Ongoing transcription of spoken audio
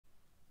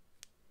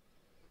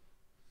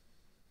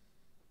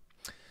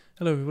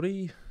Hello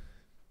everybody.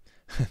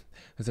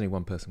 There's only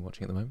one person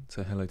watching at the moment,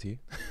 so hello to you.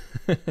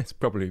 It's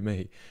probably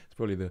me. It's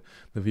probably the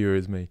viewer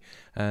is me.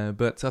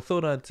 But I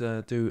thought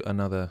I'd do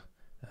another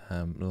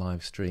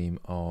live stream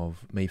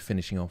of me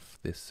finishing off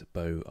this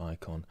bow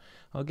icon.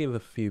 I'll give a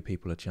few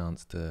people a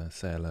chance to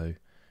say hello.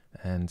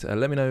 And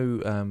let me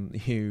know,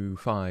 you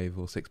 5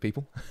 or 6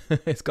 people.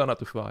 It's gone up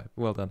to 5.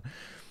 Well done.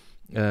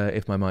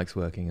 If my mic's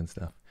working and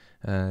stuff.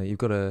 You've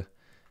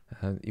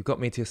got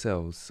me to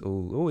yourselves.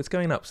 Oh, it's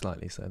going up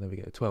slightly, so there we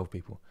go. 12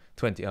 people.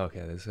 20. Oh,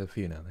 okay, there's a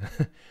few now.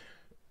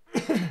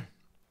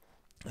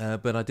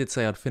 But I did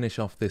say I'd finish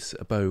off this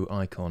bow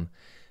icon,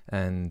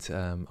 and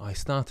I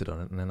started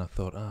on it, and then I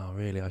thought, oh,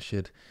 really, I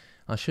should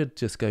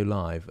just go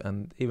live.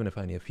 And even if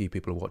only a few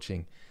people are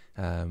watching,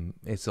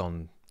 it's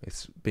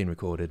been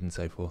recorded and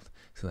so forth,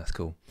 so that's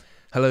cool.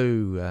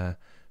 Hello,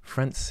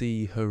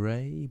 Francie,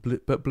 hooray!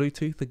 But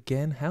Bluetooth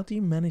again. How do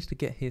you manage to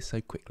get here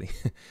so quickly?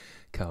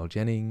 Carl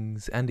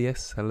Jennings, Andy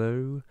S.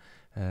 Hello,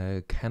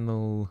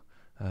 Canal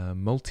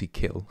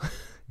Multi-Kill,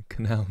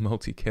 Canal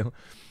Multi-Kill,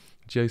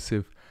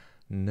 Joseph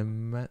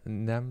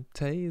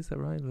Namte, is that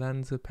right?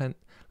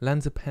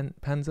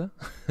 Panzer,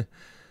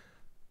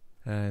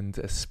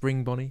 and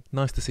Spring Bonnie.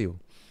 Nice to see you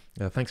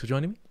all. Thanks for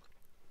joining me.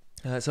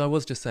 So I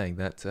was just saying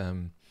that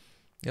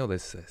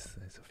there's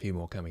a few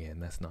more coming in.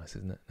 That's nice,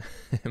 isn't it?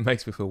 It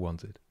makes me feel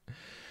wanted.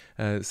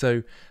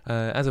 So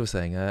as I was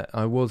saying,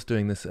 I was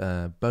doing this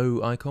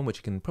bow icon, which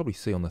you can probably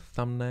see on the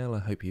thumbnail. I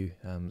hope you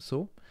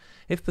saw.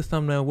 If the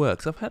thumbnail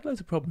works, I've had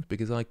loads of problems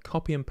because I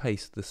copy and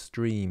paste the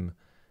stream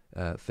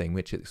thing,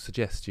 which it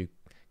suggests you,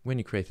 when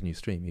you create a new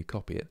stream, you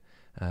copy it.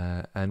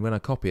 And when I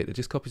copy it, it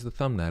just copies the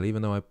thumbnail,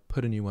 even though I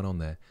put a new one on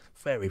there.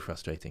 Very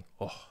frustrating.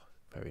 Oh,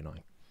 very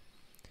annoying.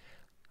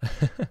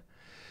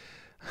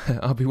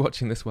 I'll be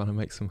watching this while I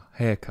make some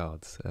hair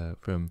cards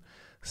from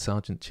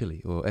Sergeant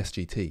Chili, or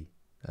SGT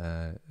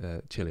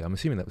Chili. I'm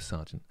assuming that was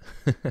Sergeant.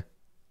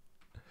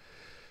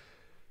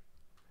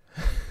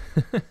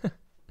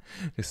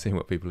 Just seeing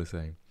what people are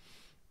saying.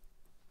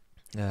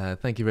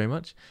 Thank you very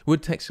much.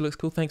 Wood texture looks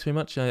cool. Thanks very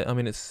much. I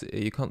mean,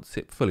 you can't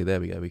see it fully. There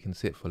we go. We can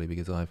see it fully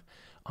because I've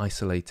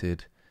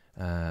isolated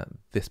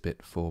this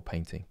bit for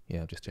painting.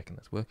 Yeah, I'm just checking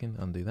that's working.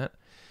 Undo that.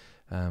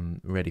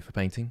 Ready for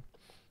painting.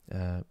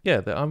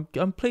 Yeah,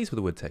 I'm pleased with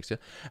the wood texture.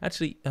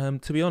 Actually,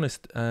 to be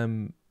honest,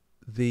 my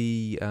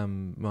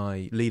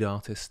lead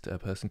artist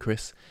person,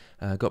 Chris,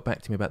 got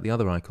back to me about the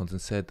other icons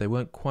and said they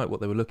weren't quite what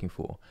they were looking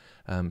for.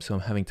 So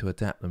I'm having to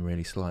adapt them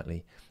really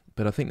slightly.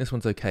 But I think this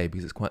one's okay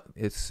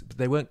because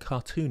they weren't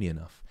cartoony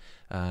enough.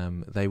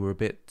 They were a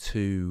bit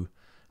too,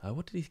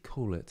 what did he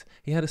call it?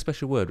 He had a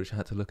special word which I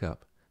had to look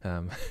up.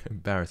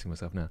 Embarrassing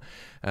myself now.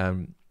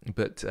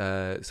 But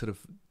sort of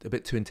a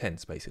bit too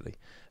intense, basically.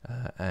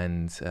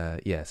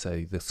 Yeah,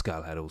 so the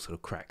skull had all sort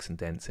of cracks and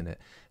dents in it,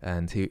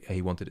 and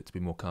he wanted it to be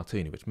more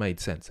cartoony, which made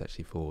sense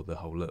actually for the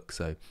whole look.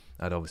 So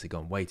I'd obviously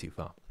gone way too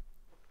far.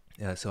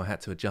 So I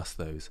had to adjust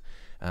those.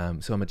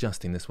 So I'm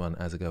adjusting this one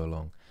as I go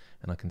along,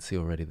 and I can see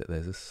already that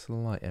there's a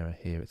slight error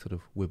here. It sort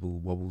of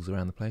wobbles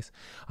around the place.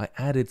 I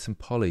added some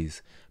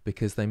polys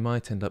because they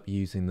might end up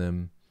using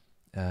them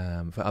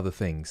for other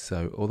things.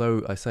 So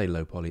although I say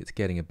low poly, it's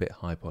getting a bit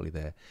high poly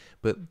there,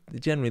 but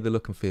generally the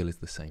look and feel is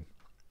the same.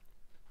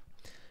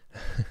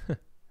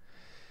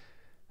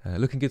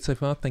 Looking good so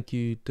far. Thank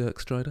you,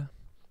 Dirk Strider.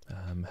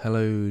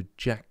 Hello,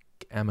 Jack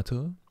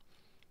Amateur.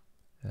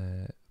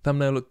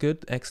 Thumbnail looked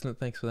good. Excellent.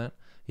 Thanks for that.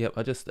 Yep,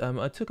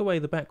 I took away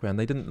the background.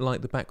 They didn't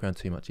like the background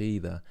too much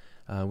either,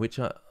 which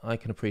I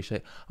can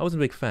appreciate. I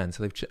wasn't a big fan,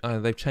 so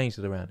they've changed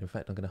it around. In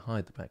fact, I'm going to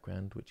hide the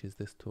background, which is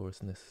this Taurus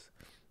and this,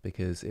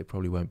 because it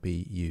probably won't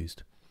be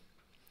used.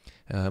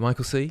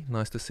 Michael C,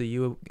 nice to see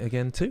you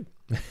again too.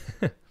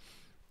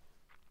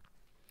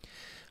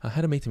 I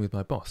had a meeting with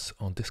my boss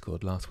on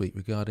Discord last week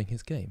regarding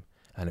his game,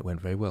 and it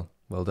went very well.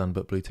 Well done,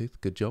 but Bluetooth,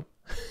 good job.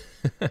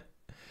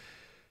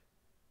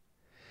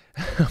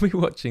 I'll be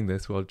watching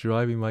this while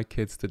driving my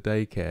kids to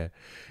daycare.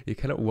 You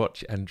cannot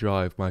watch and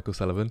drive, Michael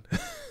Sullivan.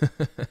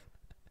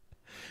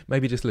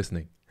 Maybe just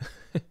listening.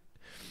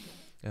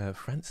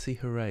 Francie,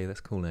 hooray,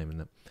 that's a cool name,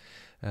 isn't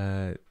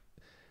it?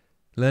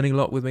 Learning a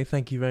lot with me,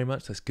 thank you very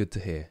much, that's good to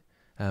hear.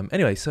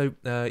 Anyway, so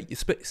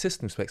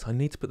system specs, I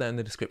need to put that in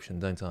the description,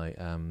 don't I?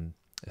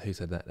 Who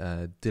said that?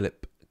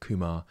 Dilip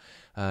Kumar.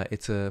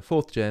 It's a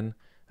 4th gen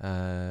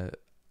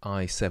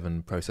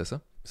i7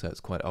 processor, so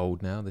it's quite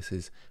old now. This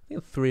is, I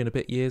think, 3 and a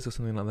bit years or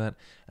something like that,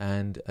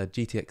 and a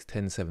GTX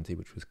 1070,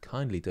 which was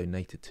kindly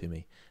donated to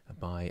me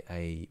by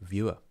a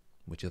viewer,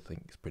 which I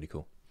think is pretty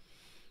cool.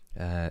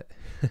 If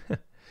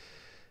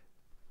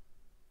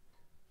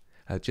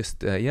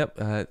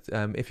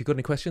you've got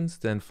any questions,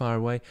 then fire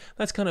away.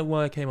 That's kind of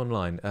why I came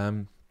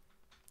online,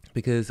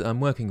 because I'm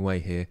working away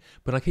here,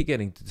 but I keep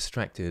getting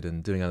distracted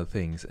and doing other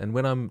things. And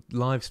when I'm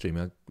live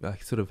streaming, I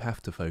sort of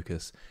have to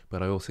focus,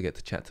 but I also get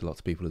to chat to lots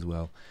of people as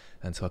well.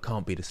 And so I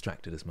can't be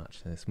distracted as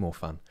much, and it's more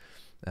fun.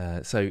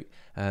 I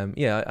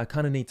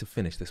kind of need to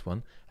finish this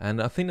one.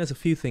 And I think there's a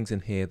few things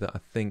in here that I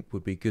think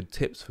would be good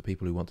tips for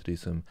people who want to do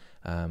some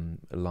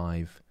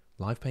live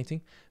live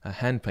painting,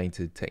 hand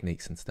painted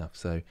techniques and stuff.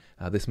 So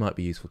this might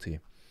be useful to you.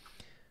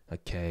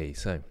 Okay,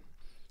 so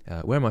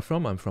where am I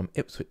from? I'm from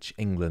Ipswich,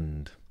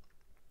 England,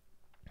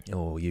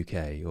 or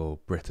UK, or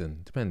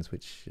Britain. Depends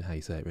how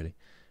you say it, really.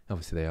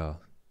 Obviously they are,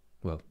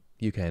 well,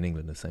 UK and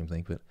England are the same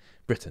thing, but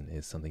Britain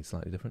is something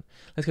slightly different.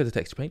 Let's go to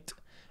texture paint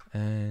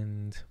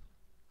and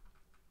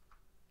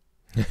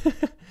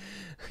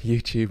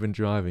YouTube and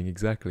driving.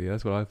 Exactly,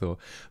 that's what I thought.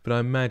 But I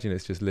imagine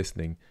it's just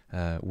listening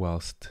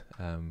whilst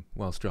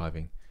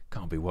driving.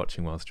 Can't be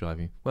watching whilst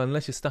driving. Well,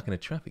 unless you're stuck in a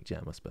traffic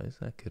jam, I suppose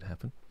that could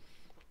happen.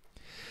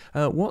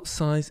 What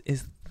size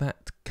is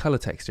that color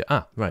texture?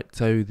 Ah, right.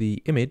 So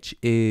the image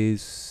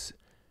is.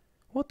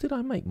 What did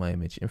I make my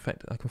image? In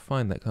fact, I can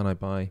find that, can't I,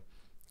 by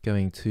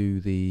going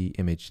to the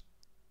image.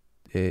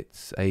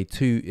 It's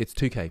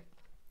 2K.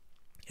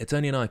 It's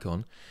only an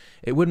icon.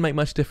 It wouldn't make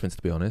much difference,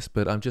 to be honest,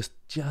 but I'm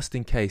just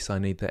in case I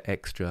need that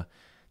extra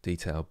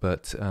detail.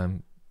 But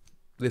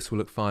this will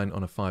look fine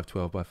on a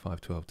 512 by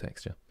 512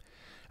 texture.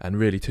 And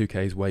really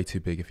 2K is way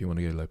too big if you want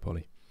to go low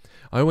poly.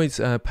 I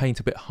always paint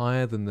a bit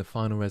higher than the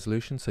final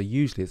resolution, so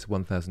usually it's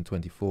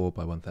 1024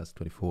 by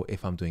 1024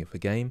 if I'm doing it for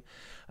game,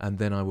 and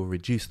then I will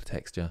reduce the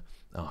texture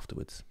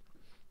afterwards.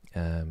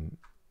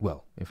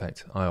 Well, in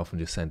fact, I often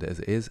just send it as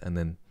it is, and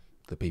then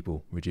the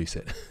people reduce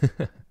it.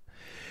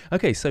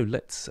 Okay, so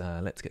let's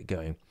get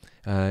going.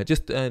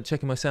 Just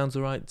checking my sound's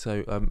all right.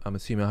 So I'm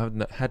assuming I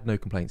haven't had no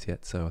complaints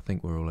yet, so I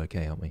think we're all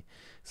okay, aren't we?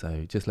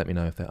 So just let me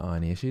know if there are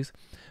any issues.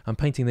 I'm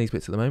painting these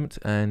bits at the moment,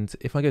 and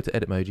if I go to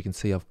edit mode, you can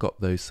see I've got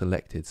those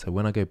selected. So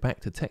when I go back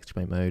to texture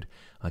paint mode,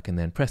 I can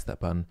then press that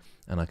button,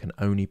 and I can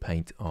only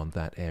paint on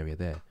that area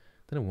there.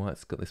 Don't know why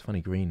it's got this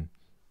funny green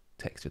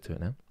texture to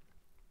it now.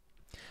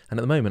 And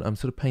at the moment, I'm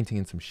sort of painting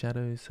in some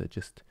shadows, so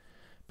just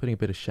putting a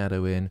bit of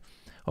shadow in.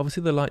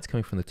 Obviously, the light's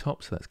coming from the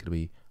top, so that's going to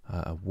be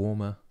a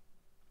warmer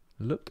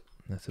look.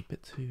 That's a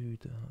bit too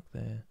dark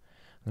there.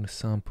 I'm going to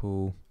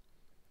sample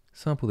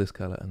this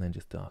colour and then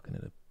just darken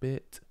it a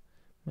bit.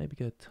 Maybe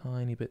go a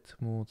tiny bit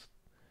towards.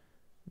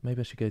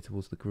 Maybe I should go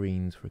towards the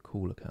greens for a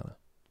cooler colour.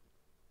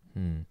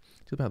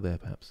 Just about there,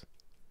 perhaps.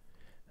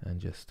 And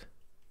just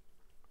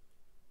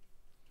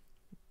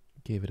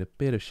give it a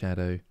bit of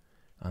shadow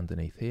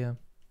underneath here.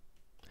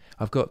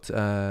 I've got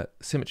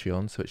symmetry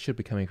on, so it should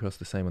be coming across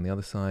the same on the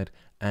other side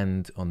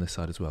and on this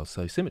side as well.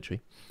 So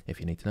symmetry, if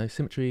you need to know,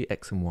 symmetry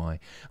X and Y.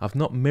 I've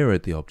not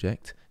mirrored the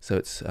object, so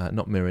it's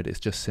not mirrored, it's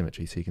just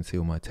symmetry, so you can see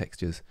all my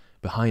textures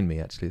behind me.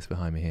 Actually, it's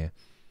behind me here.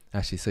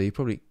 Actually, so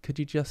could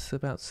you just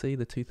about see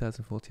the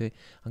 2048?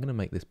 I'm going to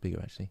make this bigger,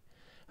 actually.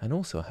 And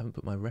also, I haven't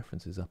put my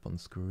references up on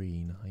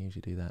screen. I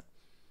usually do that.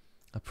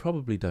 I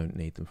probably don't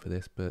need them for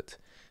this, but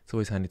it's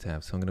always handy to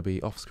have. So I'm going to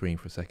be off screen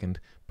for a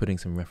second, putting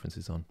some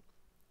references on.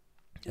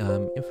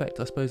 In fact,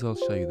 I suppose I'll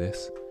show you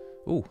this.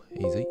 Oh,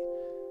 easy.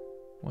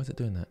 Why is it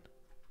doing that?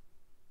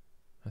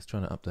 I was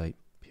trying to update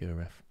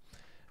PureRef.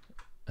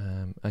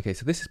 Okay,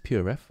 so this is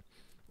PureRef,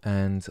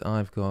 and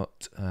I've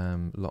got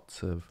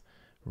lots of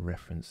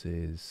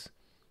references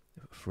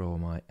for all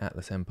my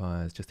Atlas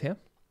Empires just here.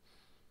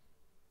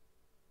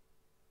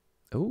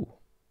 Oh.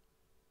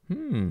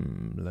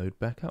 Load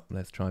back up.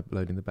 Let's try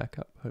loading the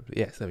backup. Hopefully,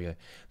 yes, there we go.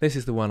 This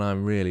is the one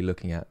I'm really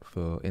looking at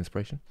for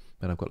inspiration,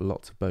 but I've got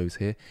lots of bows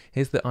here.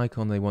 Here's the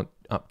icon they want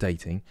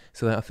updating.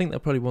 So I think they'll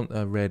probably want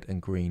a red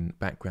and green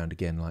background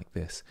again like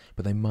this,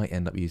 but they might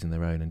end up using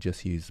their own and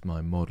just use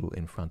my model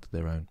in front of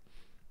their own.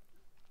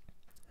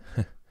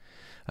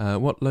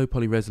 What low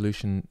poly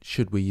resolution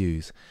should we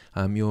use?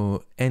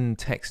 Your end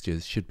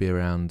textures should be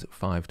around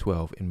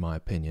 512 in my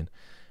opinion.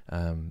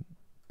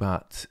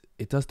 But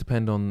it does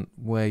depend on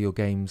where your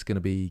game's going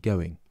to be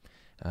going,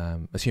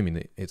 assuming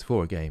that it's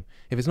for a game.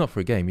 If it's not for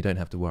a game, you don't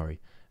have to worry.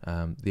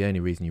 The only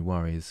reason you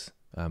worry is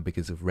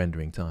because of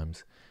rendering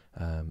times,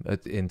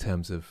 in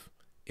terms of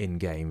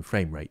in-game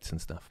frame rates and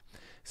stuff.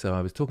 So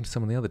I was talking to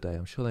someone the other day,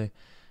 I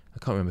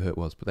can't remember who it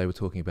was, but they were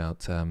talking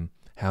about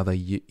how they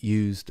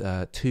used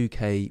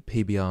 2K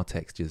PBR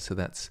textures, so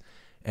that's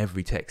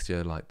every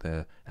texture like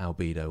the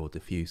albedo or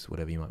diffuse,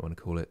 whatever you might want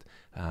to call it,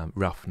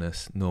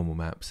 roughness, normal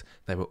maps,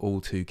 they were all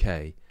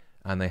 2K,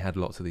 and they had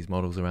lots of these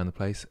models around the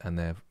place, and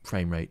their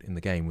frame rate in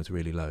the game was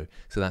really low.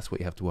 So that's what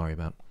you have to worry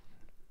about.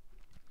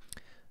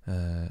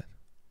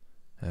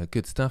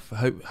 Good stuff. I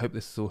hope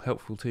this is all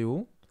helpful to you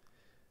all.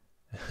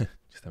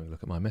 Just having a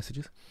look at my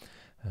messages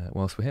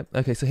whilst we're here.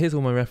 Okay, so here's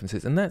all my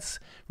references, and that's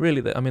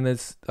really I mean,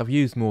 I've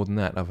used more than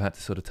that. I've had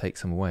to sort of take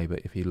some away, but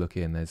if you look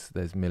in,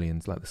 there's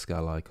millions, like the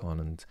skull icon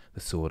and the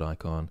sword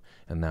icon,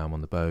 and now I'm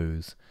on the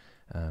bows.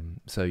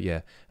 So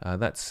yeah,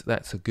 that's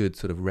a good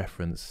sort of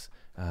reference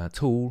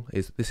tool.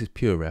 This is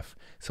PureRef,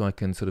 so I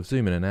can sort of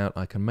zoom in and out.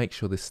 I can make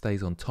sure this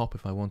stays on top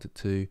if I want it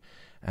to,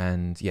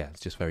 and yeah, it's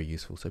just very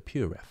useful. So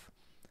PureRef.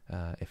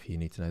 If you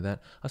need to know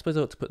that. I suppose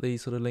I ought to put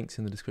these sort of links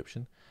in the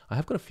description. I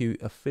have got a few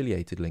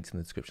affiliated links in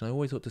the description. I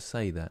always ought to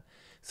say that.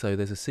 So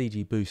there's a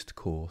CG Boost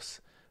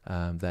course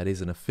that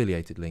is an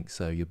affiliated link,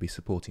 so you'll be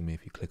supporting me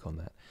if you click on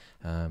that.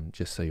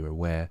 Just so you're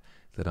aware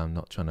that I'm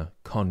not trying to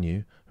con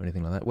you or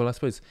anything like that. Well, I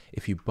suppose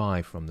if you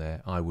buy from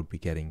there, I would be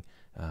getting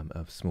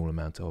a small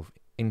amount of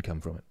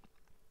income from it.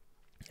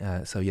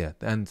 So yeah,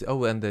 and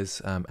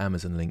there's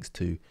Amazon links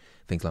to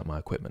things like my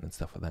equipment and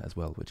stuff like that as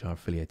well, which are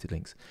affiliated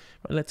links.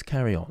 Right, let's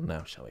carry on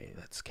now, shall we?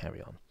 Let's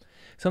carry on.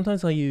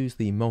 Sometimes I use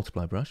the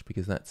multiply brush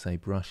because that's a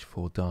brush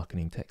for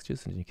darkening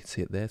textures, and you can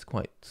see it there. It's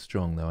quite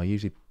strong though. I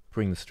usually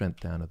bring the strength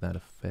down of that a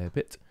fair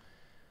bit,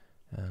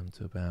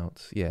 to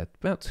about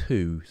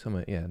 2,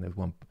 somewhere, no,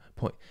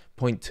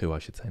 1.2 I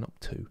should say, not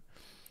 2.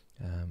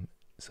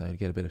 So to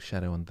get a bit of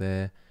shadow on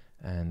there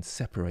and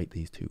separate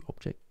these two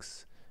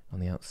objects on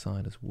the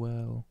outside as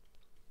well,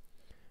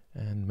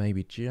 and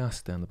maybe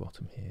just down the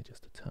bottom here,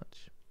 just a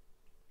touch,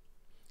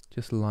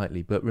 just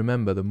lightly. But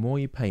remember, the more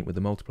you paint with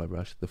the multiply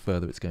brush, the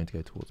further it's going to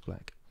go towards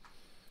black.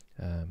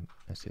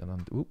 Actually,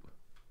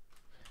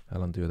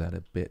 I'll undo that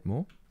a bit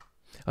more.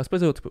 I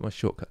suppose I ought to put my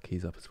shortcut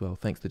keys up as well.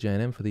 Thanks to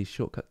J&M for these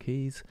shortcut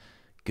keys.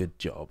 Good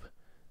job.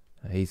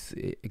 He's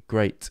a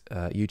great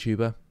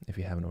YouTuber. If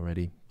you haven't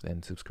already,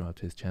 then subscribe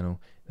to his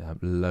channel.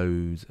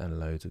 Loads and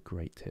loads of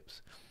great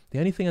tips. The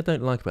only thing I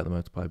don't like about the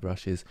multiply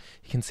brush is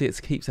you can see it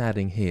keeps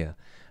adding here,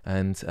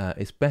 and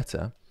it's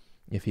better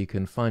if you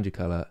can find your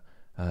colour,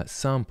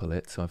 sample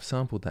it. So I've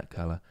sampled that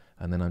colour,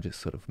 and then I'll just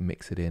sort of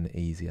mix it in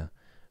easier,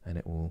 and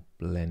it will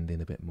blend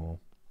in a bit more.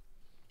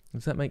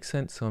 Does that make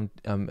sense? So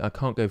I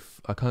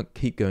can't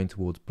keep going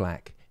towards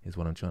black, is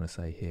what I'm trying to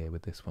say here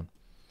with this one.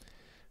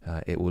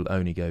 It will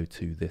only go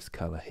to this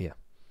colour here.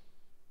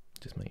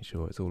 Just making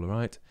sure it's all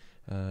alright.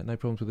 No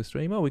problems with the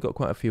stream. Oh, we got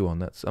quite a few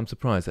on. I'm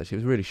surprised actually.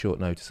 It was really short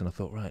notice, and I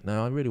thought, right,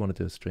 no, I really want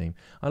to do a stream.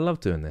 I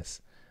love doing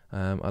this.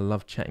 I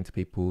love chatting to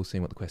people,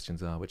 seeing what the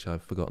questions are, which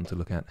I've forgotten to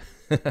look at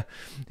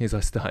as I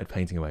started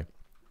painting away.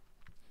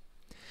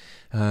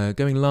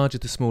 Going larger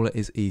to smaller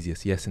is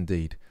easiest. Yes,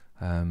 indeed.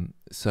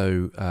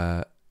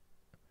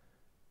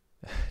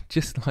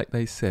 Just like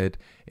they said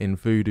in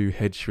Voodoo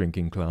head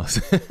shrinking class.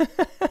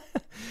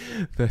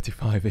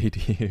 35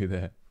 EDU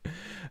there.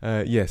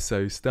 Yes,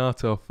 so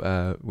start off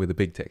with a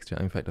big texture.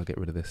 In fact, I'll get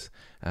rid of this.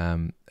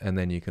 And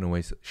then you can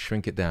always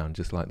shrink it down,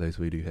 just like those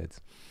Voodoo heads.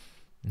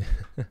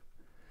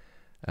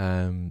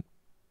 Oh,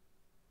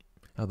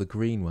 the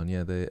green one,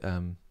 yeah,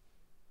 the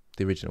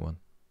original one.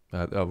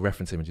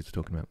 Reference images we're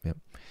talking about, yep.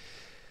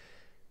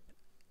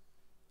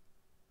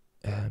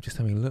 Just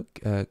having a look.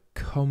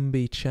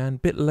 Combi Chan,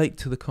 bit late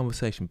to the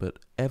conversation, but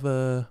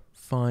ever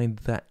find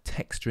that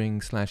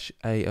texturing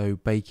 / AO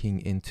baking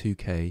in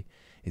 2K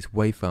is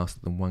way faster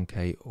than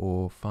 1K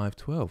or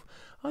 512?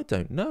 I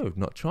don't know, I've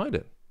not tried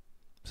it.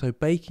 So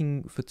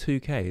baking for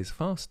 2K is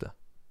faster.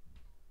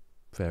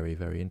 Very,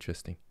 very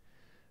interesting.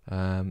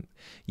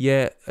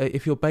 Yeah,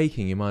 if you're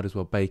baking, you might as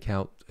well bake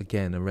out,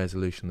 again, a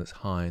resolution that's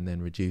high and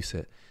then reduce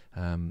it.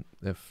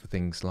 For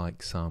things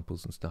like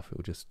samples and stuff, it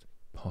will just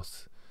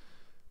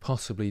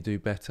possibly do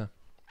better.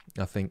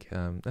 I think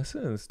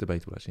that's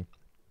debatable actually.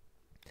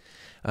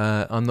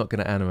 I'm not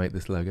going to animate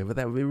this logo, but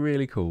that would be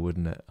really cool,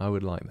 wouldn't it? I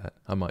would like that.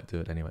 I might do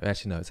it anyway.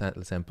 Actually, no, it's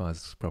Atlas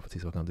Empire's property,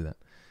 so I can't do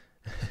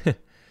that.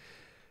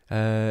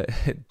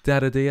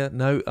 Dadadia,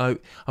 no,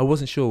 I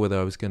wasn't sure whether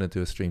I was going to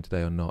do a stream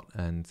today or not,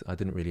 and I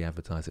didn't really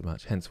advertise it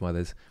much. Hence why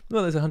there's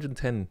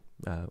 110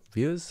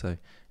 viewers, so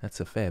that's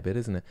a fair bit,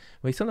 isn't it?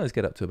 We sometimes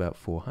get up to about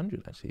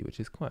 400 actually, which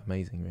is quite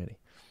amazing, really.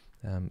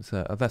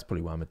 So that's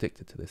probably why I'm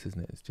addicted to this,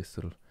 isn't it? It's just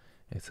sort of,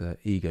 it's a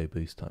ego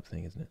boost type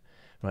thing, isn't it?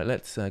 Right,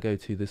 let's go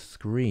to the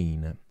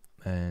screen,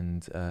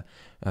 and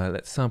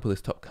let's sample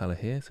this top colour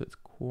here. So it's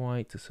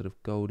quite a sort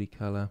of goldy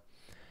colour.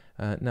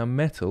 Now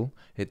metal,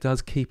 it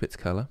does keep its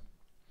colour,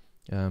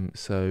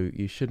 so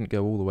you shouldn't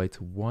go all the way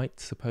to white,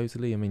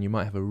 supposedly. I mean, you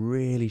might have a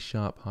really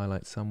sharp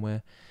highlight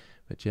somewhere,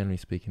 but generally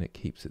speaking it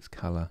keeps its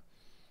colour,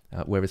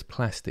 whereas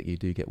plastic you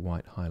do get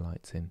white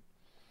highlights in.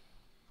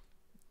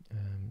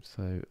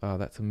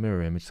 That's a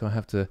mirror image, so I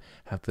have to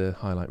have the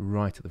highlight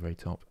right at the very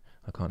top.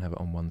 I can't have it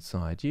on one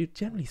side.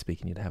 Generally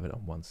speaking, you'd have it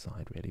on one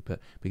side, really,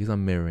 but because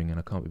I'm mirroring and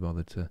I can't be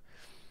bothered to,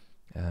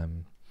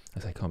 I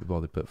say can't be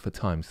bothered, but for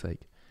time's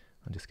sake,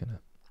 I'm just going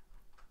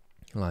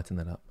to lighten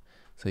that up.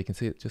 So you can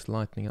see it just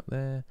lightening up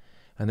there,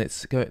 and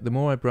the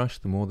more I brush,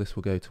 the more this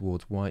will go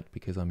towards white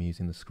because I'm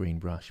using the screen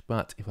brush.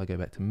 But if I go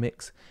back to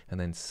mix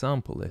and then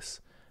sample this,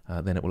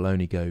 then it will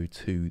only go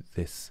to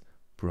this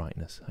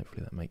brightness.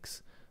 Hopefully that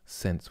makes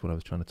sense, what I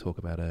was trying to talk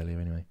about earlier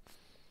anyway.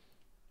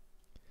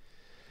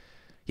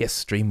 Yes,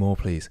 stream more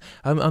please.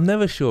 I'm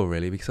never sure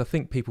really, because I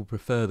think people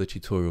prefer the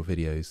tutorial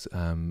videos,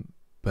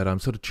 but I'm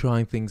sort of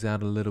trying things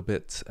out a little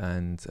bit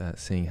and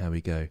seeing how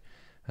we go.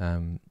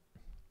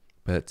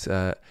 But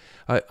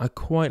I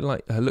quite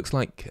like, looks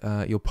like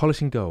you're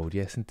polishing gold.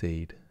 Yes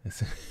indeed.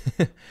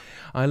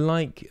 I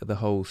like the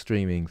whole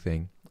streaming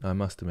thing, I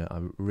must admit. I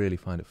really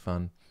find it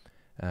fun,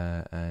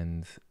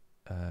 and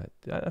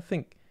I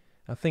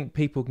think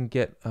people can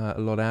get a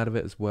lot out of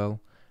it as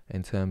well,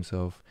 in terms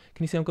of,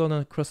 can you see I'm going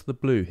across the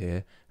blue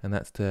here, and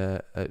that's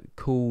to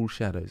cool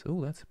shadows.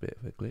 Oh, that's a bit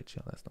of a glitch.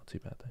 Oh, that's not too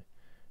bad though.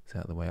 It's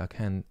out of the way.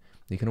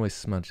 You can always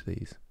smudge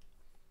these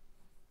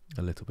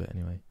a little bit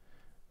anyway.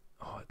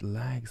 Oh, it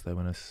lags though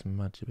when I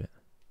smudge a bit.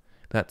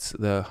 That's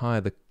the higher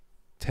the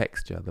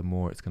texture, the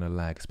more it's going to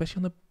lag,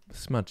 especially on the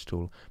smudge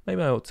tool.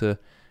 Maybe I ought to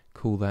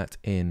call that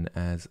in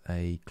as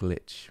a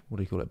glitch. What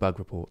do you call it? Bug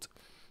report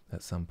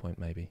at some point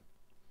maybe.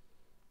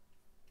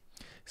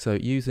 So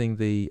using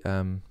the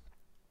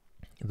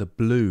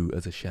blue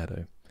as a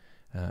shadow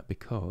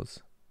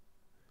because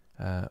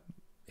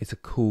it's a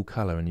cool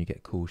color and you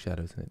get cool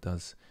shadows, and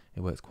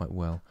it works quite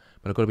well.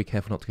 But I've got to be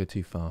careful not to go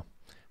too far,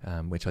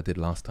 which I did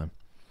last time.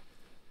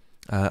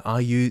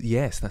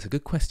 Yes, that's a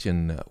good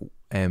question,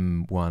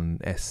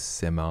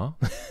 M1SMR.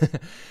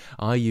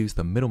 I use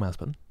the middle mouse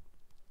button,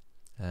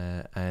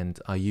 and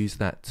I use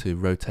that to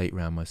rotate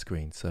around my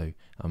screen. So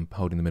I'm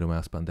holding the middle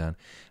mouse button down.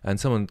 And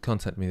someone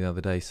contacted me the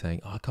other day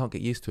saying, oh, I can't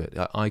get used to it.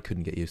 I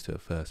couldn't get used to it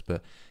at first,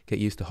 but get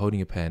used to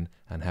holding a pen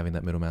and having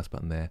that middle mouse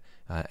button there.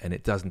 And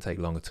it doesn't take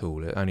long at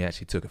all. It only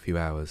actually took a few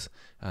hours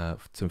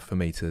for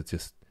me to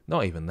just,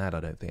 not even that,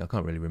 I don't think. I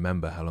can't really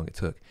remember how long it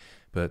took.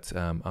 But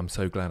I'm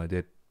so glad I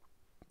did,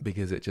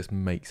 because it just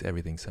makes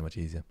everything so much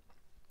easier.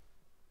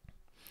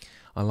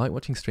 I like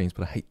watching streams,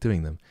 but I hate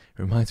doing them.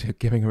 It reminds me of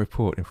giving a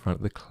report in front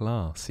of the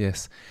class.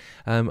 Yes.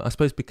 I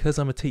suppose because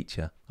I'm a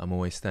teacher, I'm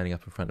always standing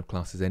up in front of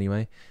classes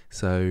anyway.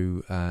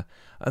 So I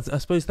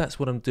suppose that's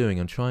what I'm doing.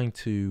 I'm trying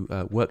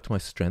to work to my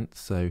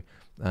strengths. So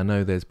I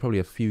know there's probably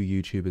a few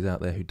YouTubers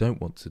out there who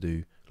don't want to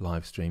do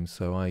live streams.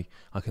 So I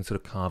can sort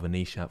of carve a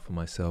niche out for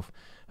myself.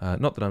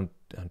 Not that I'm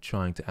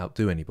trying to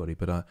outdo anybody,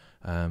 but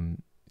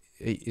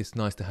it's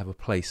nice to have a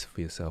place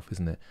for yourself,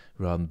 isn't it?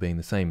 Rather than being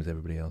the same as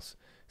everybody else.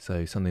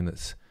 So something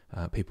that's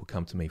people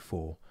come to me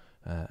for,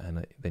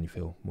 and then you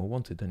feel more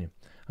wanted, don't you?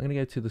 I'm going to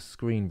go to the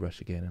screen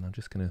brush again, and I'm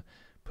just going to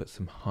put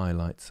some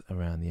highlights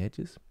around the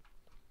edges.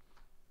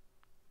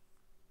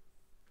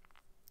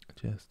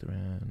 Just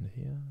around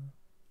here.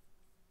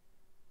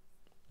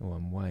 Oh,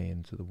 I'm way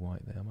into the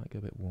white there. I might go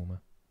a bit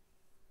warmer.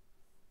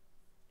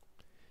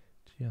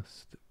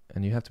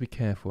 And you have to be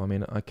careful. I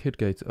mean, I could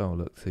go to, oh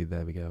look, see,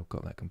 there we go. I've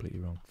got that completely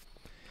wrong.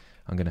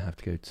 I'm going to have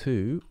to go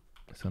to,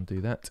 let's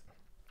undo that.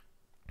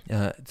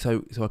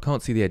 So I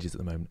can't see the edges at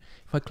the moment.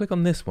 If I click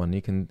on this one,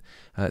 you can,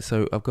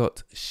 so I've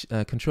got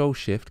Control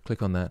Shift,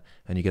 click on that,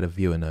 and you get a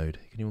viewer node.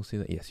 Can you all see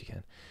that? Yes, you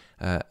can.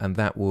 And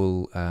that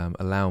will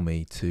allow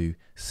me to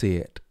see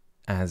it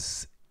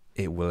as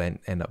it will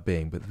end up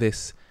being. But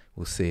this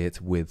will see it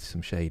with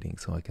some shading,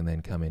 so I can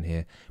then come in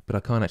here. But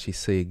I can't actually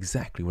see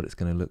exactly what it's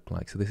going to look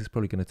like. So this is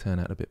probably going to turn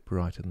out a bit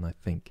brighter than I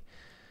think.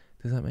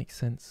 Does that make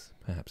sense?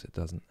 Perhaps it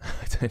doesn't.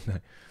 I don't know.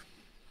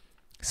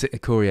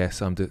 Corey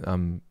S,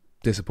 I'm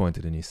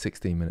disappointed in you.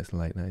 16 minutes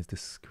late. That is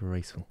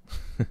disgraceful.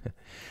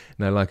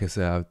 No, like I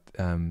said,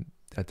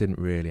 I didn't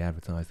really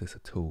advertise this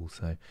at all.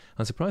 So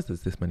I'm surprised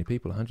there's this many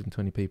people.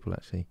 120 people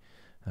actually,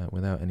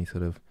 without any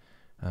sort of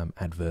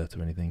advert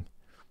or anything.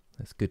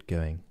 That's good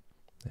going.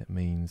 It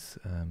means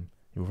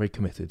you're very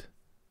committed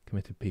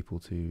people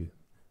to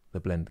the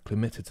blend,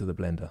 committed to the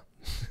blender.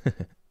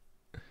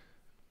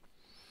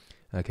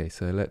 Okay,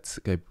 so let's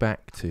go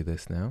back to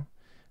this now.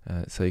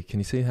 So can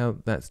you see how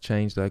that's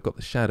changed? I got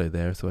the shadow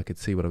there so I could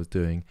see what I was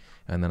doing,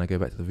 and then I go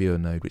back to the viewer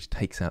node, which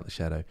takes out the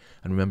shadow.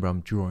 And remember,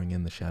 I'm drawing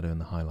in the shadow and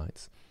the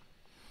highlights.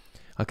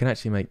 I can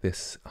actually make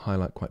this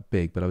highlight quite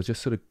big, but I was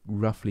just sort of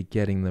roughly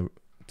getting the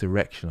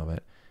direction of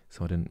it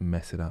so I didn't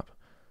mess it up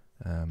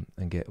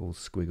and get all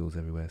squiggles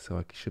everywhere. So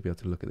I should be able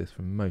to look at this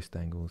from most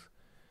angles,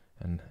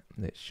 and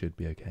it should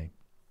be okay.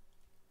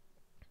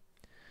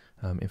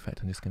 In fact,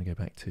 I'm just going to go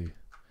back to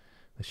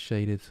the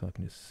shaded so I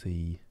can just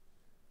see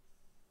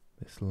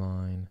this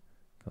line.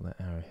 Got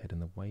that arrowhead in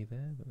the way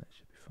there, but that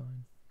should be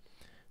fine.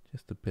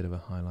 Just a bit of a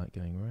highlight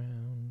going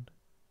around.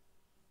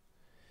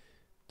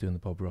 Doing the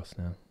Bob Ross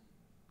now.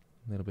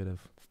 A little bit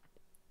of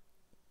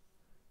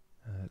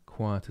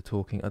quieter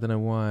talking. I don't know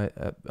why.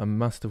 I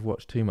must have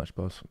watched too much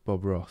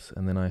Bob Ross,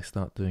 and then I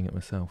start doing it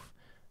myself.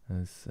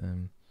 As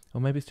or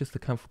maybe it's just a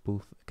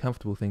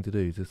comfortable thing to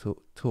do, to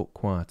talk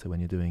quieter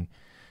when you're doing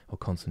or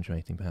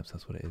concentrating. Perhaps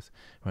that's what it is.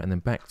 Right, and then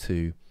back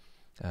to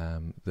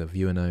the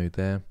viewer node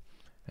there,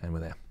 and we're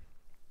there.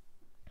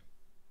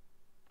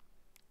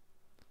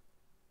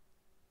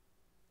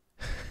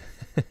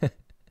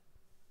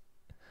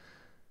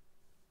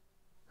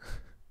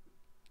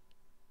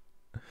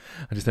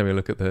 I'm just having a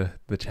look at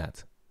the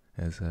chat.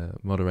 There's a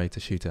moderator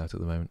shootout at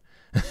the moment.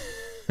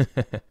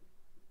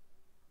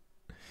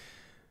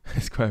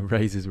 It's quite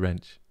raises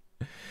wrench.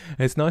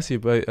 It's nice you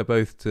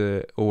both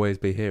to always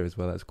be here as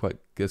well.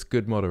 That's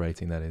good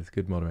moderating. That is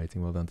good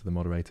moderating. Well done to the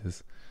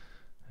moderators.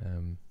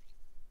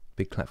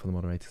 Big clap for the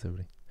moderators,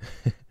 everybody.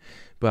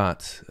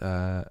 But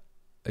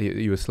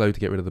you were slow to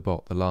get rid of the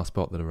bot, the last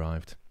bot that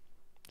arrived.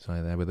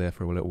 So they were there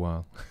for a little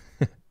while.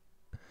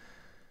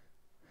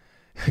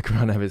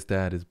 Grant Abbitt's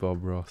dad is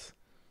Bob Ross.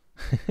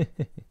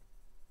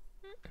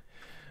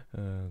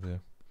 Oh dear.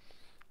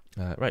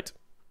 Right.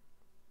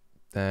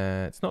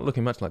 It's not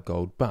looking much like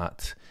gold,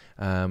 but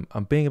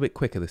I'm being a bit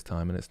quicker this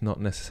time, and it's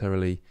not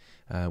necessarily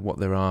what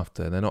they're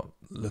after. They're not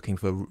looking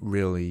for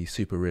really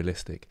super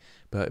realistic,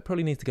 but it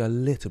probably needs to go a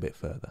little bit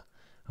further.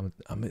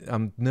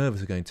 I'm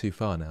nervous of going too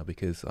far now,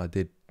 because I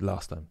did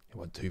last time. It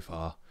went too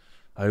far,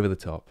 over the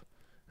top,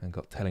 and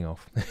got telling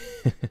off.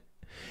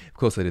 Of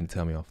course, they didn't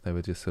tell me off. They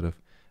were just sort of,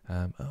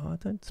 oh, I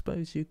don't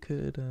suppose you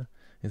could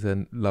These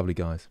are lovely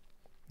guys.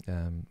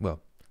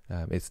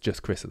 It's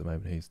just Chris at the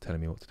moment who's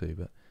telling me what to do,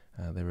 but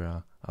there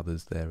are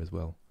others there as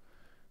well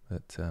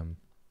that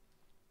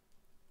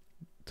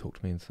talk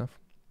to me and stuff.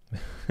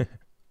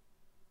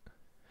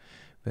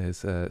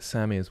 There's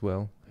Sammy as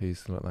well,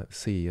 who's like the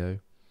CEO,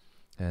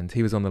 and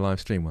he was on the live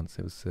stream once.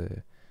 It was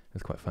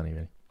quite funny,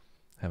 really,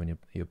 having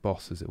your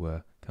boss, as it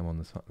were, come on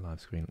the live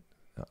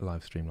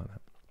stream like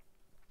that.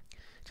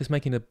 Just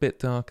making it a bit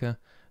darker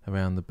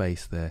around the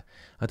base there.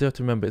 I do have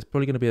to remember it's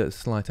probably going to be at a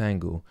slight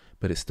angle,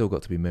 but it's still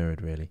got to be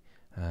mirrored, really.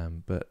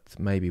 But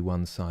maybe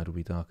one side will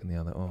be darker than the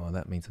other. Oh,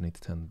 that means I need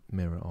to turn the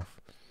mirror off.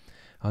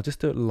 I'll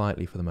just do it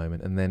lightly for the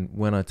moment, and then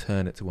when I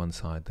turn it to one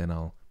side, then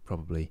I'll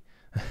probably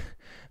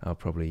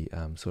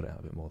sort it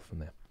out a bit more from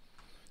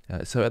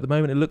there. So at the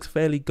moment it looks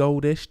fairly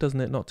goldish, doesn't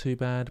it? Not too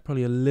bad.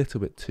 Probably a little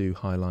bit too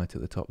highlight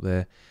at the top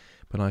there,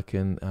 but I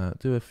can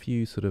do a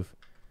few sort of.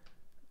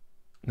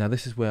 Now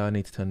this is where I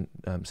need to turn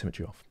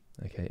symmetry off.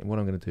 Okay, and what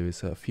I'm going to do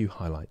is a few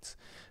highlights.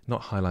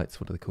 Not highlights.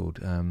 What are they called?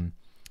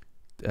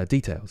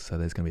 Details. So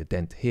there's going to be a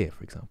dent here,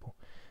 for example.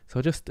 So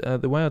I just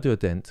the way I do a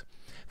dent.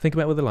 Think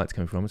about where the light's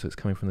coming from. So it's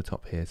coming from the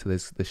top here. So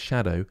there's the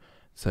shadow.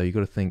 So you've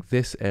got to think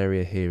this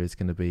area here is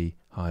going to be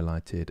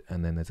highlighted,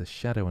 and then there's a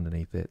shadow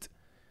underneath it.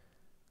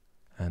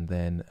 And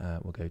then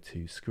we'll go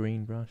to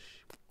screen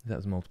brush. That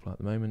was multiply at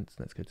the moment. So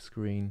let's go to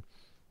screen.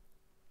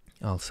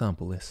 I'll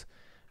sample this,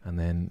 and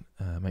then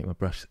make my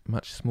brush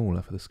much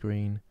smaller for the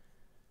screen,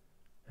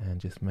 and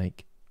just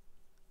make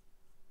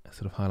a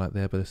sort of highlight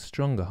there, but a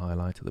stronger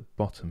highlight at the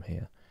bottom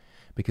here,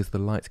 because the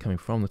light's coming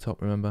from the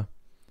top, remember,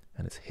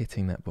 and it's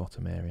hitting that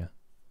bottom area.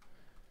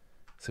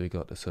 So we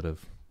got a sort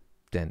of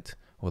dent,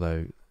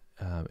 although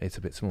it's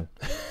a bit small.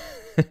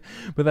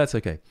 But that's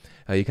okay.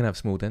 You can have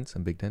small dents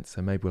and big dents,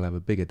 so maybe we'll have a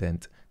bigger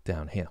dent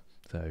down here.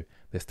 So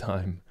this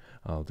time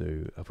I'll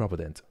do a proper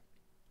dent.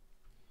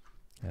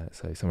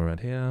 So somewhere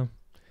around here.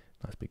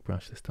 Nice big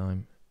brush this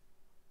time.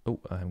 Oh,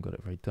 I haven't got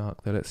it very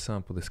dark though. Let's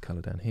sample this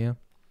colour down here.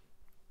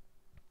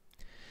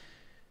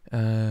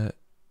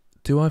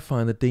 Do I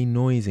find the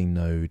denoising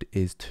node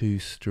is too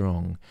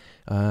strong?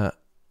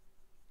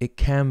 It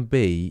can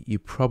be. You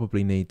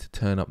probably need to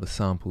turn up the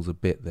samples a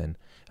bit then.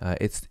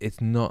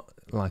 It's not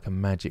like a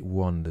magic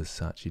wand as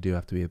such. You do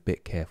have to be a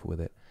bit careful with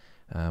it.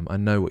 I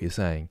know what you're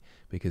saying,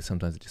 because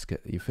sometimes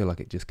you feel like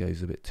it just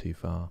goes a bit too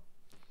far.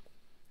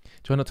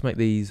 Try not to make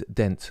these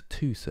dents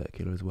too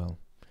circular as well.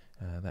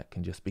 That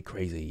can just be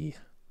crazy.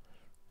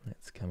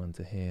 Let's come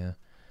onto here,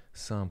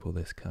 sample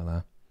this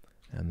colour,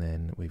 and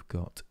then we've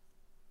got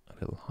a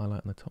little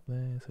highlight on the top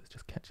there, so it's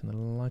just catching the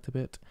light a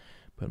bit,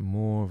 but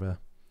more of a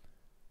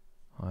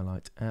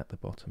highlight at the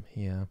bottom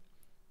here.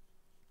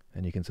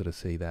 And you can sort of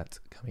see that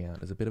coming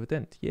out as a bit of a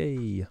dent.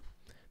 Yay!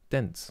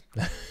 Dents.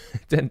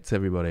 Dents,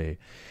 everybody.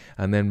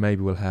 And then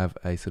maybe we'll have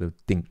a sort of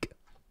dink.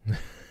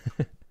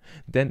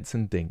 Dents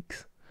and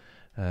dinks.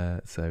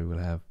 So we'll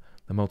have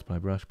the multiply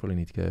brush. Probably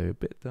need to go a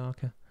bit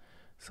darker.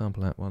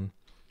 Sample that one.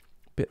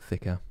 A bit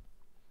thicker.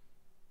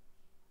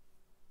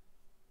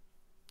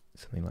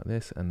 Something like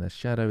this. And the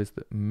shadow is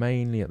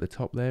mainly at the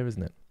top there,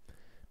 isn't it?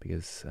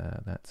 Because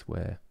that's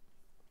where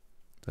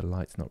the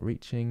light's not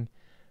reaching.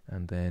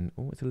 And then,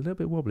 oh, it's a little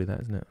bit wobbly, that,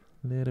 isn't it?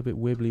 A little bit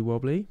wibbly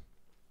wobbly.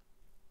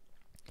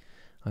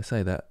 I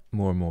say that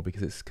more and more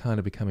because it's kind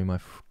of becoming my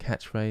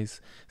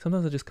catchphrase.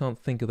 Sometimes I just can't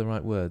think of the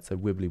right word, so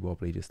wibbly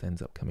wobbly just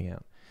ends up coming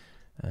out.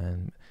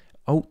 And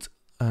Alt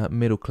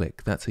middle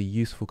click, that's a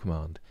useful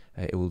command.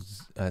 It will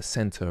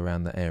center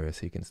around that area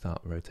so you can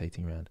start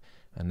rotating around.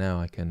 And now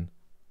I can,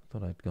 I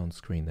thought I'd gone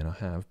screen, then I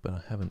have, but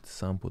I haven't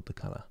sampled the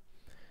color.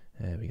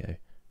 There we go.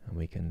 And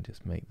we can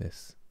just make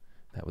this,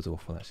 that was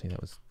awful actually,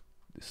 that was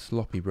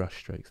sloppy brush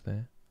strokes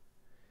there.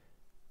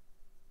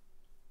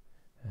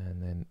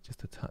 And then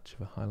just a touch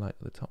of a highlight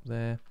at the top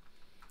there,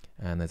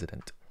 and there's a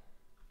dent,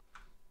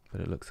 but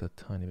it looks a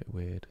tiny bit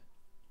weird,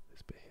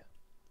 this bit here.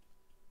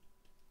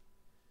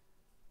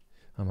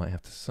 I might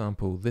have to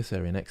sample this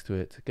area next to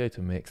it, go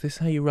to mix. This is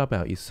how you rub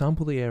out. You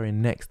sample the area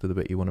next to the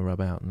bit you want to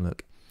rub out, and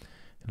look,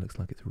 it looks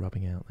like it's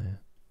rubbing out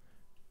there.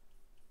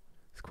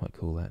 It's quite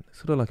cool, that. It's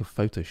sort of like a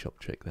Photoshop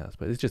trick, that,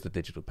 but it's just a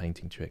digital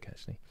painting trick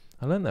actually.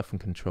 I learned that from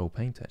Control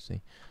Paint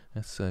actually.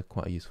 That's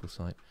quite a useful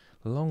site.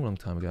 A long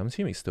time ago. I'm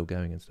assuming it's still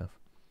going and stuff.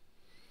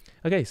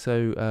 Okay,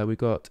 so we've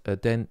got a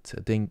dent, a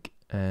dink,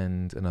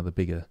 and another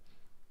bigger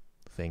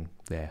thing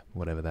there,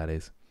 whatever that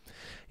is.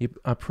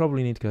 I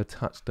probably need to go a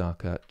touch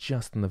darker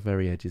just on the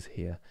very edges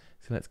here.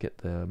 So let's get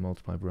the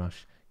multiply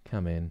brush,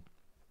 come in.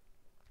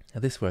 Now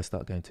this is where I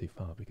start going too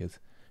far because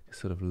I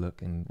sort of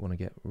look and want to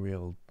get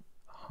real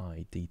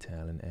high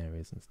detail in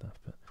areas and stuff.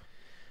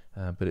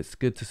 But it's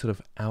good to sort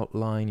of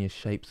outline your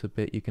shapes a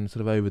bit. You can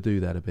sort of overdo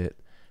that a bit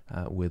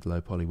with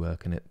low poly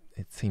work, and it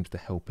seems to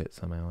help it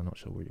somehow. I'm not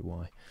sure really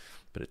why,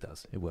 but it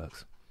does. It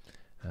works.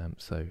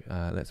 So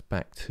let's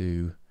back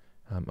to,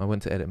 I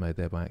went to edit mode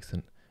there by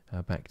accident.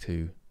 Back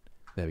to,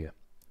 there we go,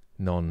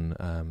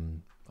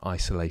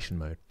 non-isolation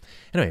mode.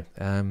 Anyway,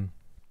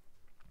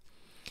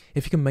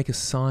 if you can make a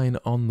sign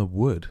on the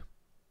wood,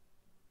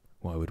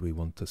 why would we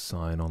want a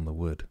sign on the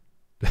wood?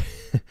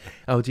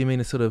 Oh, do you mean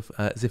a sort of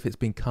as if it's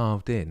been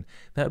carved in?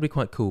 That would be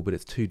quite cool, but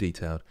it's too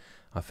detailed.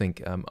 I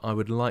think I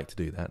would like to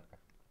do that,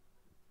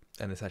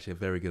 and it's actually a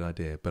very good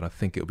idea, but I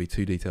think it will be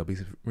too detailed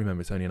because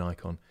remember, it's only an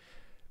icon.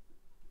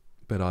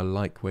 But I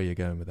like where you're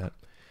going with that.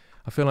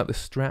 I feel like the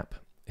strap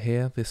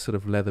here, this sort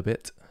of leather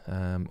bit,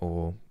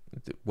 or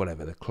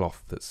whatever, the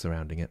cloth that's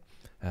surrounding it,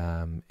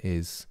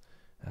 is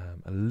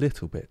a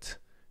little bit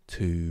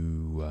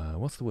too,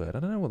 what's the word? I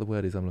don't know what the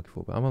word is I'm looking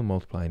for, but I'm on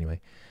multiply anyway.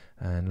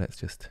 And let's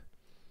just,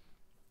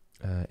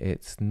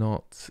 it's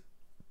not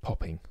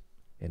popping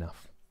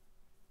enough,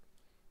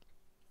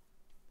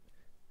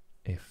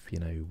 if you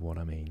know what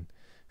I mean.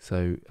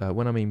 So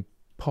when I mean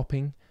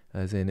popping,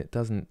 as in it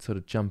doesn't sort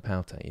of jump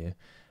out at you,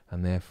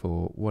 and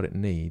therefore what it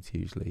needs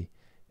usually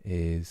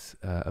is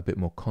a bit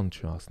more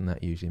contrast, and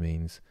that usually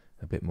means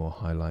a bit more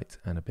highlight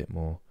and a bit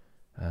more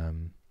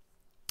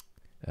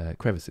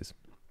crevices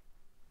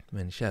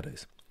and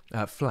shadows.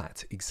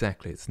 Flat,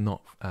 exactly. It's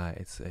not.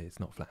 It's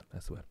not flat.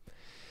 That's the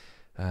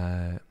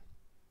word.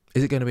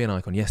 Is it going to be an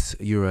icon? Yes,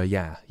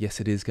 yeah. Yes,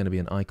 it is going to be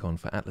an icon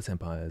for Atlas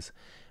Empires.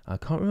 I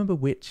can't remember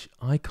which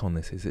icon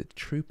this is. Is it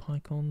Troop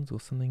Icons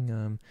or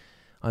something?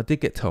 I did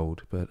get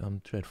told, but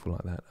I'm dreadful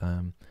like that.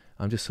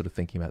 I'm just sort of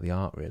thinking about the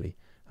art really,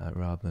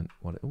 rather than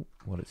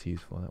what it's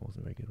used for. That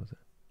wasn't very good, was it?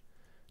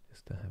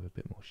 Just to have a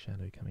bit more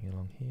shadow coming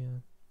along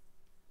here.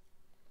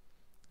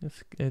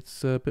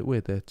 It's a bit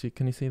weird there.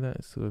 Can you see that?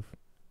 It sort of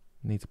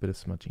needs a bit of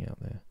smudging out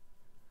there.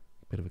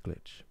 A bit of a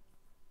glitch.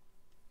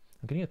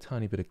 I'm getting a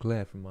tiny bit of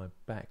glare from my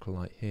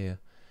backlight here,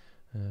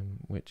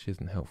 which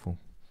isn't helpful.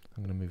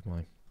 I'm going to move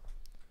my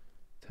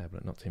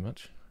tablet, not too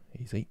much.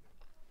 Easy.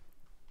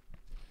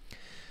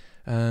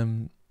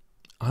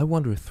 I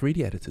wonder if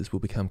 3D editors will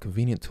become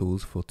convenient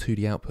tools for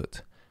 2D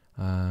output.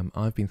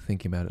 I've been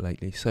thinking about it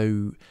lately.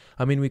 So,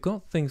 I mean, we've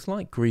got things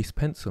like Grease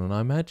Pencil, and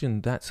I imagine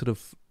that sort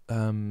of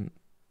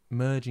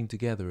merging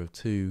together of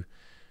two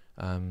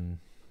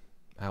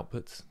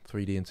outputs,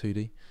 3D and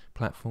 2D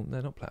platform.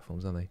 They're not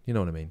platforms, are they? You know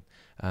what I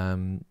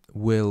mean?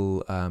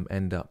 Will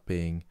end up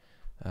being,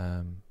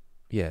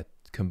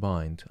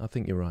 combined. I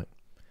think you're right,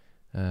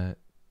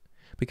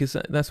 because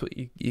that's what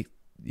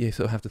you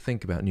sort of have to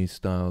think about, new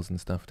styles and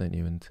stuff, don't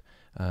you? And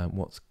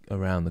what's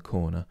around the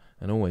corner,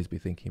 and always be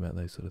thinking about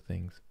those sort of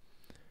things.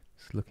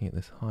 Just looking at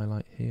this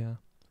highlight here,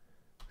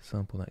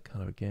 sample that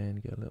colour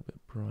again, get a little bit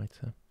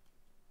brighter,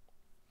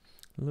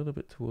 a little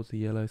bit towards the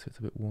yellow so it's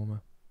a bit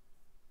warmer.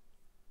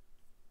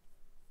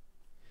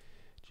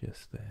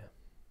 Just there.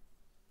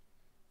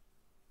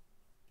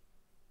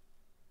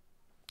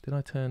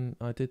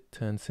 I did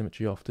turn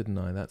symmetry off, didn't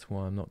I? That's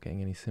why I'm not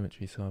getting any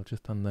symmetry, so I've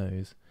just done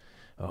those.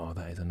 Oh,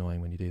 that is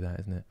annoying when you do that,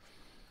 isn't it?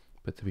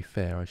 But to be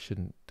fair, I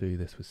shouldn't do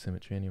this with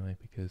symmetry anyway,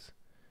 because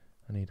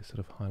I need a sort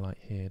of highlight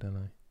here, don't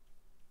I?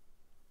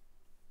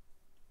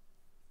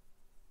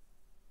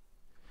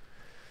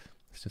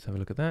 Let's just have a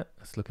look at that.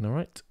 That's looking all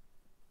right.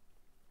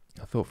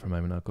 I thought for a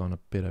moment I'd gone a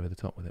bit over the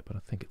top with it, but I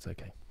think it's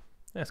okay.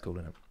 That's cool,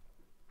 isn't it?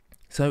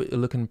 So,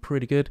 looking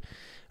pretty good.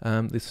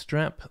 The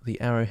strap,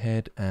 the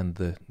arrowhead, and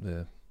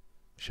the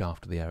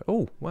shaft of the arrow.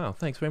 Oh, wow,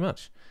 thanks very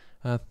much.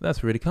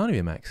 That's really kind of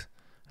you, Max.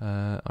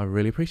 I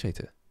really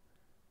appreciate it.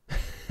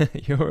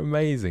 You're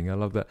amazing. I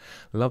love that.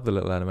 Love the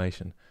little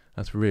animation.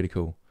 That's really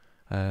cool.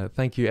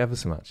 Thank you ever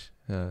so much.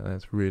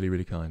 That's really,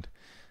 really kind.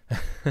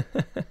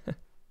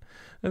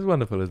 That's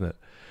wonderful, isn't it?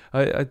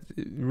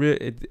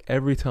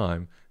 Every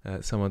time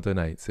someone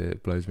donates,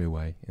 it blows me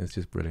away. It's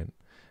just brilliant.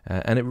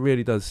 And it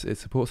really does, it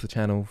supports the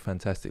channel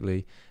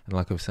fantastically. And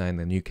like I was saying,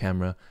 the new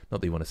camera,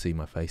 not that you want to see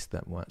my face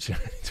that much,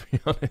 to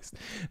be honest.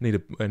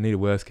 I need a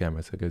worse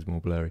camera so it goes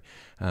more blurry.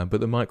 But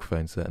the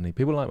microphone, certainly.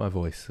 People like my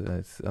voice.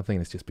 I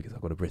think it's just because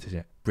I've got a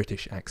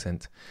British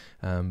accent.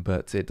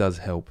 But it does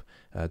help.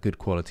 Good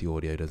quality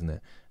audio, doesn't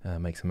it?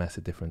 Makes a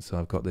massive difference. So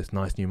I've got this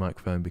nice new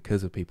microphone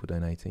because of people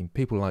donating.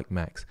 People like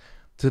Max.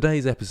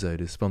 Today's episode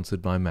is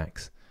sponsored by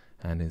Max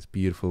and his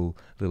beautiful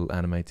little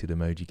animated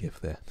emoji gif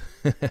there.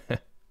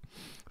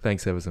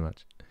 Thanks ever so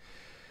much.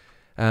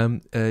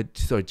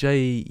 Sorry,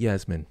 J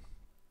Yasmin.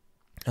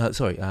 But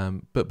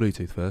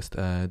Bluetooth first.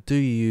 Do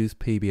you use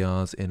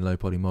PBRs in low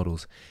poly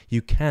models?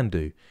 You can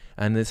do,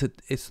 and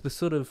it's the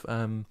sort of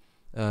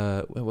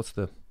what's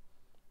the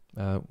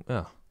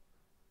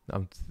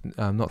I'm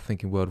not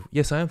thinking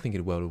Yes, I am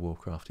thinking of World of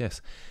Warcraft.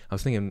 Yes, I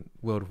was thinking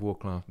World of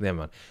Warcraft. Never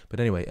mind. But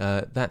anyway,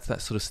 that's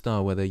that sort of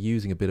style where they're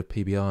using a bit of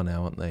PBR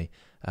now, aren't they?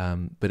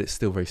 But it's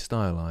still very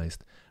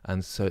stylized,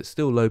 and so it's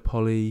still low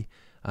poly.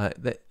 I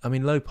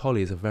mean, low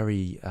poly is a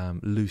very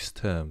loose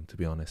term, to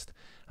be honest.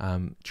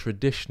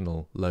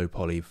 Traditional low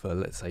poly for,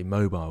 let's say,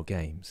 mobile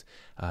games,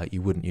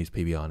 you wouldn't use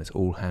PBR, and it's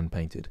all hand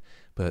painted.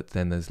 But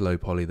then there's low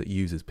poly that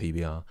uses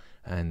PBR,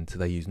 and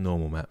they use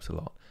normal maps a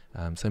lot.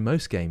 So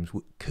most games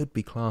could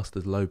be classed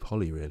as low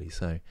poly, really.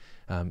 So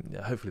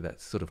hopefully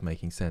that's sort of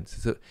making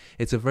sense.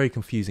 It's a very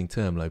confusing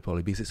term, low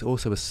poly, because it's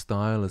also a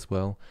style as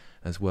well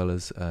as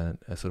a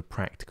sort of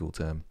practical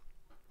term.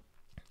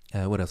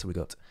 What else have we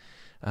got?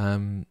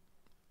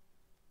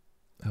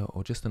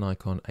 or just an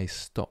icon, a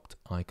stopped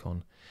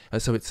icon.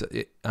 So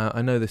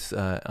I know this,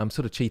 I'm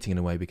sort of cheating in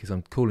a way because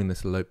I'm calling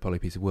this a low poly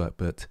piece of work,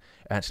 but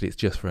actually it's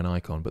just for an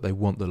icon, but they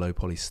want the low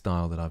poly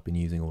style that I've been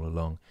using all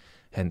along.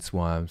 Hence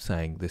why I'm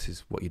saying this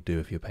is what you do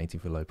if you're painting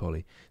for low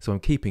poly. So I'm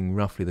keeping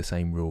roughly the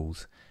same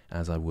rules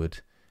as I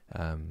would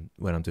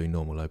when I'm doing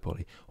normal low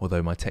poly,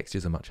 although my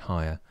textures are much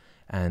higher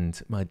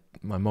and my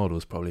model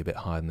is probably a bit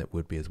higher than it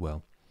would be as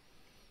well.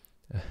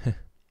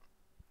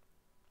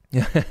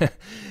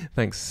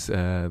 Thanks,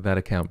 that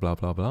account, blah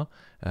blah blah.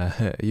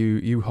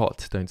 You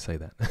hot, don't say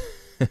that.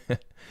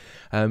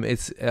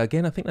 It's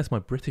again, I think that's my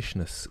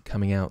Britishness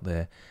coming out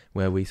there,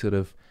 where we sort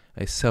of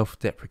a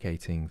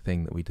self-deprecating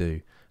thing that we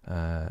do.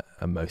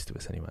 And most of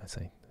us anyway, I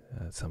say.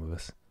 Some of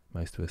us,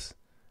 most of us,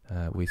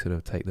 we sort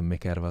of take the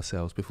mick out of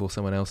ourselves before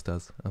someone else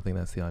does. I think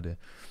that's the idea.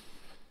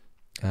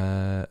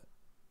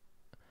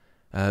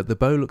 The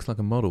bow looks like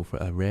a model for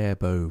a rare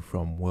bow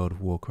from World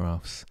of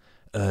Warcraft's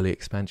early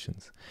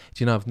expansions.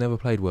 Do you know, I've never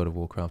played World of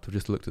Warcraft. I've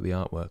just looked at the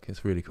artwork.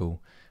 It's really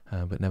cool,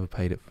 but never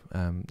played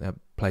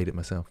it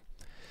myself.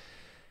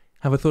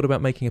 Have I thought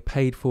about making a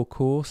paid-for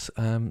course?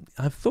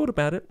 I've thought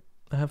about it.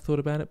 I have thought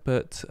about it,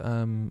 but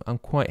I'm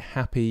quite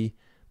happy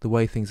the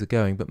way things are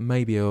going. But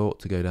maybe I ought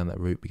to go down that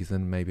route, because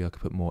then maybe I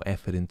could put more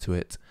effort into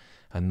it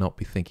and not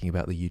be thinking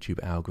about the YouTube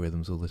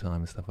algorithms all the time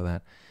and stuff like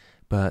that.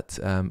 But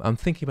I'm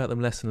thinking about them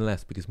less and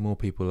less, because more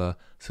people are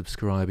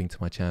subscribing to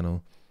my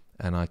channel,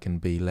 and I can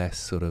be less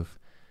sort of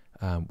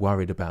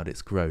worried about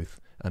its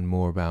growth and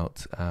more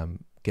about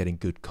getting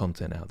good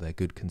content out there,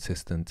 good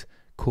consistent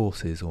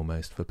courses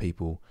almost for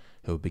people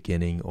who are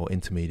beginning or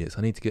intermediates.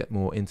 I need to get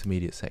more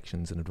intermediate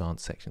sections and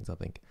advanced sections, I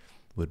think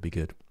would be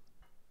good.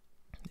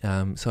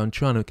 So I'm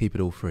trying to keep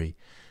it all free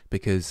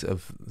because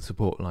of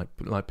support,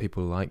 like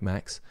people like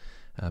Max,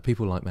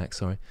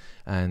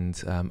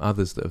 and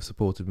others that have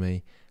supported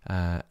me,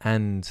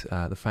 and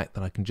the fact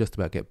that I can just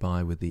about get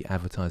by with the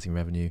advertising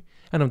revenue,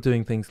 and I'm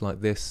doing things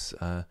like this,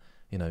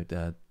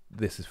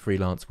 this is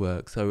freelance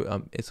work,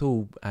 so it's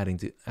all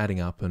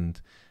adding up,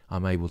 and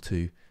I'm able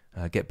to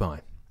get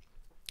by.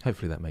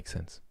 Hopefully that makes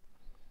sense.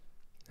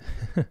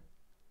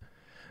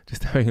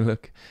 Just having a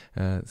look,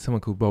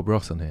 someone called Bob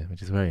Ross on here,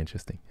 which is very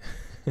interesting.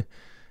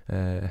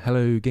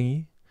 Hello,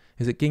 Gingy.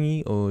 Is it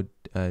Gingy or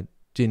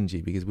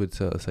Gingy? Because we'd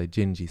sort of say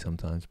Gingy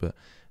sometimes, but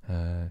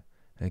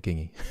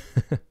Gingy.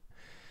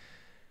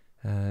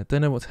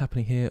 Don't know what's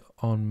happening here.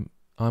 I'm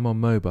on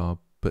mobile,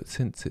 but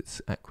since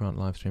it's at Grant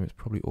Livestream, it's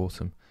probably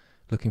awesome.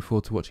 Looking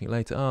forward to watching it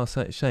later. Oh,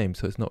 shame.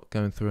 So it's not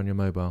going through on your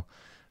mobile.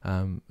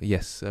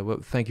 Yes. Well,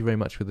 thank you very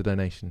much for the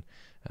donation.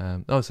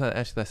 So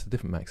actually that's a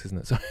different Max, isn't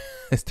it? Sorry,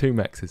 there's two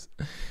Maxes.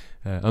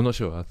 I'm not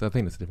sure. I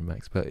think it's a different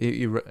Max. But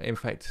in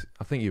fact,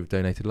 I think you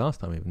donated last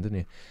time even, didn't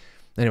you?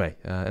 Anyway,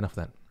 enough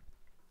of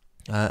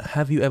that.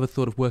 Have you ever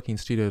thought of working in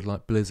studios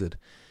like Blizzard?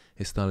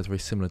 His style is very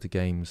similar to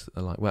games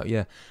like... Well,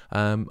 yeah.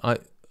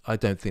 I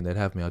don't think they'd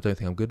have me. I don't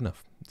think I'm good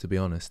enough, to be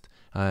honest.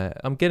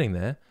 I'm getting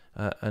there,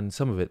 and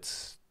some of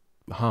it's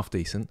half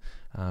decent,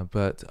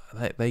 but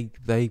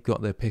they've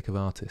got their pick of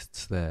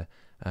artists there,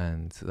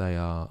 and they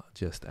are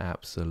just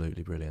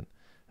absolutely brilliant.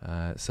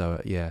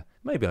 Yeah,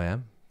 maybe I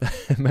am.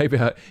 Maybe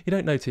you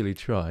don't know till you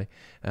try,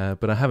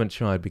 but I haven't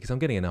tried because I'm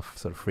getting enough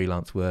sort of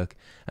freelance work,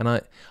 and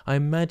I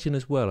imagine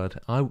as well,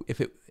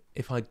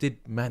 if I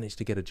did manage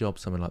to get a job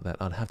somewhere like that,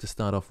 I'd have to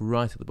start off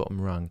right at the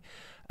bottom rung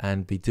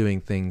and be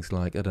doing things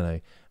like, I don't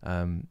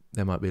know,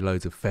 there might be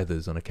loads of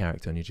feathers on a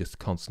character and you're just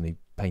constantly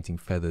painting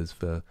feathers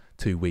for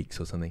 2 weeks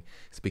or something.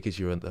 It's because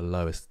you're at the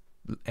lowest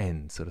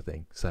end sort of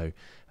thing. So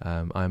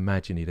I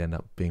imagine you'd end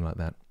up being like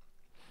that.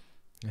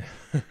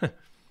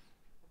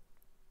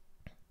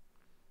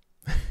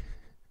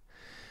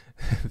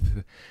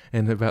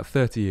 In about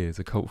 30 years,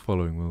 a cult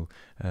following will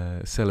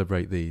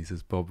celebrate these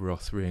as Bob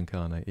Ross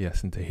reincarnate.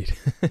 Yes, indeed.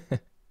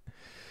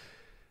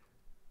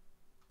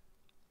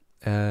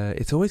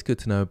 It's always good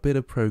to know a bit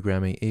of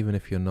programming, even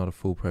if you're not a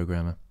full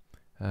programmer.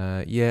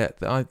 Yeah,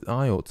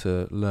 I ought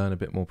to learn a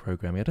bit more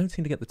programming. I don't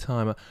seem to get the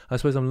time. I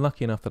suppose I'm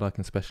lucky enough that I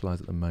can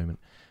specialise at the moment.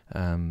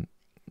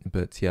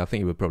 But yeah, I think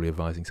you were probably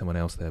advising someone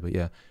else there. But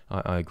yeah,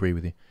 I agree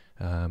with you.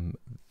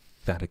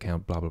 That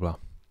account, blah, blah, blah.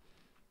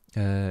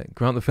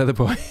 Grant the Feather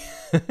Boy.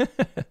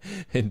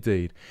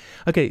 Indeed.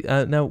 Okay,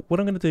 now what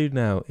I'm going to do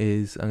now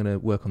is I'm going to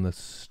work on the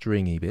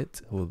stringy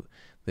bit. Or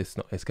it's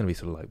going to be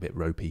sort of like a bit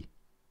ropey,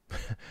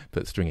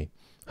 but stringy.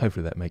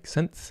 Hopefully that makes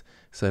sense.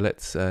 So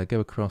let's go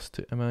across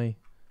to...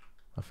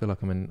 I feel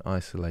like I'm in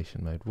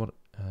isolation mode.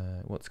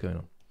 What's going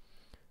on?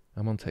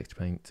 I'm on text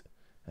paint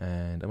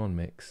and I'm on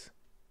mix.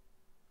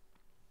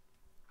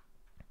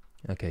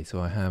 Okay, so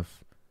I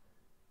have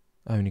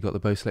only got the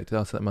bow selected.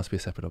 Oh, so that must be a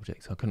separate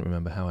object. So I couldn't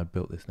remember how I'd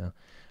built this now.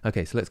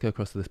 Okay, so let's go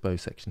across to this bow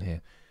section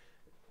here.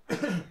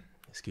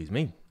 Excuse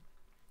me.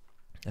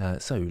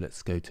 So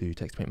let's go to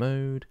text paint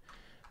mode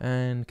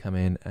and come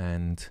in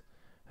and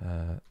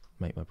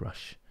make my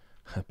brush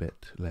a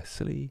bit less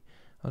silly.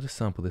 I'll just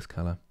sample this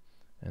color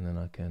and then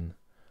I can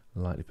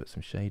lightly put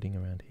some shading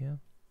around here.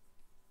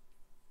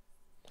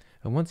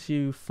 And once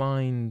you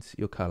find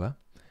your color,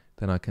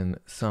 then I can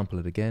sample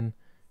it again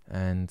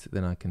and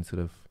then I can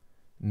sort of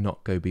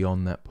not go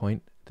beyond that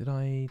point. Did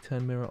I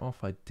turn mirror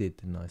off? I did,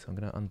 didn't I? So I'm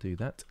going to undo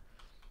that.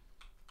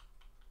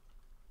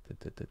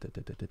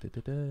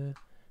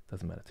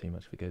 Doesn't matter too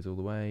much if it goes all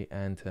the way,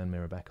 and turn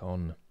mirror back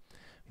on,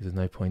 because there's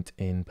no point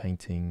in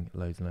painting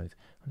loads and loads.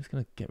 I'm just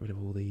going to get rid of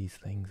all these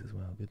things as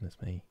well. Goodness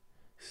me.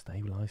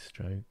 Stabilize,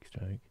 stroke.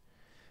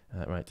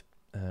 Right,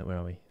 where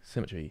are we?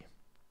 Symmetry.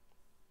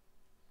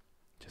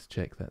 Just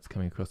check that's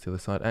coming across the other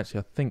side.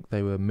 Actually, I think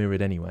they were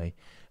mirrored anyway,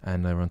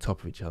 and they were on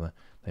top of each other.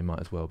 They might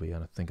as well be,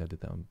 and I think I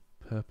did that on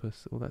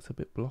purpose. Oh, that's a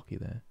bit blocky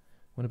there.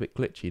 Went a bit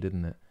glitchy,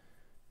 didn't it,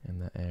 in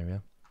that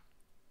area?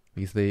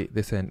 Because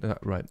this end,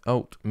 right,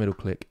 Alt, middle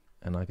click,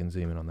 and I can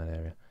zoom in on that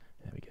area.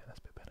 There we go, that's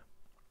a bit better.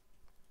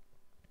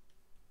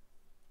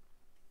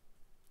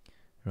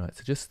 Right,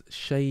 so just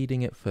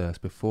shading it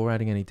first before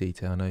adding any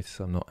detail. Notice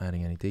I'm not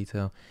adding any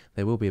detail.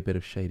 There will be a bit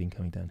of shading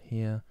coming down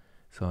here,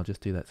 so I'll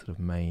just do that sort of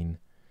main,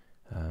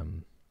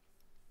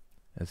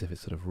 as if it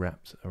sort of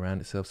wraps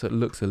around itself. So it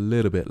looks a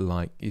little bit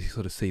like, you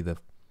sort of see the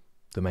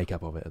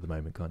makeup of it at the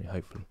moment, can't you?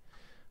 Hopefully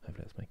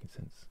that's making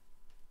sense.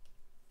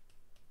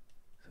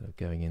 Sort of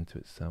going into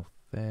itself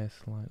there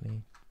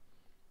slightly.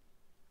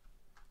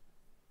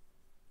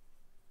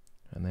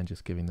 And then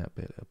just giving that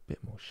bit a bit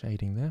more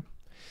shading there.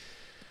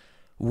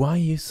 Why are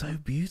you so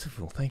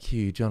beautiful? Thank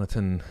you,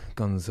 Jonathan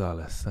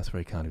Gonzalez. That's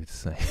very kind of you to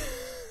say.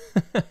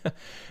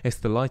 It's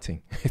the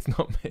lighting. It's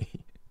not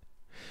me.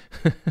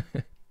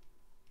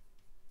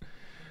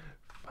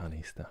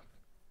 Funny stuff.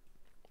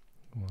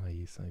 Why are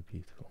you so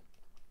beautiful?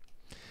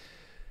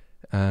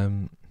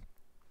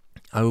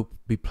 I will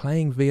be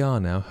playing VR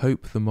now.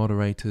 Hope the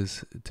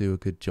moderators do a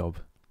good job.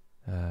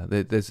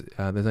 There's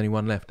only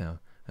one left now.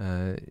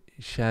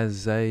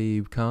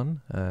 Shazay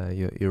Khan,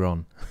 you're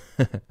on.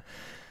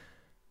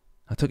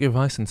 I took your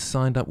advice and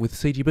signed up with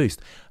CG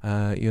Boost.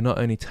 You're not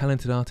only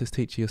talented artist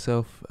teacher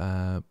yourself,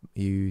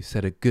 you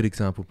set a good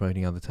example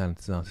promoting other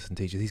talented artists and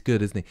teachers. He's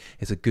good, isn't he?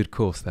 It's a good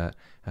course, that.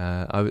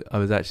 I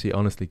was actually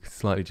honestly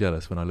slightly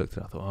jealous when I looked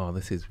at it. I thought, oh,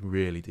 this is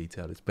really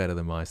detailed. It's better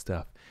than my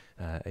stuff.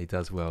 He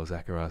does well,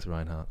 Zacharias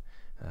Reinhardt.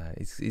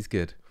 He's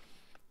good.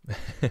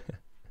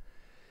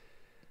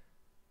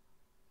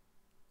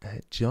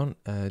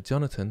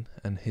 Jonathan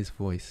and his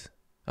voice.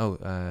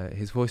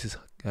 His voice is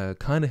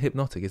kind of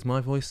hypnotic. Is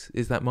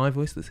that my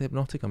voice that's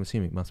hypnotic? I'm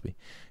assuming it must be.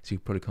 So you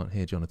probably can't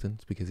hear Jonathan.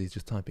 It's because he's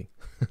just typing.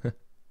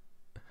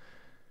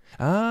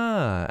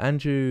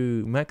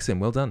 Andrew Maxim,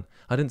 well done.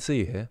 I didn't see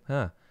you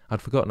here.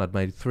 I'd forgotten I'd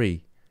made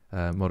 3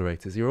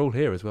 moderators. You're all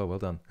here as well. Well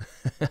done.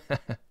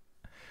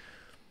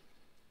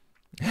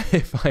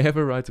 If I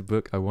ever write a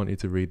book, I want you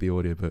to read the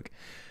audiobook.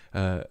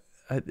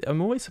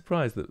 I'm always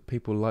surprised that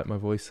people like my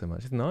voice so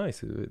much. It's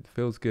nice. It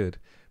feels good.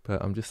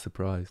 But I'm just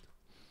surprised.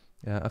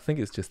 I think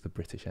it's just the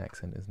British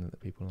accent, isn't it, that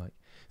people like.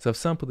 So I've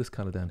sampled this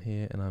colour down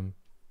here, and I'm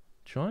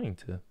trying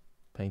to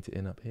paint it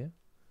in up here.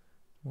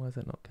 Why is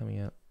that not coming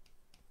out?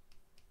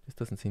 This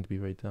doesn't seem to be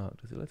very dark,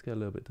 does it? Let's go a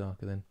little bit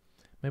darker then.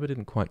 Maybe I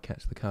didn't quite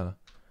catch the colour.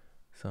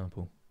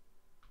 Sample.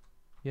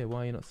 Yeah,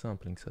 why are you not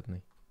sampling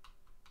suddenly?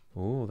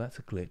 Oh, that's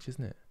a glitch,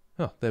 isn't it?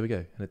 Oh, there we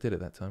go. And it did it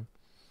that time.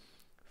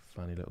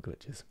 Funny little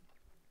glitches.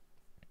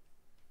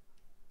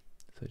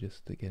 So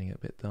just getting it a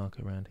bit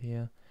darker around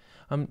here.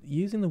 I'm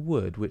using the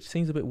wood, which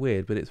seems a bit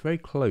weird, but it's very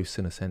close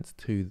in a sense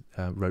to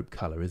rope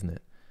colour, isn't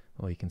it?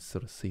 Oh, you can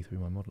sort of see through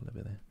my model a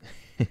bit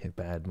there.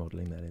 Bad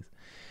modelling, that is.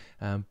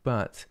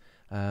 But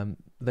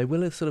they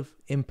will sort of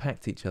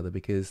impact each other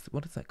because,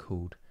 what is that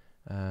called?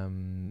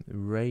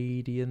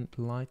 Radiant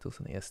light or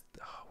something? Yes.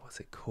 Oh,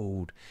 what's it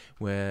called?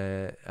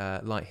 Where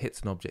light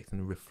hits an object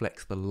and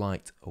reflects the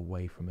light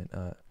away from it.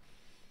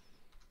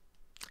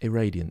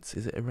 Irradiance.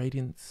 Is it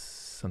irradiance?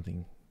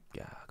 Something.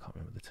 Yeah, I can't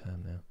remember the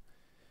term now.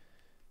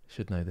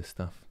 Should know this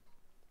stuff.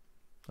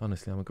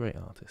 Honestly, I'm a great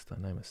artist. I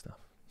know my stuff.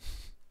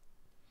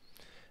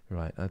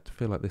 Right, I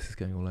feel like this is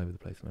going all over the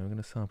place. I'm going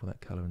to sample that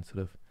colour and sort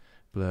of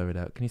blur it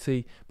out. Can you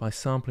see, by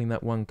sampling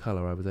that one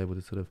colour, I was able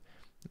to sort of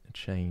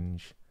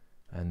change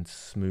and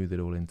smooth it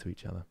all into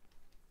each other.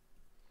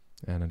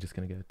 And I'm just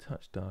going to go a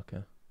touch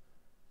darker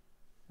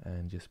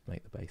and just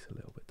make the base a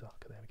little bit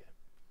darker. There we go.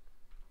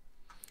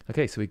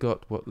 Okay, so we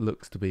got what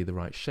looks to be the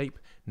right shape.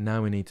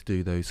 Now we need to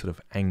do those sort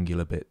of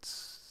angular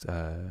bits.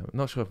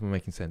 Not sure if I'm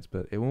making sense,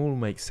 but it will all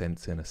make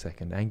sense in a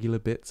second. Angular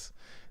bits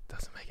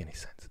doesn't make any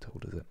sense at all,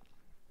 does it?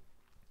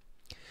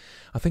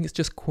 I think it's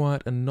just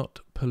quiet and not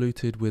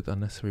polluted with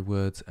unnecessary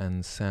words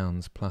and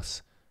sounds,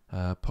 plus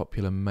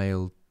popular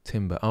male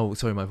timber. Oh,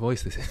 sorry, my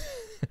voice. This is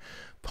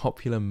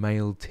popular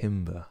male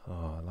timber.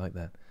 Oh, I like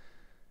that.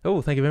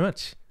 Oh, thank you very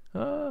much.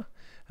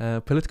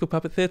 Political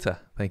puppet theatre.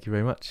 Thank you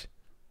very much.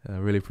 I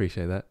really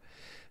appreciate that.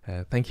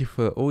 Thank you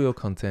for all your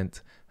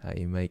content.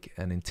 You make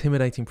an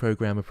intimidating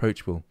program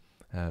approachable.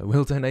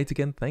 We'll donate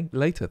again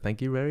later.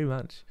 Thank you very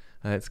much.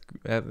 It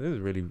was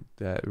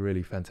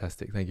really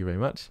fantastic. Thank you very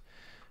much.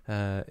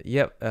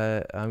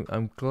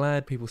 I'm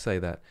glad people say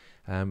that.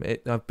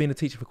 I've been a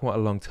teacher for quite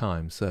a long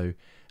time, so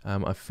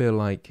I feel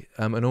like,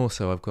 and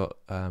also I've got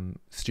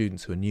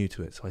students who are new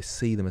to it, so I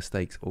see the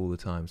mistakes all the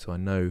time, so I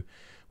know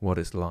what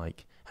it's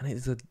like. And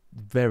it's a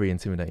very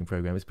intimidating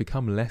program. It's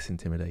become less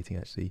intimidating,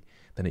 actually,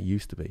 than it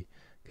used to be.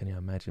 Can you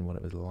imagine what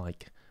it was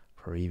like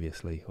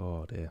previously?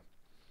 Oh, dear.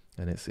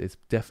 And it's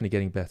definitely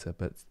getting better,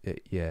 but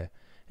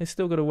it's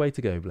still got a way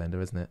to go,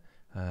 Blender, isn't it?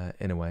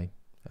 In a way.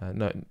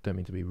 No, don't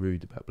mean to be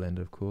rude about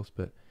Blender, of course,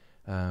 but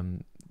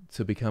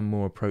to become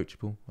more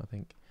approachable, I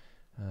think.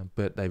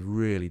 But they've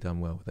really done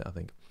well with it, I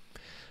think.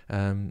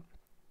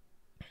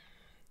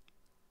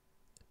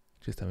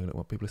 Just having a look at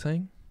what people are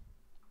saying.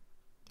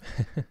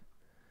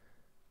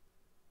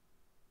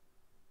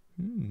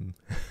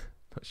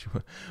 Not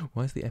sure.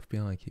 Why is the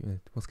FBI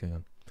keeping... What's going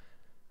on?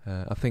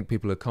 I think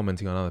people are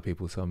commenting on other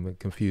people, so I'm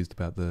confused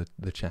about the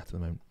chat at the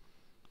moment.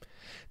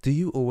 Do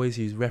you always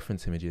use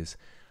reference images?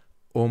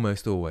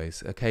 Almost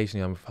always.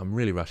 Occasionally, if I'm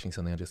really rushing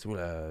something, I just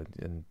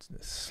and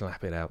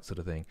slap it out, sort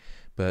of thing.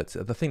 But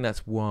I think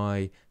that's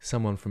why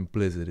someone from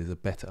Blizzard is a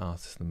better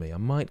artist than me. I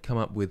might come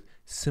up with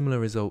similar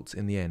results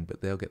in the end,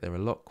 but they'll get there a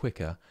lot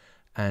quicker,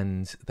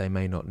 and they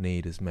may not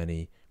need as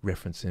many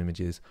reference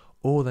images,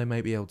 or they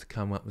may be able to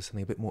come up with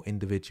something a bit more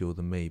individual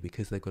than me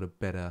because they've got a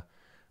better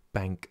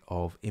bank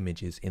of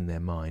images in their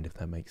mind, if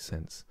that makes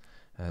sense.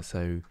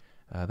 So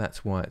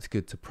that's why it's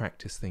good to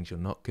practice things you're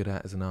not good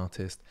at as an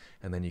artist,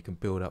 and then you can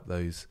build up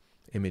those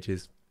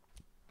images,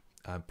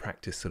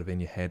 practice sort of in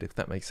your head, if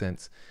that makes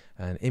sense.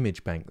 An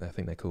image bank, I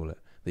think they call it,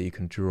 that you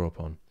can draw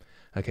upon.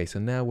 Okay, so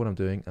now what I'm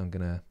doing, I'm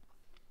going to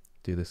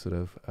do this sort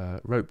of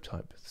rope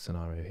type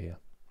scenario here.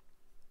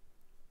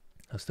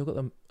 I've still got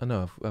them. Oh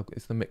no,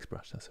 it's the mix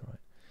brush, that's all right.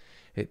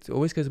 It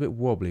always goes a bit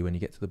wobbly when you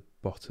get to the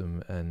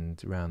bottom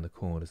and around the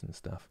corners and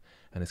stuff,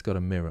 and it's got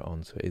a mirror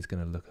on, so it is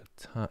going to look a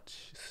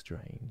touch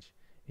strange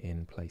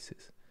in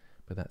places,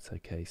 but that's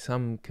okay.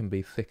 Some can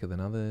be thicker than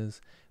others,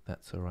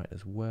 that's all right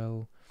as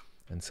well,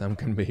 and some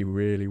can be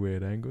really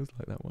weird angles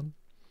like that one,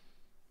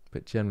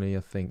 but generally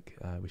I think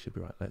we should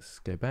be right. Let's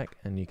go back,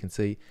 and you can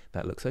see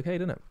that looks okay,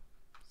 doesn't it?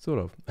 Sort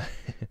of.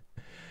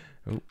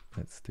 Oh,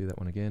 let's do that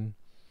one again.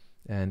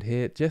 And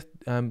here, just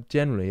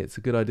generally, it's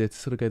a good idea to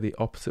sort of go the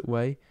opposite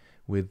way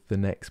with the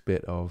next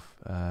bit of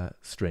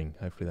string.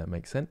 Hopefully that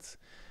makes sense.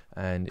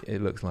 And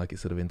it looks like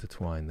it's sort of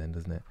intertwined then,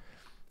 doesn't it?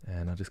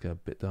 And I'll just go a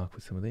bit dark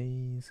with some of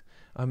these.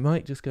 I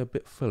might just go a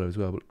bit fuller as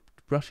well, but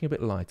brushing a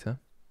bit lighter.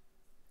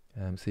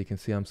 So you can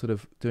see I'm sort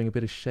of doing a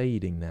bit of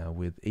shading now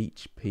with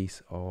each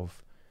piece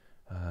of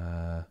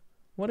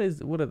what are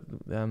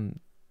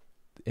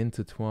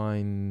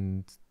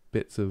intertwined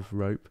bits of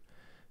rope.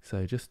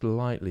 So just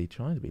lightly,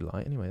 trying to be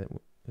light anyway.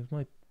 If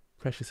my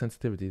pressure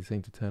sensitivity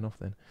seemed to turn off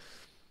then.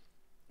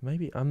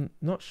 Maybe, I'm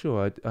not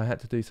sure. I had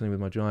to do something with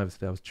my drivers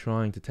today. I was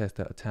trying to test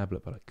out a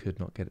tablet, but I could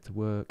not get it to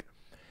work.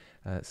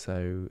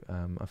 So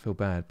I feel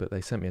bad, but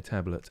they sent me a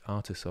tablet,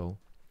 Artisol.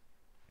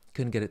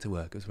 Couldn't get it to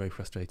work. It was very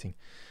frustrating.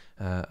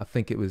 I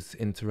think it was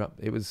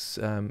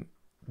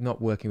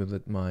not working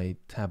with my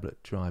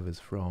tablet drivers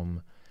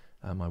from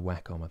my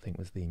Wacom, I think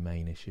was the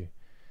main issue.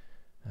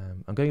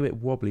 I'm going a bit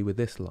wobbly with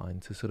this line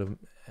to sort of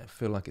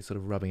feel like it's sort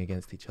of rubbing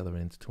against each other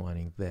and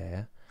intertwining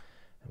there.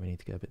 And we need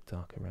to go a bit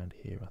darker around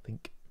here, I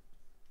think.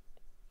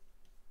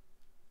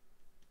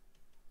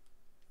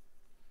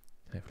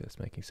 Hopefully that's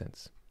making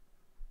sense.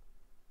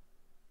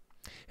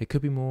 It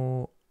could be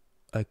more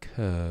a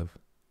curve.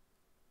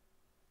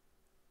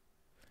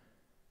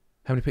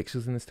 How many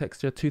pixels in this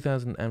texture?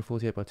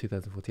 2048 by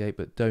 2048,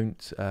 but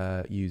don't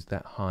use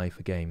that high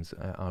for games.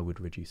 I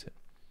would reduce it.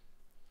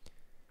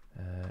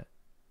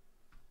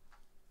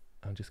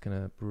 I'm just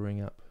going to bring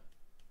up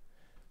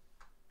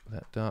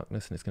that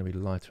darkness, and it's going to be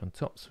lighter on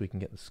top, so we can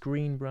get the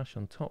screen brush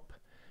on top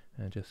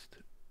and just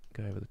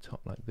go over the top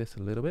like this a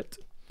little bit.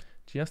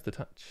 Just a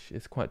touch.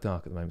 It's quite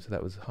dark at the moment, so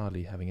that was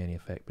hardly having any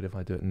effect, but if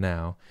I do it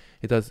now,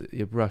 it does.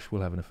 Your brush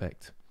will have an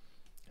effect,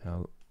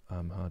 how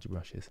hard your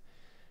brush is.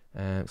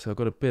 So I've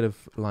got a bit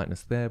of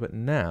lightness there, but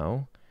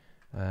now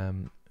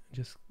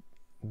just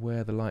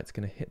where the light's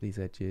going to hit these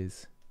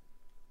edges,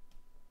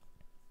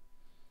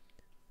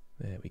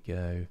 there we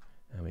go,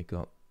 and we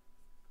got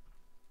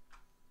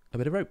a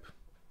bit of rope.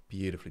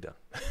 Beautifully done.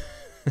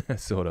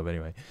 Sort of,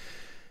 anyway.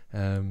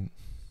 Just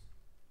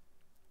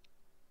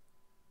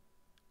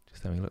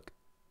having a look.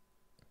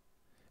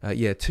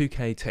 Yeah,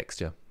 2K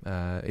texture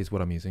is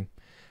what I'm using.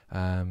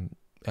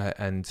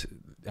 And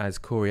as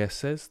Corey S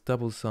says,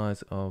 double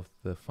size of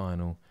the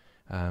final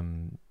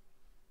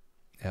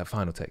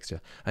final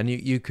texture. And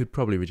you could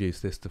probably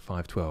reduce this to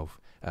 512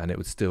 and it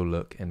would still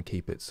look and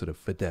keep its sort of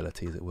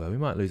fidelity, as it were. We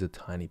might lose a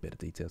tiny bit of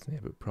details in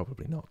here, but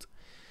probably not,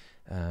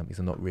 because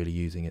I'm not really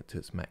using it to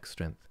its max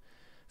strength.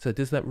 So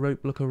does that rope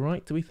look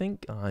alright, do we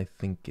think? I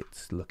think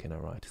it's looking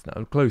alright. It's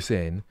not close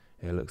in,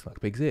 it looks like a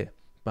pig's ear.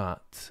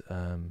 But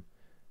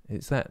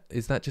is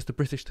that just a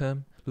British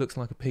term? Looks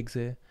like a pig's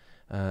ear?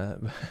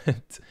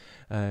 But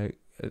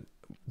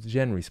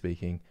generally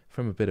speaking,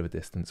 from a bit of a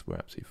distance, we're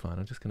absolutely fine.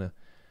 I'm just going to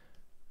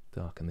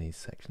darken these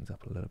sections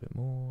up a little bit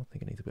more. I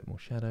think it needs a bit more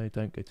shadow.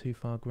 Don't go too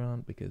far,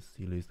 Grant, because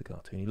you lose the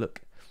cartoony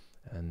look,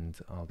 and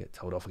I'll get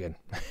told off again.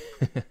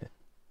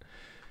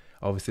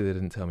 Obviously, they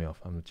didn't tell me off.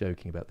 I'm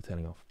joking about the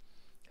telling off,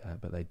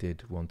 but they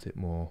did want it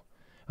more.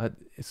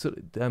 It's sort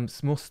of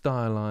it's more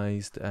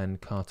stylized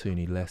and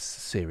cartoony, less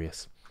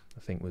serious, I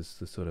think was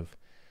the sort of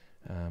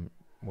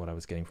what I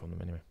was getting from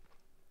them anyway.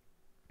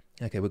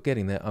 Okay, we're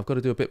getting there. I've got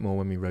to do a bit more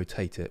when we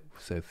rotate it,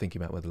 so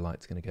thinking about where the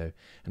light's going to go,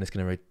 and it's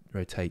going to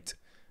rotate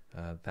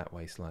that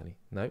way slightly.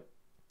 Nope,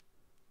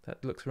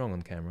 that looks wrong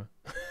on camera.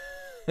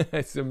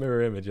 It's a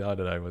mirror image. I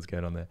don't know what's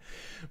going on there,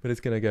 but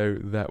it's going to go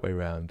that way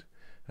round.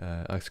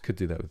 I could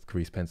do that with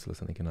grease pencil or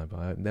something, can I? But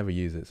I never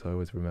use it, so I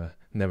always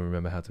never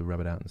remember how to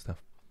rub it out and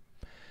stuff.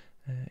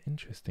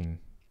 Interesting.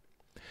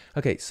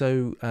 Okay,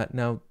 so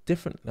now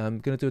I'm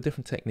going to do a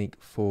different technique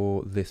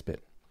for this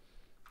bit,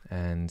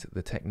 and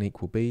the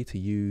technique will be to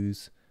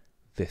use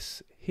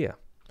this here.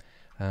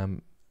 I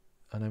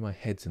know my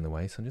head's in the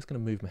way, so I'm just going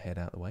to move my head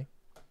out of the way.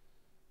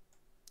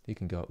 You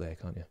can go up there,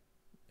 can't you?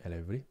 Hello,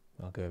 everybody.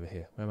 I'll go over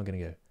here. Where am I going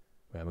to go?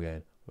 Where am I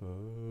going?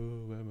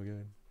 Oh, where am I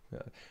going?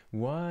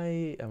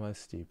 Why am I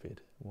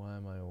stupid? Why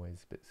am I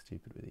always a bit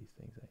stupid with these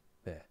things? Eh?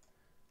 There.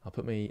 I'll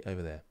put me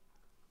over there.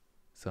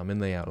 So I'm in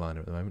the outliner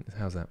at the moment.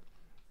 How's that?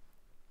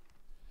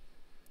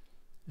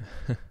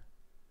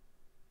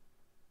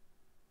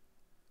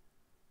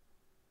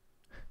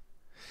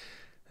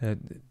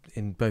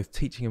 In both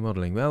teaching and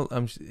modelling, well,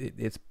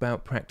 it's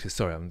about practice.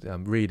 Sorry,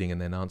 I'm reading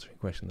and then answering a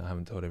question. I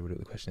haven't told everybody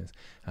what the question is.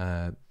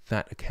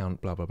 That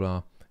account, blah, blah,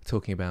 blah.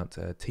 Talking about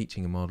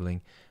teaching and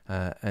modelling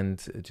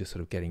and just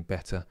sort of getting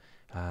better.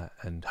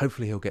 And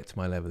hopefully he'll get to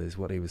my level is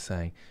what he was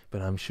saying.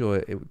 But I'm sure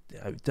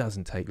it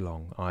doesn't take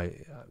long.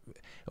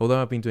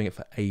 Although I've been doing it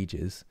for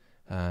ages,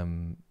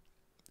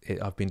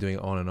 I've been doing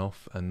it on and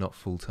off and not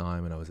full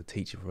time. And I was a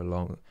teacher for a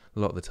lot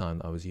of the time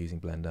that I was using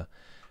Blender.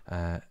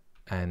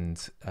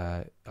 And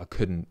I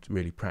couldn't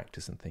really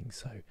practice and things.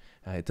 So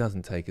it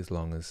doesn't take as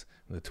long as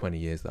the 20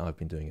 years that I've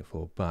been doing it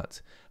for.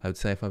 But I would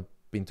say if I've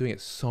been doing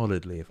it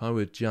solidly, if I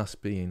were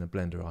just being a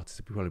Blender artist,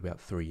 it'd be probably about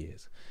 3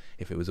 years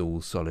if it was all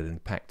solid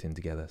and packed in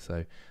together.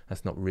 So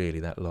that's not really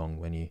that long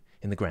when you,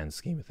 in the grand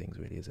scheme of things,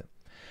 really, is it?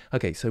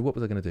 Okay, so what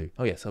was I going to do?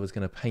 Oh yes, I was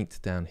going to paint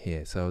down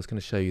here. So I was going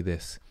to show you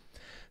this.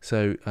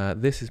 So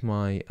this is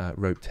my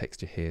rope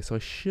texture here. So I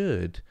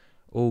should,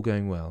 all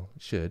going well,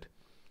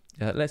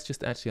 let's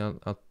just actually,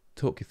 I'll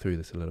talk you through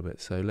this a little bit.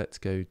 So let's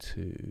go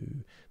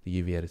to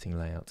the UV editing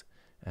layout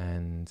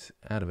and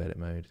out of edit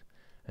mode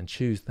and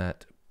choose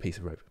that piece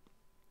of rope.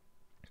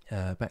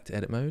 Back to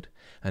edit mode,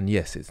 and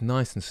yes, it's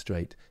nice and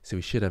straight, so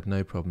we should have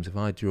no problems. If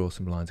I draw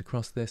some lines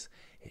across this,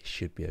 it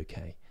should be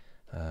okay.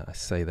 I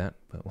say that,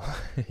 but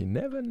you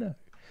never know.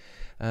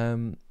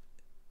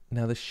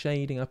 Now the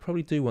shading, I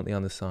probably do want the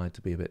underside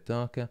to be a bit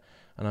darker,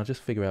 and I'll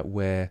just figure out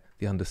where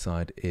the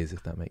underside is,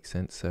 if that makes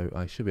sense. So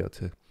I should be able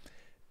to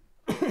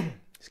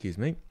excuse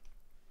me,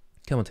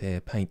 come onto here,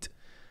 paint,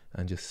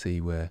 and just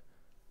see where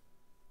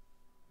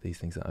these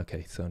things are.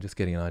 Okay, so I'm just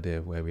getting an idea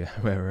of where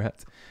we're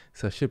at.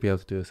 So I should be able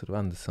to do a sort of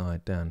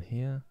underside down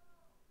here,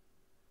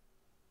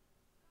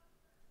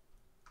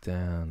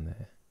 down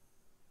there.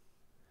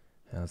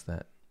 How's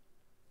that?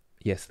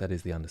 Yes, that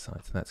is the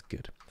underside, so that's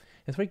good.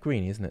 It's very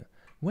greeny, isn't it?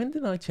 When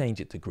did I change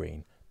it to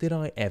green? Did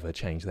I ever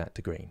change that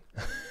to green?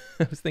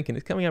 I was thinking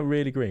it's coming out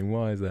really green.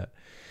 Why is that?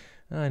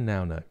 I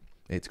now know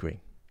it's green.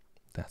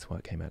 That's why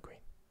it came out green.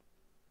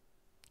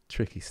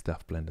 Tricky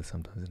stuff, Blender,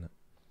 sometimes, isn't it?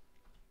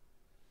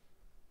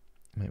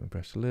 Make my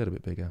brush a little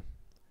bit bigger.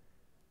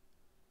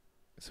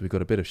 So we've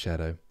got a bit of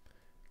shadow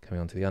coming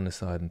onto the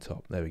underside and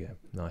top. There we go.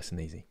 Nice and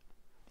easy.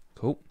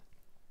 Cool.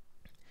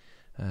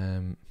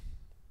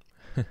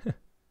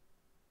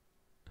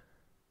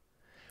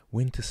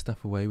 Winter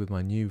stuff away with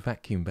my new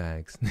vacuum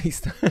bags.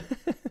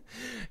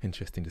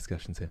 Interesting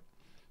discussions here.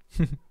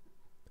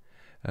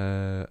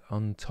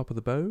 On top of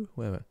the bow,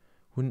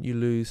 wouldn't you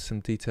lose some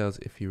details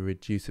if you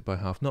reduce it by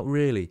half? Not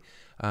really.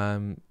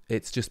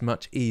 It's just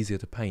much easier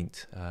to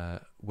paint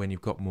when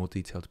you've got more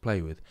detail to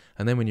play with.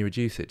 And then when you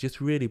reduce it,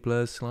 just really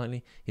blurs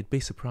slightly. You'd be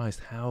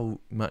surprised how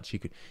much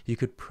you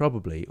could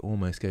probably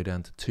almost go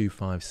down to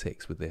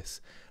 256 with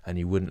this, and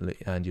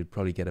you'd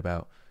probably get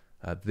about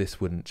this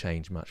wouldn't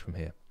change much from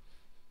here.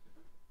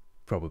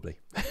 Probably.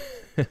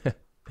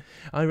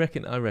 I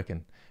reckon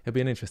it'll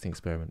be an interesting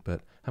experiment,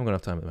 but I haven't got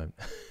enough time at the moment.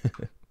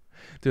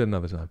 Do it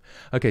another time.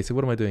 Okay, so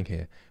what am I doing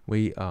here?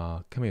 We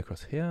are coming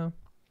across here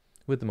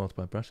with the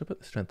multiply brush. I'll put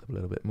the strength up a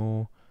little bit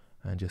more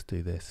and just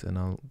do this, and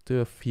I'll do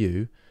a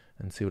few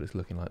and see what it's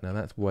looking like. Now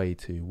that's way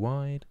too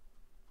wide.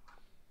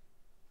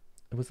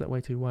 Was that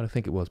way too wide? I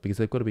think it was, because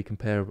they've got to be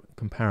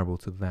comparable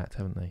to that,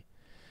 haven't they?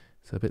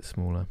 So a bit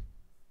smaller.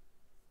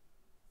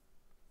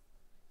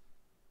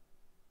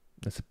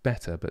 That's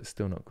better, but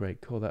still not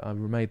great. Cool, I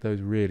made those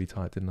really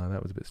tight, didn't I?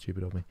 That was a bit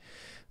stupid of me.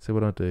 So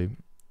what I'll do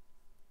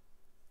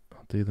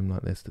them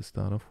like this to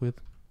start off with.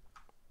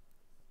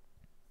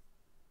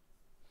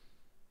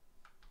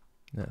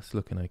 That's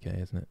looking okay,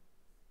 isn't it?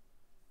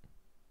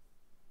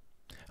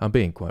 I'm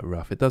being quite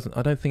rough. I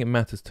don't think it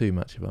matters too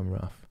much if I'm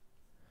rough,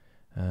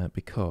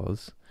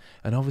 because,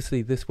 and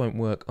obviously this won't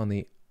work on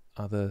the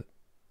other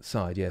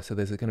side. Yeah, so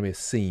there's going to be a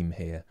seam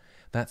here.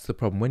 That's the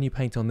problem. When you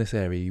paint on this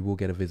area, you will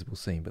get a visible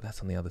seam, but that's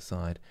on the other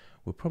side.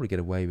 We'll probably get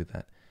away with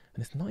that,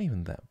 and it's not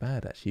even that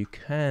bad actually. You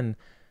can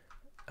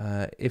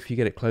if you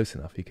get it close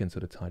enough, you can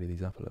sort of tidy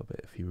these up a little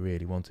bit if you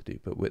really want to do.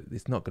 But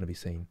it's not going to be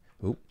seen.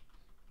 Oh,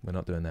 we're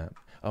not doing that.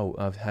 Oh,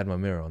 I've had my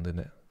mirror on,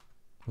 didn't it?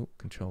 Oh,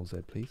 Control Z,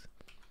 please.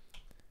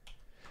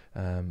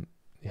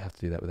 You have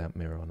to do that without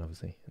mirror on,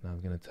 obviously. And I'm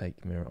going to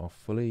take mirror off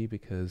fully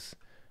because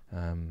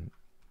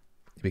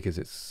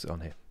it's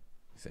on here.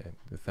 So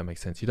if that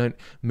makes sense.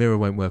 Mirror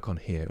won't work on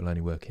here. It will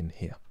only work in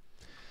here.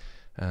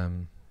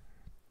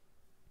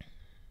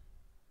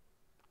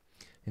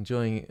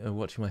 Enjoying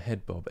watching my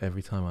head bob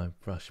every time I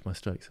brush my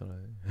strokes.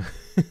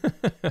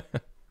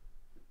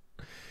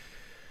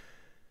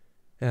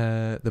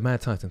 The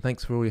Mad Titan,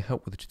 thanks for all your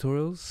help with the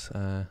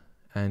tutorials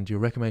and your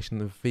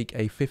recommendation of Veikk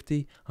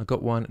A50. I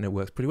got one and it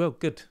works pretty well.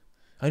 Good.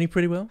 Only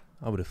pretty well?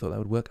 I would have thought that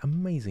would work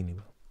amazingly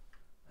well.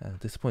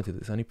 Disappointed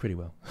that it's only pretty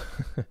well.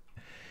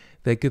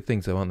 They're good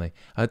things though, aren't they?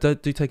 Do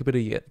take a bit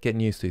of getting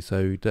used to,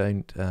 so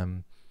don't...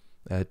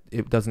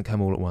 it doesn't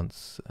come all at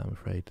once, I'm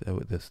afraid,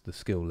 with the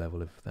skill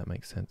level, if that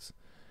makes sense.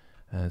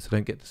 So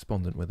don't get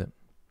despondent with it.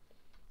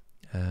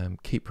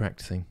 Keep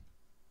practicing.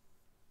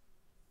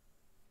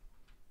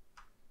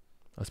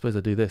 I suppose I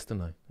do this,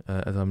 don't I?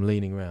 As I'm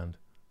leaning round.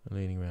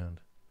 Very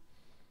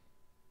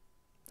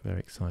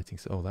exciting.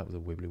 So, oh, that was a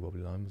wibbly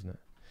wobbly line, wasn't it?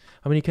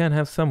 I mean, you can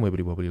have some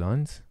wibbly wobbly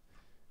lines.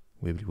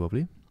 Wibbly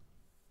wobbly.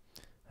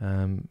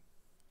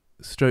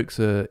 Strokes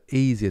are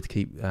easier to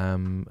keep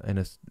in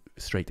a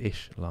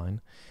straight-ish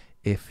line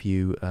if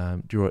you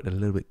draw it a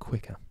little bit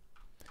quicker.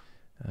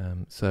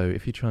 So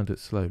if you try and do it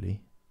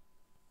slowly,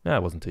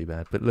 that wasn't too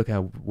bad, but look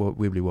how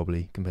wibbly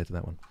wobbly compared to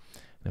that one.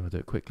 And if I do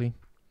it quickly,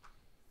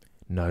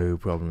 no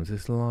problems.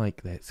 It's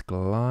like it's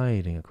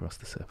gliding across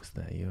the surface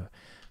there. You're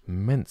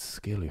immense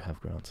skill you have,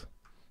 Grant.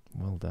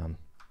 Well done.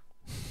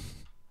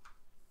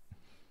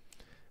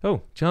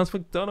 Oh, Chance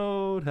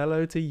McDonald,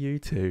 hello to you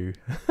too.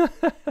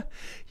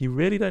 You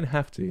really don't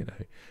have to,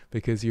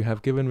 because you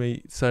have given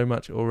me so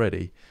much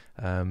already.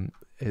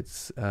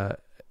 It's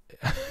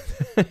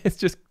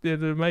it's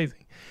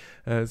amazing.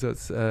 So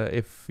it's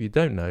if you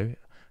don't know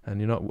and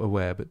you're not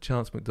aware, but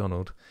Chance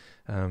McDonald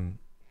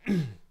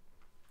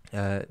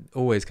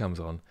always comes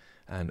on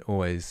and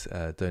always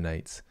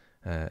donates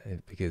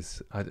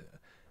because I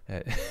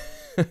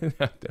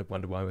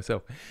wonder why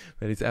myself,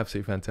 but he's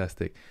absolutely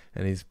fantastic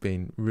and he's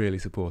been really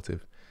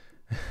supportive.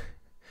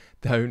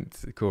 Don't,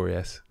 Corey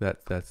S.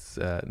 That's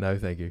no,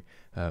 thank you.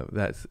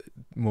 That's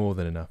more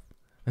than enough.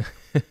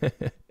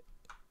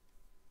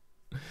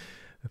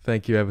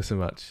 Thank you ever so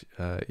much.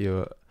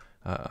 Yeah.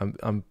 I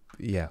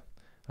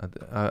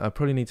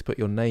probably need to put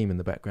your name in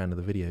the background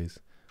of the videos,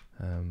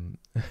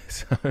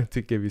 so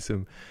to give you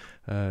some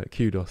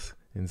kudos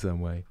in some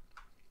way.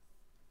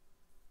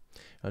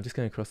 I'm just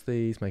going across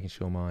these, making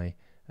sure my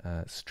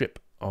strip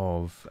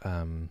of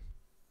bow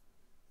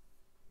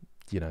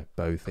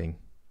thing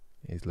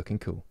is looking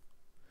cool.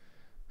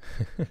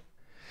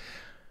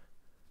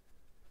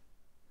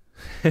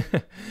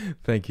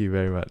 Thank you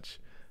very much.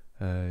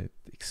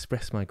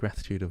 Express my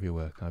gratitude of your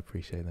work. I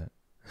appreciate that.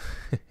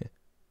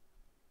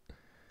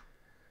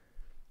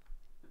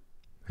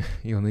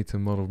 You'll need to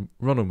model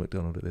Ronald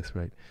McDonald at this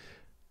rate.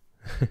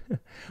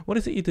 What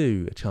is it you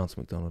do, Chance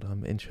McDonald?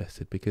 I'm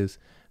interested because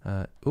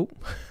oh,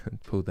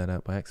 pulled that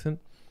out by accident.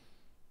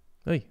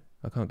 Hey,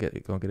 I can't get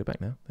it. Can't get it back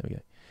now. There we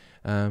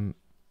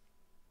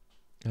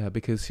go.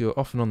 Because you're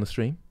often on the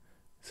stream,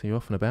 so you're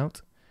often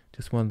about.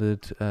 Just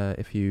wondered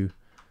if you,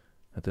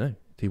 I don't know,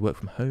 do you work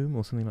from home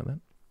or something like that?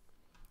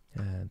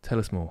 Tell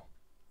us more.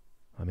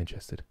 I'm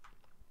interested.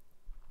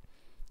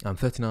 I'm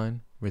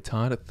 39,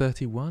 retired at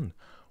 31.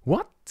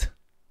 What?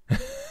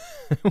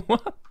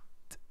 What?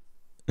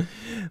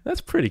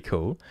 That's pretty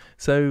cool.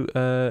 So,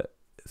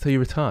 so you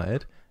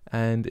retired,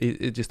 and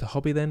it's just a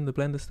hobby then, the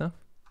Blender stuff?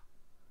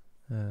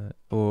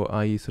 Or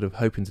are you sort of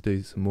hoping to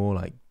do some more,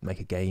 like make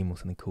a game or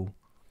something cool?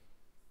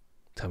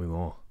 Tell me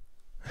more.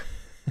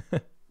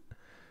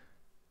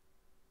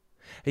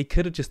 He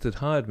could have just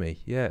hired me.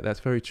 Yeah,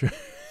 that's very true.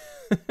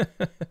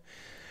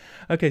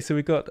 Okay, so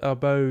we've got our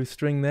bow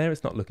string there.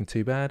 It's not looking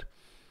too bad.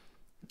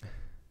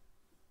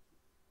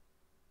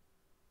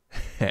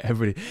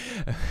 Everybody,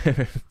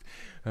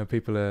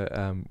 people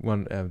are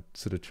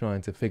sort of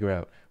trying to figure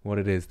out what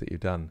it is that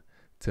you've done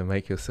to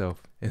make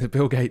yourself, is it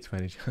Bill Gates by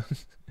any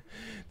chance?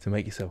 To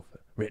make yourself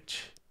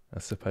rich, I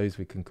suppose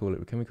we can call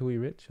it. Can we call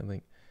you rich? I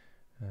think.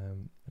 I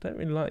don't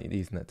really like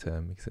using that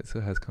term because it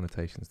sort of has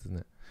connotations, doesn't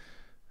it?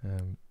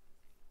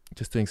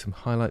 Just doing some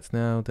highlights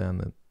now down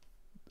the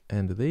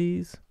end of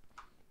these.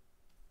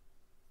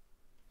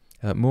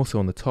 More so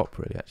on the top,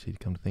 really, actually, to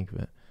come to think of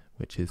it,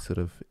 which is sort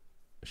of,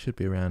 should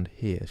be around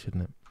here,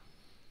 shouldn't it?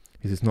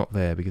 Because it's not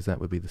there, because that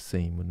would be the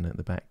seam, wouldn't it?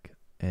 The back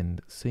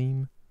end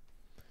seam.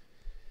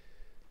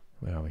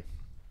 Where are we?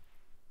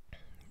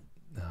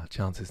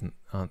 Chance isn't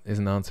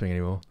answering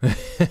anymore.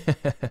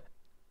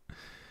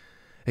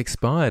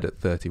 Expired at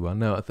 31.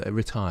 No,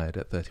 retired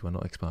at 31,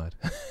 not expired.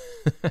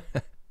 I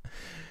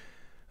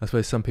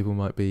suppose some people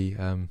might be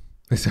on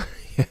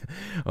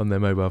their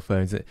mobile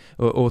phones.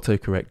 Or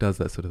autocorrect does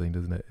that sort of thing,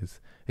 doesn't it?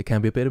 It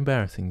can be a bit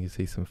embarrassing. You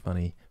see some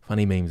funny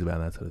memes about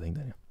that sort of thing,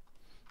 don't you?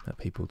 That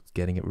people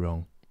getting it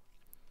wrong.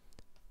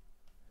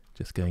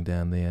 Just going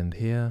down the end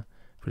here.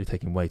 Probably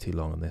taking way too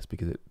long on this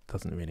because it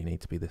doesn't really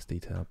need to be this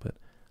detailed, but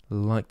I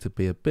like to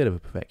be a bit of a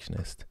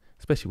perfectionist,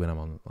 especially when I'm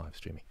on live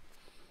streaming.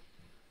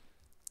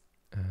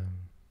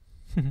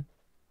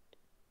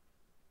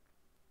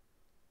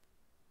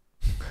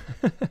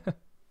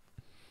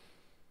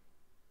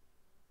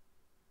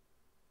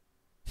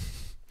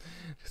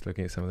 Just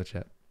looking at some of the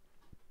chat.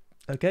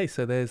 Okay,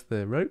 so there's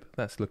the rope.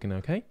 That's looking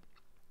okay.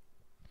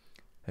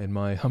 In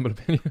my humble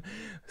opinion,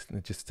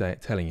 just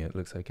telling you it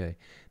looks okay.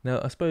 Now,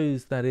 I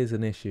suppose that is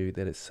an issue,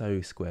 that it's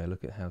so square.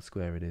 Look at how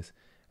square it is.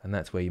 And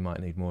that's where you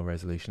might need more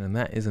resolution. And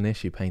that is an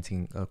issue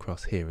painting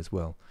across here as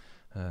well.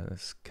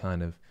 That's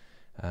kind of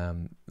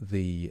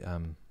the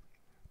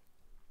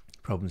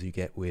problems you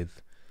get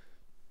with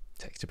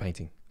texture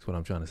painting. That's what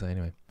I'm trying to say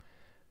anyway.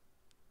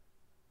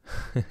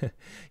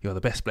 You're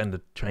the best Blender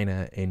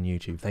trainer in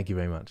YouTube. Thank you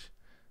very much.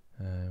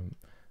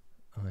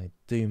 I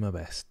do my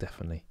best,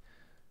 definitely.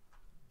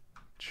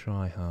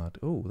 Try hard.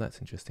 Oh, that's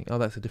interesting. Oh,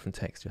 that's a different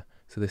texture.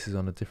 So this is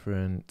on a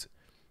different...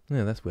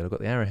 No, that's weird. I've got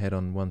the arrowhead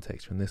on one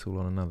texture and this all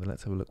on another.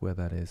 Let's have a look where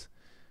that is.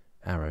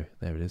 Arrow.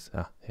 There it is.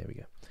 Ah, here we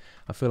go.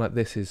 I feel like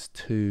this is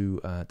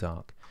too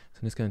dark. So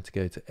I'm just going to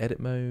go to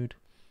edit mode.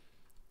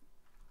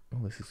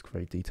 Oh, this is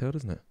very detailed,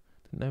 isn't it?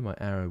 Didn't know my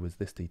arrow was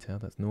this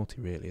detailed. That's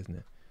naughty, really, isn't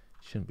it?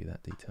 Shouldn't be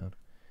that detailed.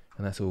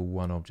 And that's all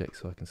one object,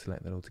 so I can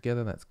select that all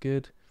together. That's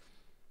good.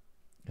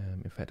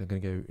 In fact, I'm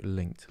going to go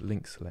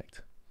link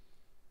select.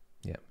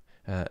 Yeah.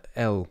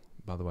 L,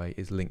 by the way,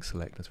 is link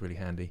select. That's really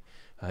handy.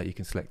 You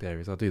can select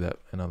areas. I'll do that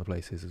in other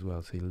places as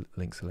well. So you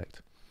link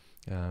select.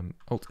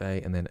 Alt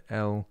A and then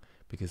L,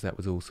 because that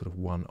was all sort of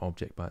one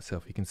object by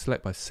itself. You can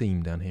select by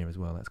seam down here as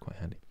well. That's quite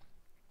handy.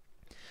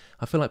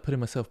 I feel like putting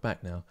myself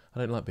back now. I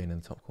don't like being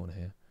in the top corner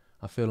here.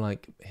 I feel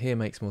like here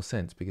makes more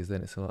sense because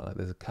then it's a lot like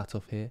there's a cut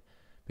off here,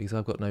 because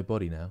I've got no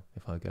body now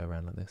if I go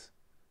around like this.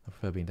 I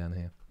prefer being down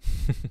here.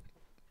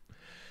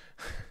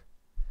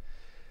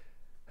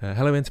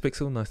 Hello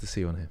Interpixel, nice to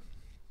see you on here.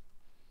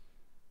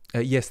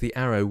 Yes, the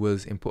arrow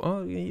was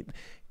important. Oh,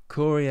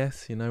 Corey,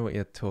 yes, you know what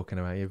you're talking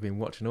about. You've been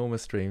watching all my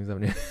streams,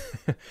 haven't you?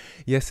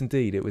 Yes,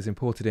 indeed, it was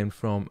imported in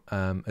from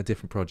a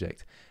different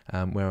project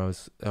where I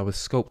was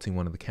sculpting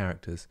one of the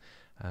characters.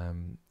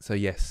 So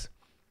yes,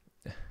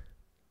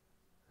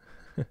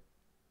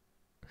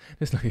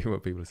 just looking at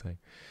what people are saying.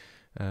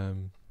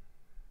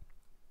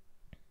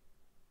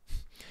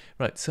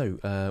 Right, so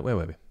where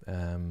were we?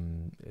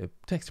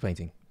 Text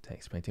painting.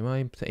 Text painting.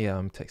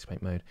 I'm text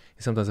paint mode.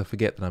 Sometimes I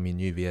forget that I'm in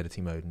UV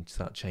editing mode and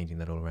start changing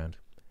that all around.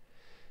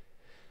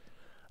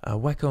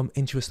 Wacom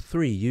Interest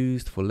 3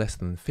 used for less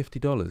than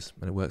 $50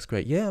 and it works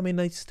great. Yeah, I mean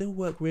they still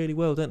work really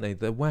well, don't they?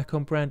 The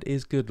Wacom brand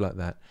is good like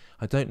that.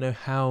 I don't know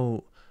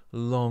how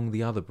long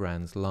the other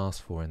brands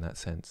last for in that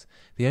sense.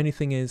 The only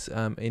thing is,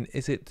 has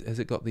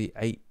it got the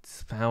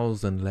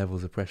 8,000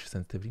 levels of pressure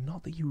sensitivity?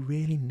 Not that you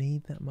really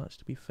need that much,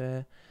 to be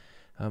fair.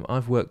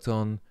 I've worked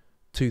on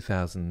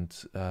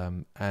 2,000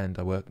 and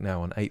I work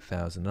now on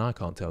 8,000 and I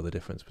can't tell the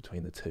difference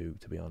between the two,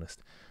 to be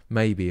honest.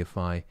 Maybe if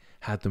I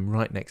had them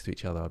right next to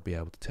each other I'd be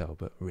able to tell,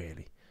 but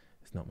really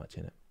there's not much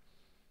in it.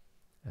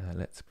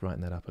 Let's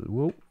brighten that up a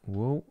little.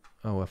 Whoa.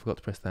 Oh, I forgot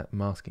to press that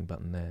masking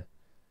button there.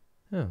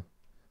 Oh,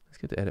 let's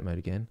go to edit mode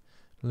again.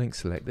 Link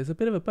select. There's a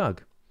bit of a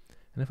bug.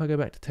 And if I go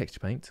back to texture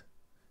paint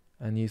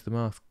and use the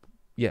mask,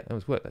 yeah, it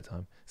was worked that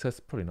time. So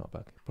it's probably not a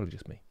bug, probably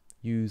just me.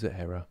 User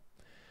error.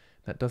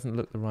 That doesn't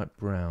look the right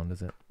brown,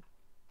 does it?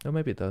 Oh,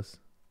 maybe it does.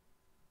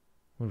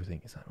 What do we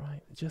think? Is that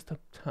right? Just a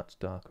touch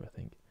darker, I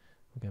think.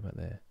 We'll go back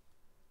there.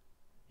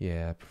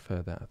 Yeah, I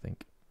prefer that, I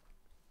think.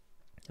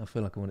 I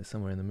feel like I want it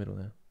somewhere in the middle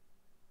there.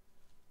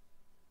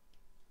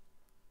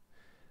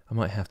 I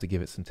might have to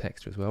give it some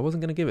texture as well. I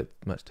wasn't going to give it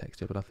much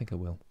texture, but I think I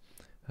will.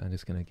 I'm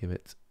just going to give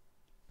it...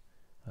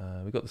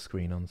 we've got the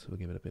screen on, so we'll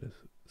give it a bit of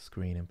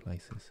screen in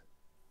places.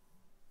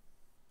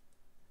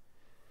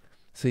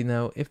 See,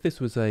 now, if this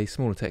was a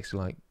smaller texture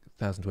like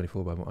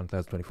 1024 by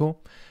 1024,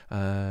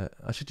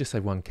 I should just say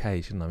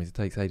 1K, shouldn't I? Because it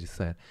takes ages to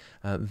say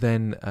it.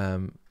 Then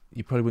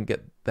you probably wouldn't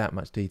get that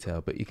much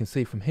detail, but you can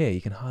see from here,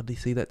 you can hardly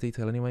see that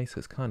detail anyway, so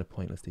it's kind of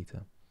pointless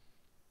detail.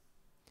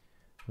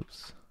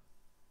 Oops. So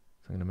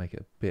I'm going to make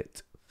it a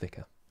bit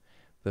thicker.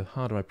 The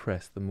harder I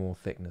press, the more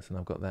thickness, and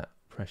I've got that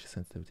pressure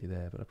sensitivity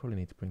there, but I probably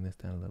need to bring this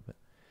down a little bit.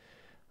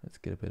 Let's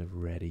get a bit of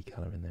reddy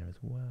colour in there as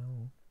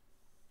well.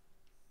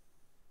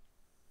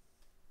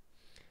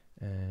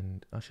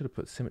 And I should have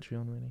put symmetry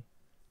on, really.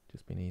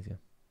 Just been easier.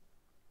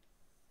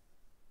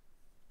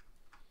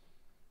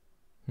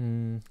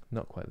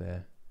 Not quite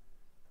there.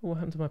 What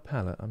happened to my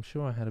palette? I'm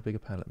sure I had a bigger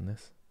palette than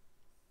this.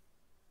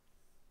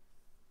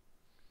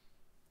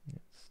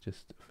 Let's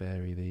just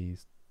vary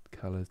these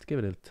colours to give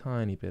it a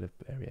tiny bit of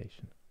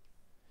variation.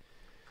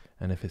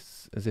 And if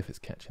it's as if it's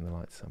catching the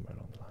light somewhere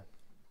along the line.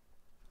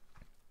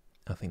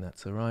 I think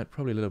that's alright.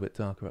 Probably a little bit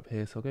darker up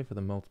here, so I'll go for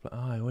the multiply.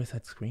 Oh, I always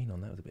had screen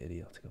on. That was a bit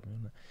idiotic of me,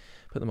 wasn't it?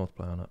 Put the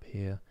multiply on up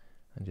here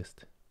and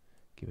just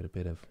give it a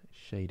bit of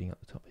shading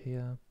up the top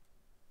here.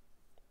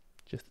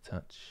 Just a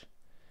touch.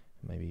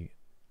 Maybe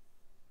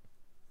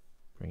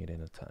Bring it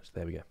in a touch.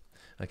 There we go.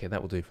 Okay, that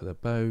will do for the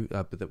bow.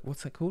 But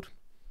what's that called?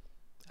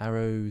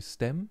 Arrow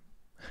stem?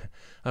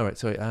 All right,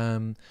 sorry.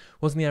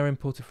 Wasn't the arrow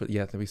imported for...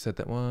 Yeah, we said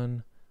that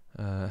one.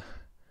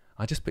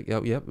 I just picked...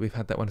 Oh, yeah, we've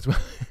had that one as well.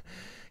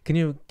 Can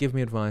you give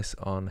me advice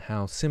on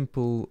how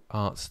simple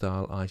art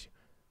style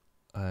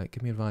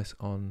give me advice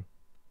on...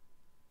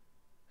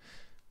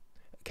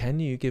 Can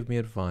you give me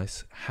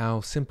advice how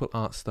simple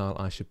art style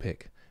I should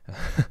pick?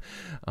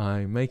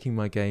 I'm making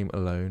my game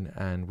alone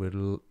and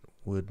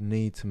would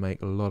need to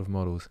make a lot of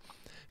models.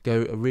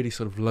 Go a really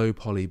sort of low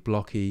poly,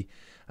 blocky,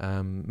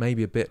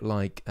 maybe a bit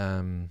like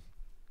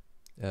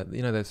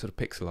you know, that sort of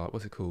pixel art,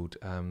 what's it called,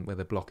 where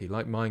they're blocky,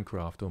 like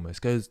Minecraft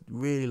almost. Goes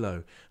really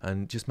low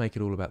and just make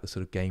it all about the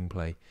sort of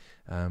gameplay.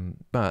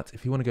 But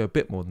if you want to go a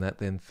bit more than that,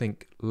 then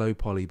think low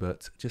poly,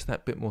 but just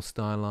that bit more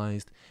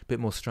stylized, a bit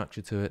more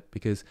structure to it,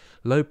 because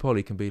low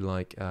poly can be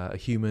like a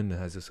human that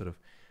has a sort of,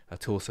 a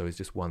torso is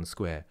just one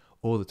square,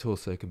 or the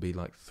torso can be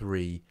like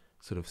 3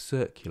 sort of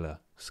circular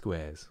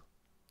squares.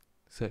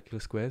 Circular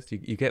squares?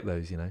 You get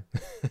those, you know.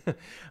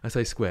 I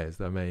say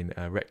squares, I mean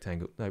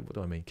rectangle, no, what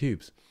do I mean?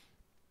 Cubes.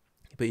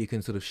 But you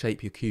can sort of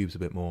shape your cubes a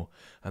bit more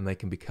and they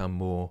can become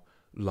more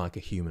like a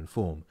human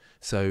form.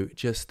 So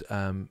just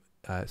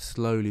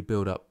slowly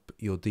build up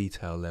your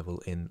detail level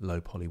in low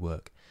poly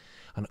work.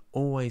 And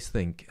always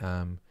think,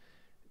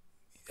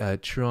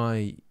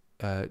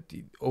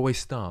 always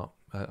start,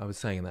 I was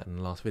saying that in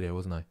the last video,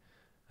 wasn't I?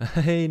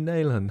 Hey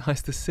Naylan,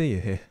 nice to see you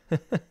here.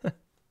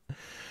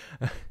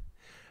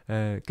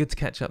 Good to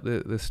catch up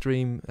the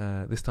stream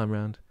this time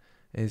round.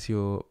 Is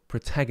your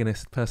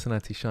protagonist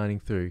personality shining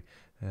through?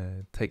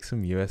 Take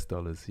some US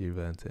dollars, you've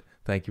earned it.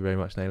 Thank you very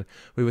much, Naylan.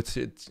 We were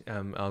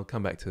I'll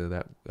come back to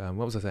that.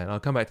 What was I saying? I'll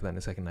come back to that in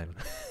a second,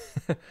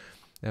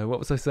 Naylan. What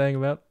was I saying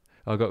about?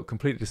 I got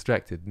completely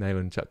distracted.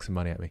 Naylan chucked some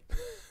money at me.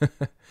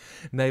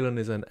 Naylan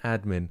is an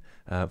admin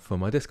for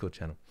my Discord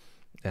channel,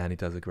 and he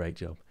does a great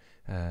job.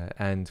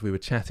 And we were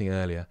chatting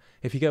earlier.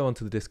 If you go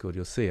onto the Discord,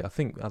 you'll see it. I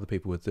think other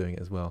people were doing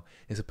it as well.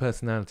 It's a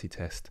personality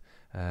test,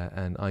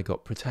 and I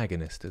got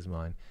protagonist as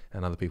mine,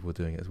 and other people were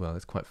doing it as well.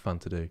 It's quite fun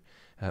to do.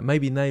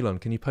 Maybe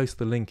Naylan, can you post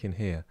the link in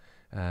here,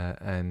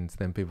 and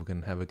then people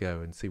can have a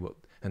go and see what,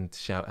 and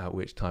shout out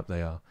which type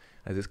they are.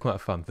 As it's quite a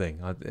fun thing.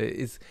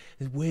 It's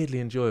weirdly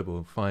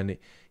enjoyable finding.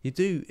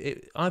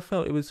 I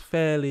felt it was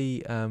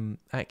fairly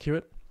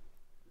accurate,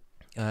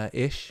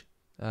 ish.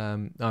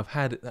 I've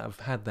had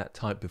that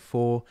type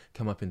before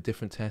come up in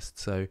different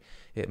tests, so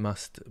it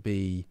must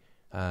be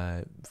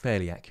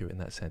fairly accurate in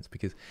that sense,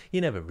 because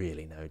you never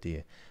really know, do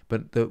you?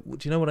 But do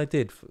you know what I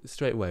did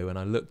straight away when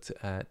I looked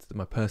at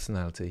my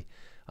personality?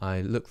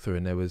 I looked through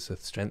and there was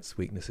strengths,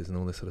 weaknesses and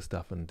all this sort of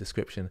stuff and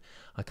description.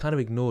 I kind of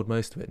ignored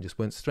most of it and just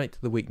went straight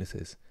to the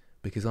weaknesses,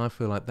 because I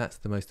feel like that's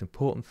the most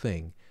important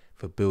thing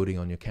for building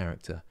on your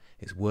character.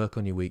 It's work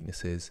on your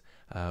weaknesses.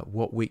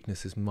 What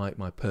weaknesses might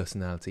my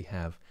personality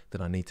have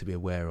that I need to be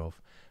aware of?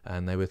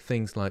 And they were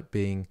things like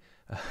being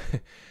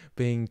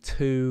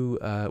too,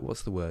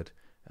 what's the word?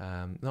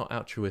 Not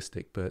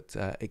altruistic, but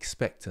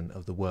expectant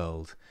of the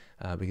world,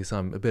 because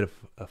I'm a bit of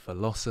a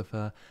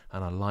philosopher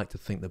and I like to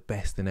think the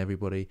best in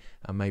everybody,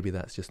 and maybe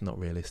that's just not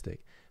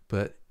realistic.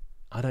 But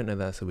I don't know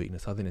that's a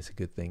weakness. I think it's a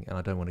good thing, and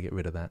I don't want to get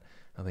rid of that.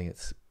 I think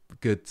it's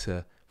good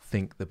to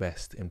think the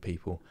best in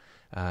people.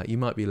 You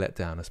might be let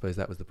down. I suppose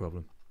that was the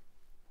problem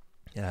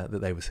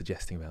that they were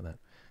suggesting about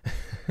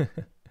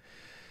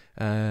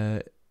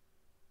that.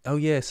 Oh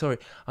yeah, sorry.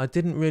 I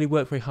didn't really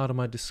work very hard on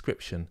my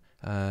description.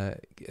 Can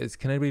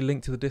anybody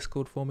link to the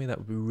Discord for me? That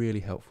would be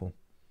really helpful.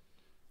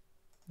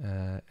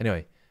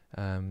 Anyway,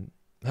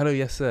 hello,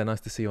 yes sir.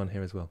 Nice to see you on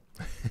here as well.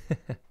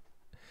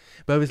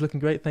 Bo is looking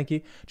great, thank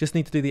you. Just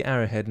need to do the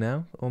arrowhead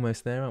now.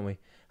 Almost there, aren't we?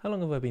 How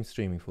long have I been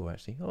streaming for,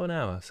 actually? Oh, an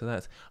hour.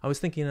 So I was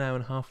thinking an hour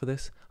and a half for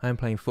this. I am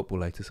playing football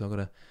later, so I've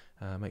got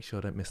to make sure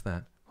I don't miss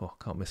that. Oh,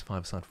 I can't miss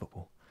five-a-side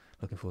football.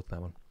 Looking forward to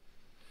that one.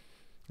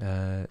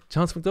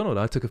 Chance McDonald,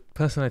 I took a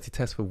personality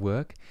test for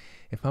work.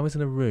 If I was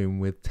in a room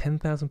with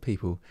 10,000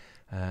 people,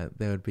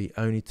 there would be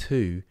only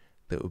 2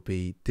 that would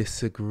be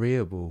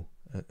disagreeable,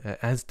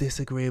 as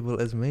disagreeable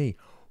as me.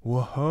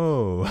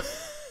 Whoa!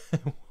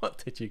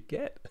 What did you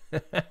get?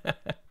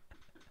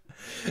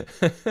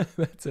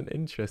 That's an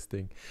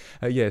interesting.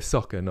 Yeah,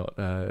 soccer, not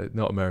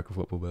American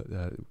football,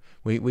 but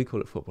we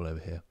call it football over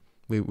here.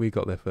 We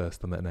got there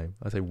first on that name.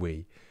 I say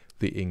we,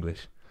 the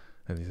English.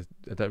 And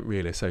I don't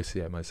really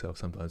associate myself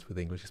sometimes with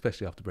English,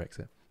 especially after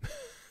Brexit.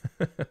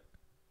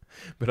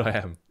 But I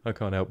am. I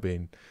can't help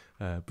being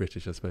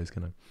British, I suppose,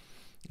 can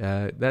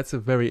I? That's a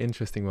very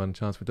interesting one,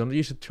 Chance McDonald.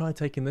 You should try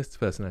taking this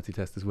personality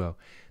test as well.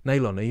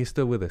 Naylan, are you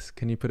still with us?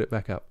 Can you put it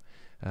back up?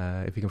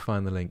 If you can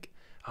find the link.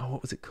 Oh,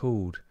 what was it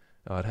called?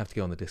 Oh, I'd have to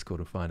go on the Discord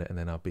and find it, and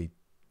then I'll be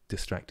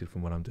distracted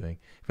from what I'm doing.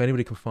 If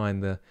anybody can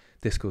find the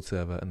Discord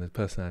server and the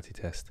personality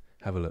test,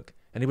 have a look.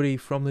 Anybody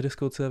from the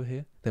Discord server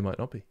here? There might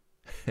not be.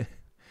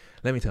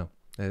 Let me tell.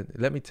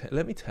 Let me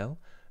tell.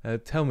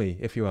 Tell me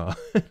if you are.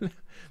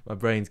 My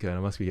brain's going. I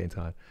must be getting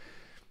tired.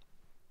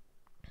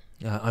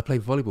 I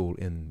played volleyball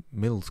in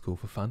middle school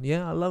for fun.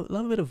 Yeah, I love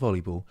a bit of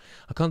volleyball.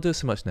 I can't do it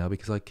so much now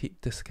because I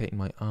keep dislocating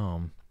my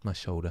arm, my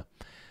shoulder.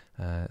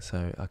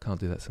 So I can't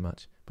do that so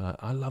much. But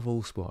I love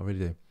all sport, I really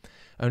do.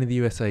 Only the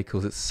USA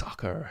calls it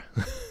soccer.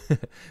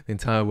 The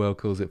entire world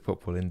calls it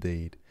football,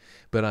 indeed.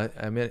 But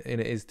I mean,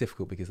 and it is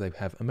difficult because they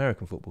have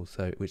American football,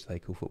 which they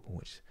call football,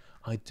 which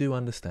I do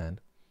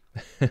understand.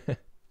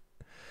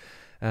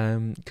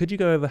 Could you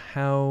go over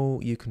how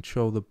you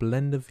control the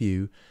blender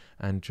view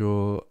and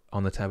draw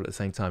on the tablet at the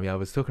same time? Yeah, I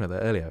was talking about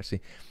that earlier,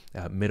 actually.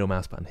 Middle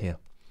mouse button here.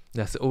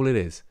 That's all it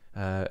is.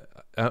 I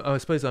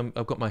suppose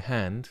I've got my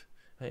hand.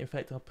 In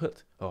fact, I'll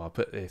put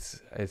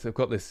this. I've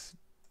got this.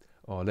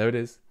 Oh, there it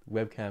is.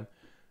 Webcam.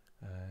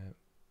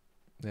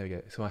 There we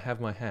go. So I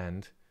have my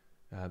hand,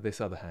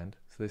 this other hand.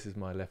 So this is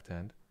my left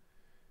hand.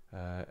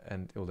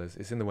 And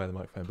it's in the way of the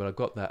microphone, but I've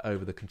got that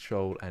over the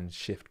Control and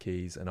Shift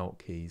keys and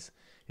Alt keys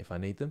if I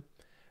need them.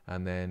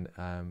 And then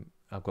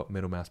I've got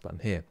middle mouse button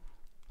here.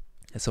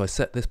 And so I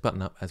set this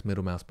button up as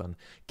middle mouse button.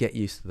 Get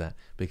used to that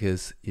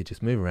because you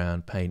just move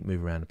around,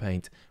 move around and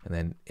paint, and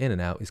then in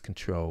and out is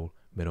Control,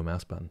 middle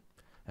mouse button,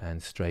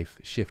 and strafe,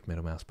 Shift,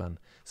 middle mouse button.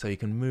 So you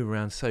can move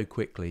around so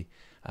quickly.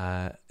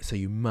 So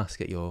you must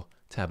get your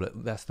tablet.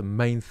 That's the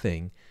main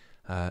thing.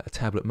 A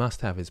tablet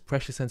must have is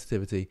pressure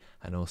sensitivity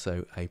and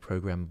also a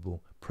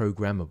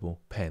programmable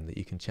pen that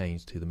you can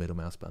change to the middle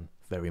mouse button.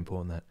 Very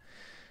important that.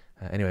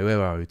 Anyway,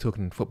 where are we?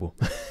 Talking football.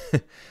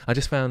 I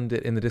just found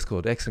it in the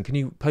Discord. Excellent. Can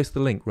you post the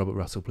link, Robert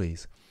Russell,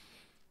 please?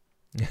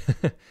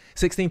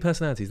 16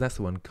 personalities. That's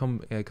the one.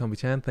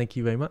 Kombi-chan, thank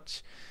you very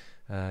much.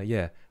 Have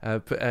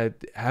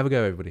a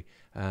go, everybody.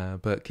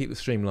 But keep the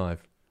stream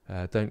live.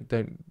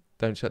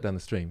 Don't shut down the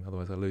stream,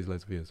 otherwise I'll lose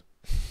loads of viewers.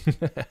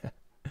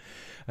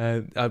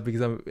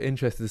 Because I'm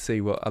interested to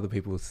see what other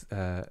people's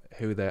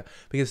who they're,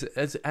 because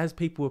as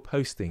people are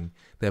posting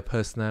their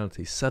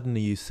personalities,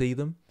 suddenly you see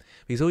them,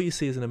 because all you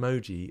see is an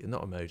emoji,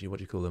 not emoji, what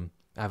do you call them,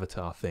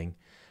 avatar thing,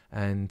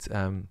 and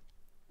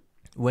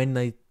when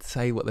they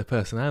say what their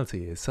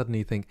personality is, suddenly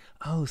you think,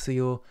 oh, so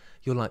you're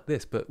like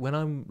this. But when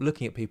I'm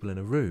looking at people in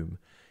a room,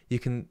 you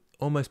can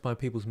almost by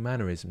people's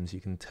mannerisms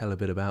you can tell a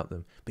bit about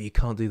them, but you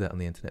can't do that on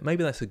the internet.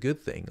 Maybe that's a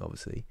good thing,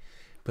 obviously.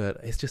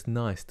 But it's just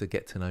nice to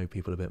get to know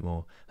people a bit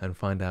more and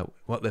find out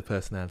what their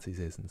personalities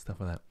is and stuff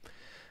like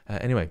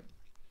that. Anyway,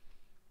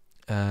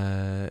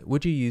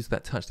 would you use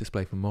that touch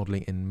display for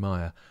modelling in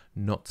Maya,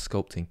 not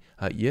sculpting?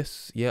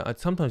 Yes, yeah, I'd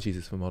sometimes use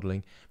this for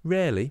modelling.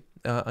 Rarely.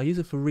 I use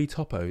it for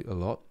retopo a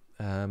lot.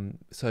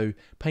 So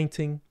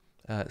painting,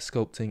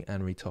 sculpting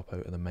and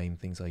retopo are the main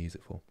things I use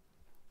it for.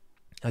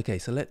 Okay,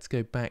 so let's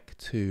go back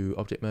to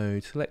object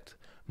mode, select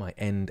my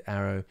end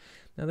arrow.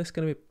 Now this is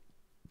going to be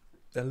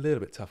a little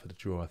bit tougher to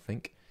draw, I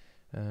think.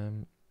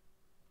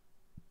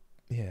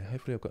 Yeah,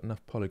 hopefully I've got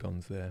enough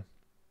polygons there.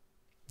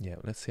 Yeah,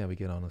 let's see how we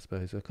get on, I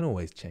suppose. I can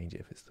always change it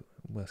if it's the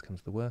worst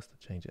comes to the worst.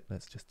 I'll change it.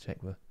 Let's just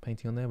check the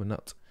painting on there. We're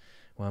not.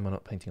 Why am I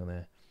not painting on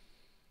there?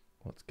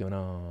 What's going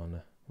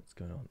on? What's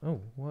going on?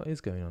 Oh, what is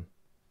going on?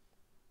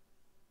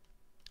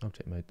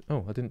 Object mode.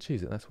 Oh, I didn't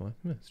choose it. That's why.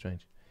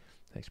 Strange.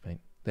 Texture paint.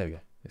 There we go.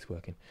 It's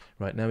working.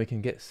 Right, now we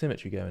can get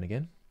symmetry going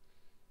again.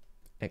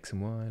 X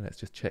and Y, let's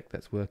just check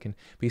that's working.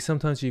 Because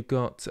sometimes you've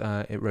got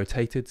it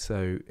rotated,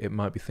 so it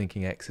might be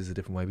thinking X is a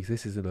different way, because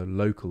this is a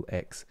local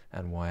X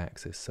and Y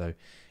axis. So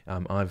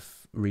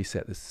I've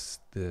reset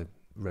the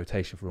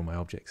rotation for all my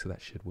objects, so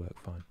that should work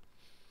fine.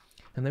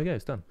 And there we go,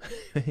 it's done.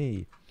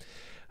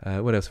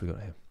 What else have we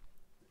got here?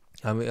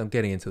 I'm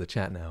getting into the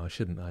chat now. I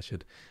should,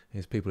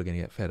 because people are going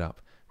to get fed up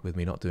with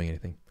me not doing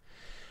anything.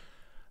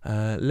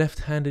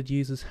 Left-handed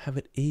users have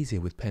it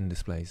easier with pen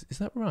displays. Is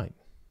that right?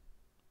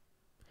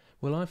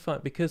 Well, I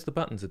find because the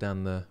buttons are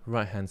down the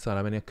right-hand side,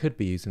 I mean, I could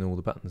be using all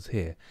the buttons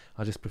here.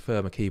 I just prefer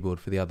my keyboard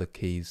for the other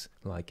keys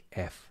like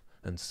F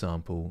and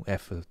sample,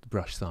 F for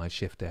brush size,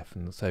 Shift F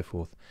and so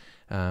forth.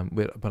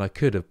 But I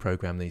could have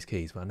programmed these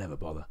keys, but I never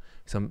bother.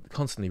 So I'm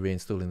constantly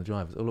reinstalling the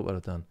drivers. Oh, look what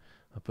I've done.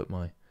 I put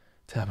my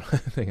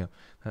tablet thing up.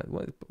 I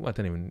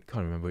can't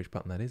remember which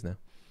button that is now.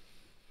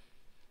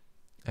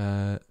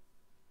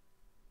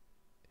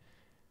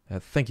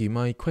 Thank you.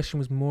 My question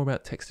was more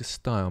about texture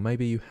style.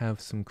 Maybe you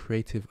have some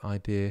creative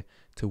idea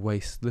to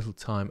waste little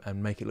time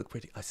and make it look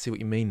pretty. I see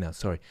what you mean now,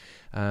 sorry.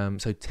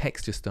 So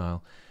texture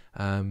style.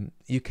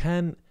 You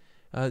can,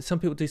 some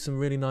people do some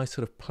really nice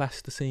sort of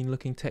plasticine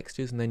looking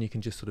textures, and then you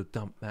can just sort of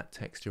dump that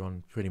texture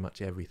on pretty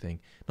much everything.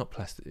 It's not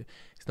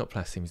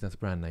plasticine, that's a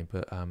brand name,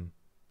 but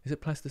is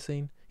it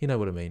plasticine? You know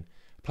what I mean.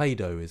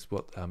 Play-Doh is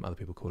what other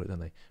people call it, don't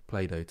they?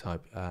 Play-Doh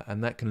type.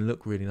 And that can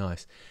look really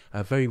nice.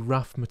 Very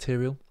rough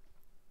material.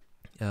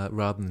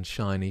 Rather than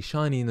shiny.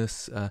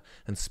 Shininess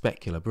and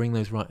specular, bring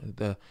those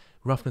the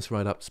roughness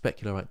right up,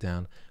 specular right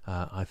down.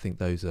 I think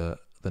those are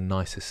the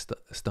nicest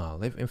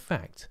style. In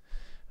fact,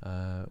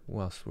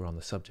 whilst we're on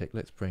the subject,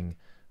 let's bring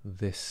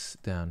this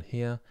down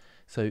here.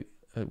 So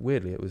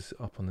weirdly, it was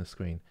up on the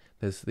screen.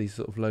 There's these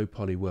sort of low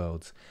poly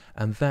worlds,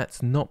 and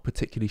that's not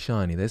particularly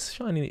shiny. There's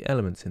shiny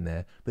elements in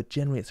there, but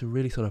generally it's a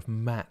really sort of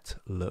matte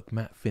look,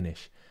 matte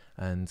finish,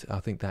 and I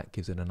think that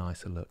gives it a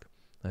nicer look.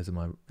 Those are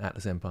my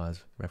Atlas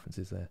Empires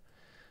references there.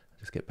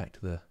 Just get back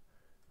to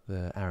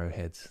the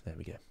arrowheads. There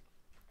we go.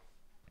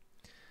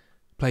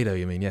 Play-Doh,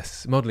 you mean?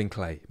 Yes, modelling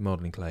clay,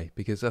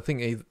 because I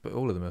think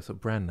all of them are sort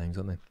of brand names,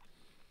 aren't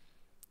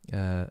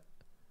they?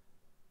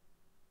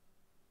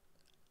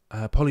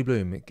 Polly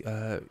Bloom,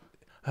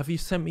 have you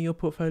sent me your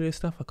portfolio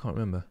stuff? I can't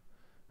remember.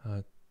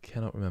 I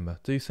cannot remember.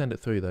 Do send it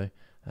through though.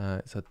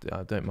 So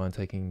I don't mind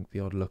taking the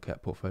odd look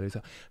at portfolios.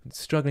 I'm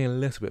struggling a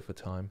little bit for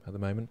time at the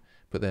moment,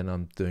 but then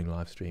I'm doing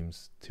live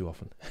streams too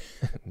often.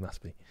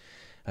 Must be.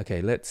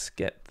 Okay, let's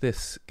get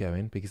this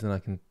going, because then I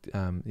can,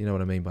 you know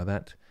what I mean by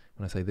that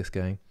when I say this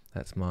going.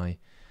 That's my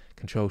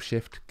Control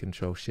Shift,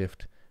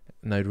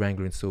 Node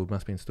Wrangler installed,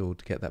 must be installed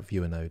to get that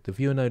viewer node. The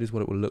viewer node is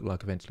what it will look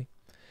like eventually,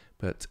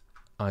 but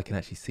I can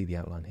actually see the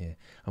outline here.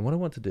 And what I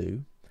want to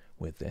do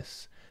with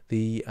this,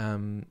 take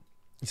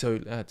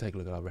a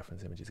look at our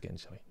reference images again,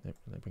 shall we? Nope,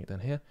 let bring it down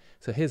here.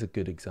 So here's a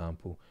good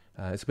example.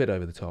 It's a bit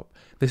over the top.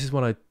 This is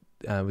what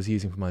I was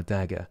using for my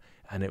dagger,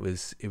 and it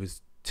was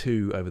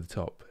too over the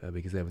top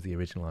because there was the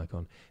original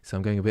icon. So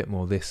I'm going a bit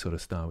more this sort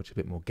of style, which is a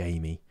bit more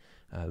gamey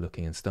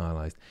looking and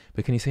stylized.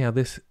 But can you see how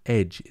this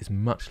edge is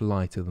much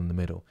lighter than the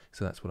middle?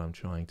 So that's what I'm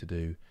trying to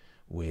do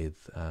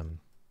with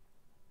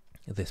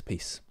this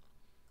piece.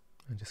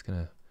 I'm just going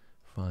to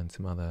find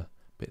some other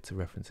bits of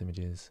reference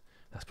images.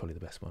 That's probably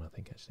the best one, I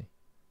think, actually.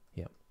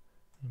 Yep.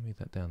 I'll move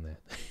that down there.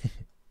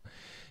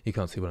 You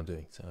can't see what I'm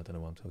doing, so I don't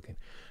know why I'm talking.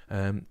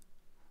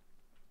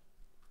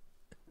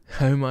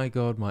 Oh my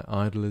God, my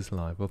idol is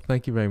live. Well,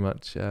 thank you very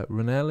much.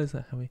 Ronel, is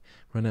that how we?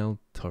 Ronel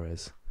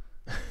Torres.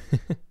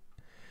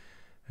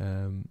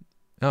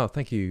 Oh,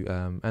 thank you,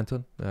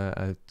 Anton.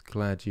 I'm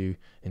glad you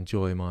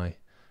enjoy my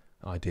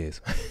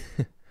ideas.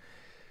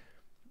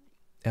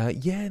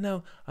 Yeah,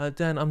 no,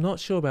 Dan, I'm not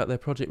sure about their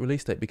project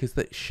release date, because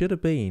that should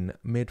have been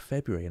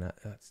mid-February, and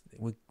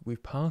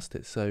we've passed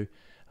it, so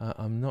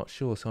I'm not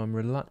sure. So I'm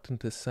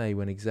reluctant to say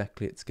when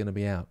exactly it's going to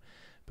be out.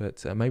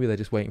 But maybe they're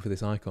just waiting for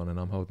this icon and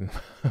I'm holding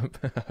them up.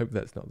 I hope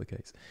that's not the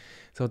case.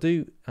 So I'll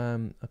do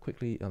a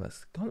quickly... Oh,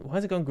 that's gone, why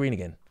has it gone green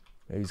again?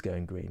 Who's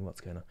going green?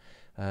 What's going on?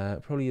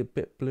 Probably a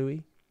bit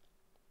bluey.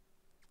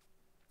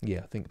 Yeah,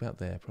 I think about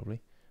there probably.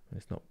 And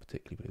it's not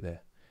particularly blue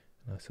there.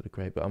 Nice sort of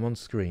grey. But I'm on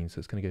screen, so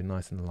it's going to go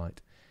nice and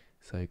light.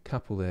 So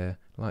couple there,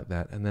 like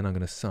that. And then I'm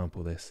going to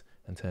sample this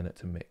and turn it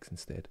to mix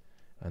instead.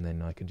 And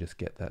then I can just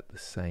get that the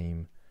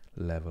same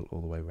level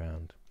all the way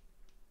around.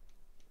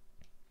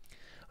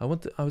 I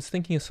was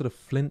thinking a sort of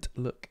flint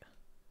look,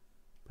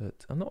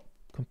 but I'm not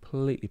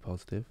completely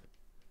positive,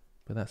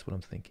 but that's what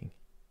I'm thinking.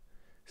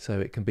 So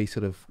it can be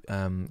sort of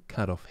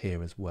cut off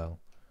here as well.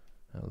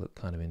 That'll look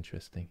kind of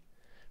interesting.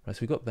 Right,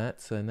 so we've got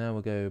that, so now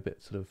we'll go a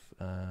bit sort of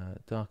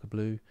darker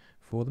blue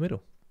for the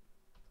middle.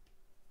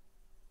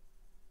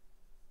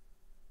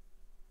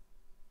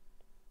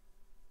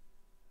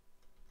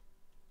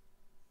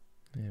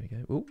 There we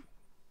go. Ooh.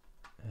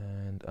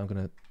 And I'm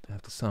going to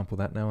have to sample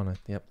that now, aren't I?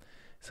 Yep.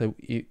 So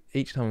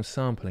each time I'm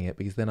sampling it,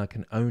 because then I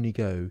can only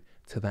go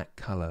to that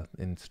colour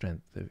in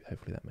strength. So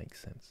hopefully that makes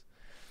sense.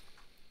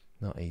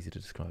 Not easy to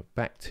describe.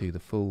 Back to the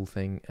full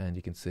thing, and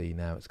you can see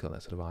now it's got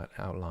that sort of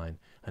outline,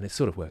 and it's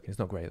sort of working. It's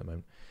not great at the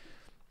moment.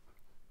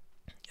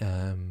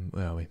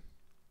 Where are we?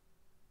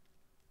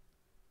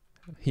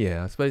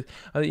 Yeah, I suppose.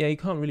 Yeah, you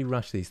can't really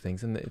rush these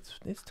things, and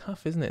it's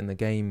tough, isn't it, in the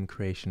game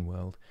creation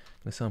world?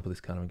 I'm going to sample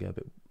this colour and go a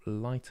bit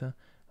lighter,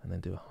 and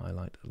then do a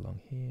highlight along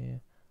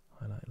here,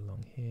 highlight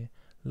along here.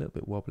 A little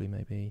bit wobbly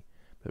maybe,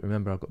 but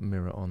remember I've got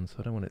mirror on, so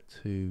I don't want it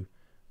too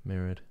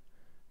mirrored,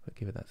 but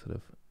give it that sort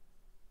of...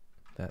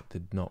 That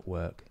did not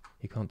work.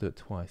 You can't do it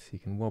twice. You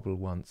can wobble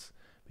once,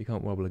 but you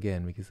can't wobble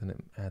again, because then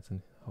it adds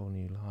a whole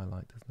new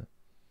highlight, doesn't it?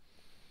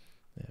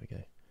 There we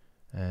go.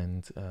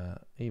 And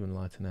even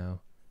lighter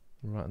now,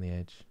 right on the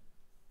edge.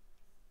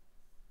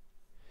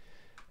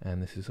 And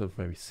this is sort of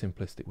a very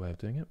simplistic way of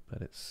doing it,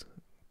 but it's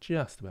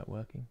just about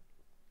working.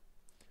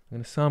 I'm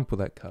going to sample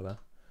that colour,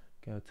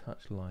 go a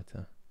touch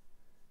lighter,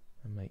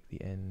 and make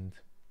the end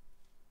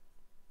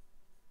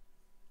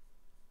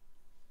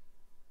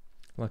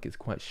like it's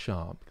quite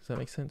sharp. Does that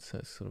make sense? So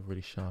it's sort of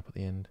really sharp at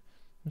the end.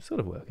 It's sort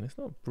of working. It's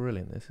not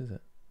brilliant, this, is it?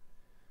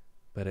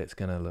 But it's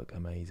going to look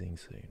amazing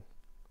soon.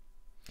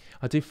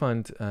 I do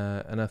find,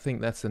 and I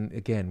think that's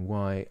again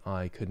why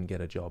I couldn't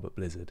get a job at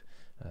Blizzard.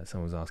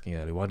 Someone was asking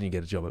earlier, why didn't you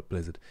get a job at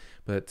Blizzard?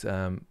 But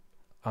I'm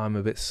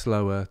a bit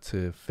slower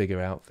to figure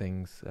out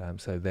things.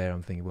 So there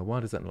I'm thinking, well, why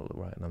does that not look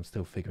right? And I'm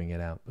still figuring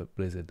it out. But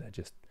Blizzard, they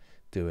just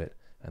do it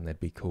and they'd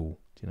be cool.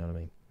 Do you know what I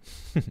mean?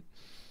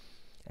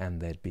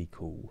 And they'd be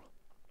cool.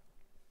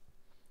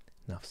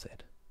 Enough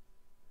said.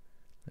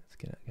 Let's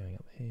get it going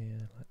up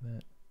here like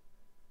that.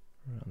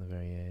 Right on the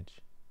very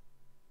edge.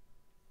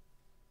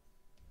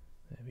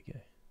 There we go.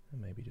 And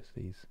maybe just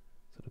these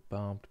sort of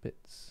barbed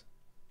bits.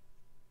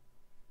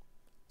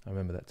 I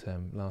remember that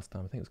term last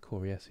time. I think it was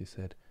Corey S. who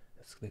said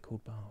they're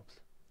called barbs.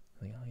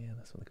 I think, oh yeah,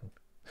 that's what they're called.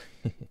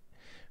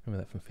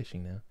 Remember that from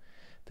fishing now.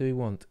 Do we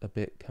want a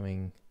bit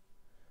coming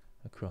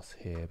across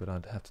here? But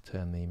I'd have to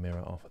turn the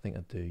mirror off. I think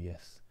I do,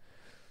 yes.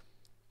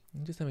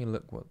 I'm just having a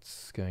look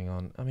what's going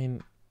on. I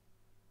mean,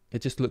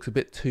 it just looks a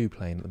bit too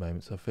plain at the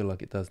moment, so I feel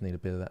like it does need a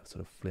bit of that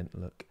sort of flint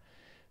look.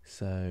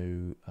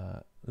 So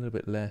a little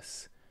bit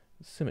less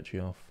symmetry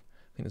off.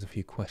 I think there's a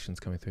few questions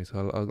coming through,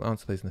 so I'll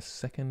answer those in a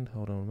second.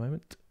 Hold on a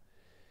moment.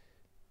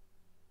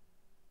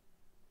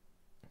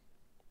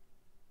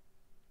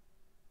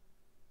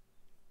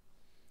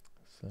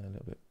 So a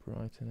little bit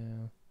brighter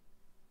now.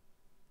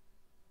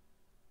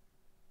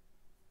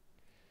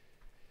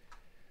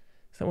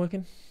 Is that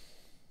working?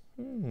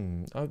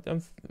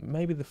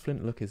 Maybe the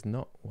flint look is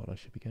not what I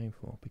should be going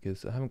for,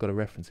 because I haven't got a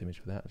reference image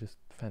for that. I just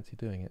fancy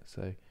doing it,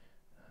 so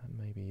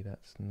maybe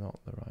that's not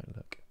the right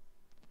look.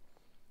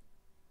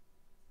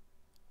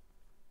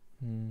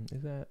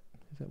 Is that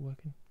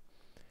working?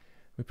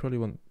 We probably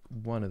want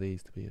one of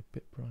these to be a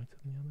bit brighter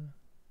than the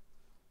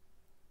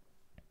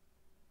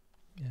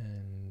other,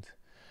 and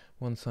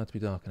one side to be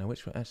darker. Now,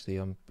 which one? Actually,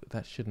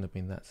 that shouldn't have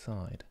been that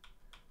side,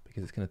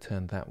 because it's going to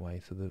turn that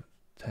way. So the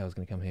tail's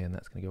going to come here, and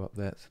that's going to go up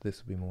there. So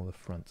this will be more the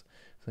front. So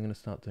I'm going to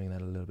start doing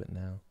that a little bit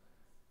now,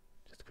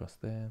 just across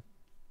there.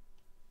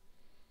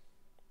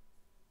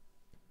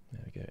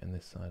 There we go. And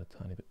this side a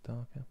tiny bit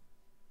darker.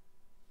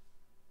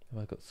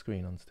 Have I got the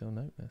screen on still?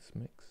 No, that's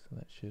mix. So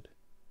that should.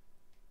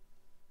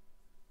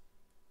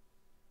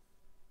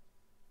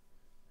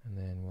 And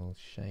then we'll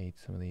shade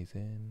some of these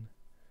in,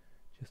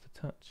 just a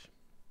touch.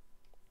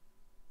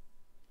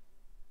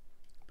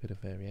 Bit of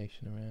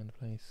variation around the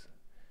place.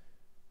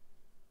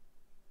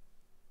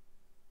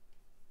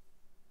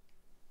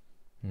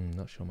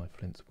 Not sure my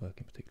flint's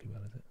working particularly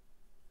well, is it?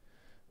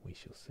 We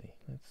shall see.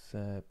 Let's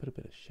put a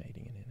bit of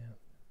shading in here now.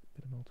 A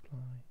bit of multiply.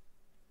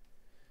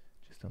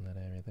 Just on that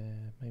area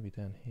there. Maybe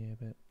down here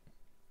a bit.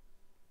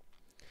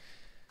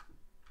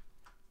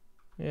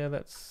 Yeah,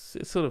 it's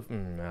sort of,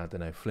 I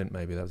don't know, flint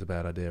maybe. That was a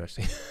bad idea,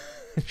 actually.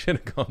 Should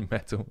have gone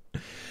metal.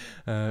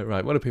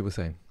 Right, what are people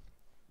saying?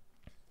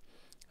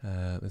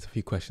 There's a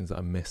few questions that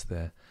I missed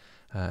there.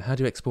 How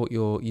do you export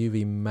your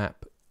UV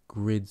map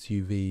grids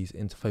UVs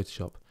into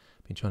Photoshop?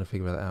 Been trying to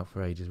figure that out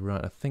for ages.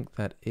 Right, I think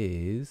that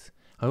is...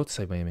 I ought to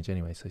save my image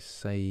anyway, so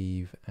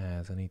save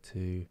as. I'm going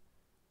to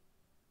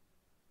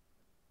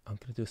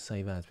do a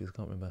save as because I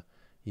can't remember.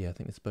 Yeah, I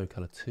think it's bow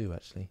color 2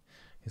 actually,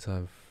 because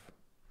I've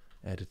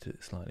edited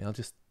it slightly. I'll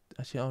just...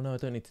 Actually, oh no, I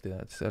don't need to do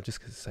that. I'll just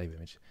save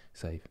image.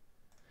 Save.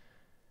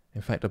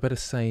 In fact, I better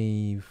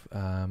save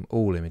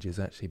all images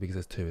actually, because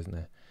there's 2, isn't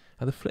there?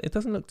 It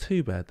doesn't look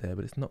too bad there,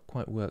 but it's not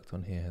quite worked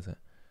on here, has it?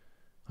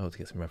 I ought to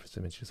get some reference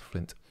images of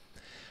flint.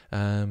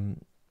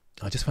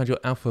 I just found your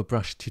alpha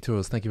brush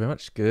tutorials. Thank you very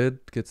much. Good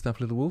stuff,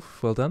 Little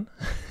Wolf. Well done.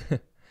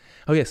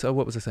 Oh yes. So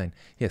what was I saying?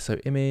 Yeah. So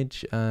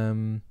image.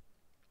 Oh,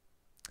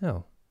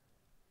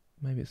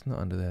 maybe it's not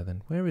under there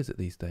then. Where is it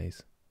these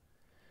days?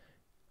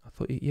 I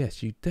thought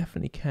yes, you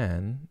definitely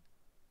can.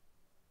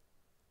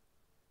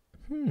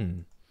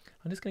 I'm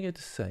just gonna go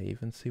to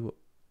save and see what.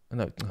 Oh,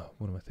 no. Oh,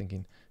 what am I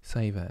thinking?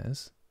 Save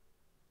as.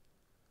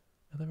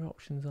 Are there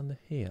options under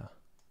here?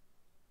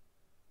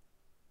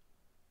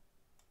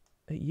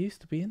 It used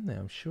to be in there,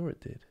 I'm sure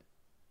it did.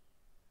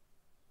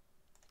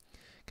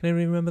 Can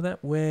anyone remember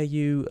that? Where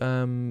you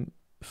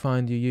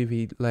find your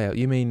UV layout?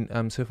 You mean,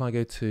 so if I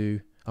go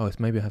to, it's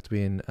maybe I have to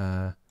be in,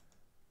 okay,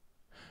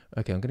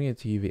 I'm going to go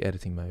to UV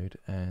editing mode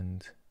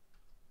and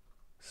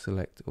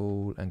select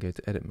all and go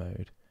to edit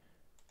mode.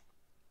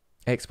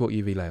 Export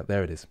UV layout,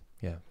 there it is.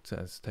 Yeah, so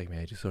it's taking me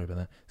ages, sorry about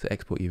that. So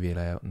export UV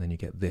layout and then you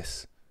get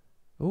this.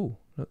 Oh,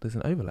 look, there's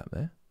an overlap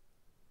there.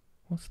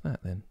 What's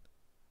that then?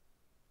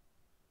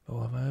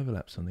 Oh, have I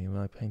overlapped something? Am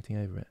I painting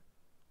over it?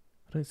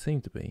 I don't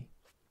seem to be.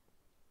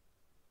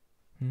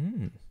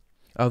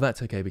 Oh,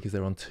 that's okay because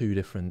they're on 2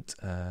 different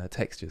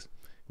textures,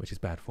 which is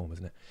bad form,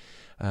 isn't it?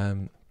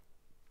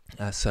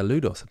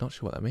 Saludos. I'm not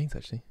sure what that means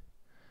actually.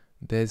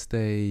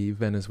 Desde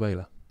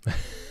Venezuela.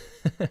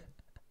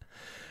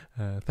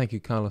 Thank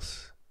you,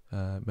 Carlos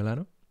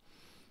Milano.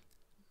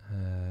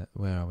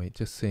 Where are we?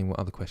 Just seeing what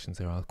other questions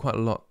there are. Quite a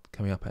lot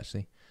coming up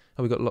actually.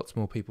 Oh, we've got lots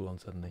more people on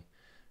suddenly.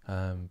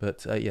 I'm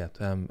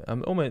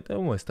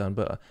almost done,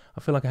 but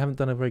I feel like I haven't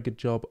done a very good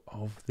job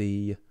of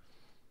the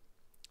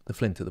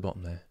flint at the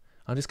bottom there.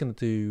 I'm just going to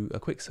do a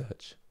quick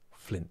search.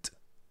 Flint.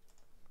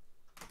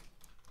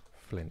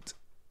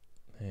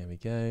 There we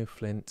go.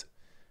 Flint.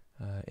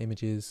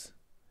 Images.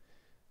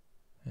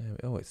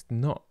 Oh, it's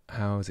not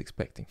how I was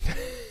expecting.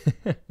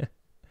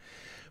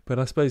 But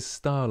I suppose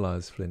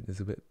stylized flint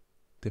is a bit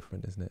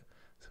different, isn't it?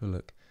 So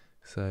look.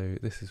 So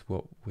this is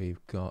what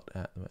we've got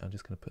at the moment. I'm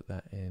just going to put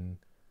that in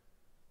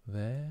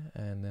there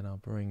and then I'll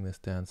bring this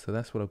down. So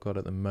that's what I've got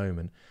at the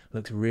moment.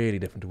 Looks really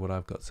different to what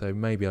I've got, so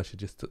maybe I should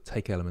just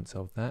take elements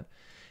of that.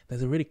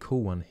 There's a really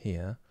cool one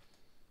here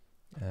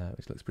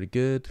which looks pretty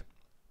good.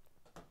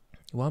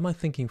 Why am I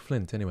thinking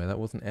flint anyway? That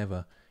wasn't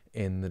ever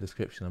in the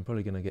description. I'm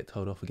probably going to get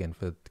told off again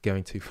for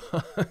going too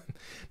far.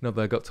 Not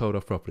that I got told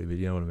off properly, but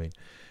you know what I mean.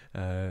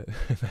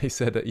 They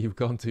said that you've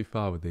gone too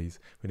far with these.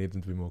 We need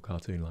them to be more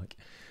cartoon like.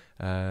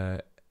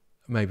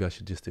 Maybe I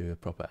should just do a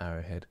proper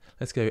arrowhead.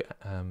 Let's go.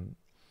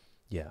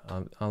 Yeah,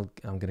 I'm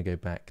going to go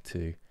back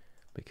to,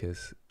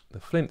 because the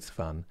flint's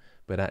fun,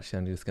 but actually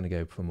I'm just going to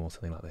go for more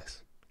something like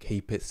this.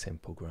 Keep it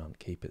simple, Grant.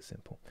 Keep it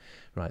simple.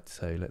 Right,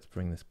 so let's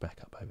bring this back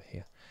up over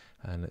here.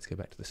 And let's go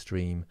back to the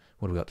stream.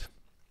 What have we got?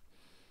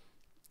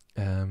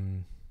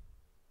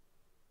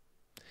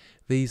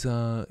 These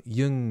are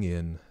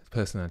Jungian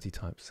personality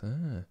types.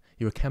 Ah,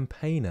 you're a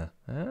campaigner.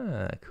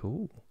 Ah,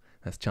 cool.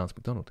 That's Chance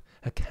McDonald.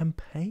 A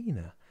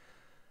campaigner.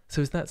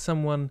 So is that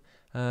someone...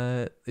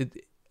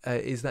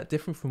 is that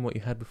different from what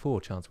you had before,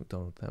 Chance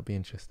McDonald? That would be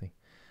interesting.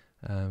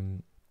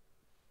 And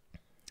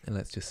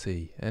let's just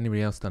see.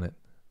 Anybody else done it?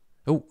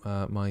 Oh,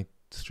 my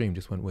stream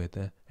just went weird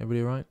there.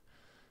 Everybody all right?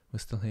 We're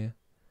still here?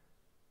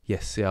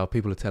 Yes, yeah,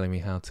 people are telling me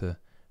how to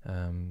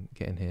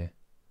get in here.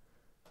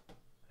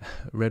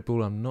 Red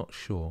Bull, I'm not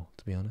sure,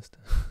 to be honest.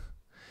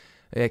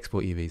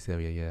 Export UVs, there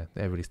we go, yeah.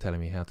 Everybody's telling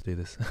me how to do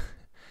this.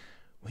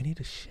 We need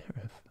a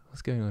sheriff.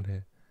 What's going on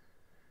here?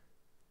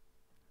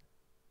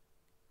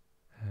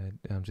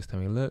 I'm just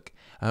having a look.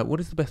 What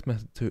is the best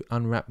method to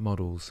unwrap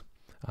models?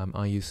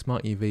 I use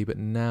Smart UV, but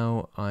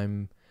now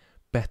I'm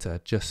better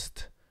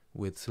just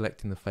with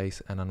selecting the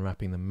face and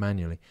unwrapping them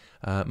manually.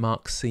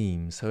 Mark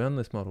seams. So on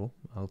this model,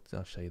 I'll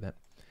show you that.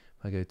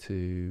 If I go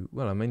to,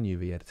 well, I'm in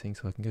UV editing,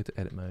 so I can go to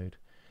edit mode,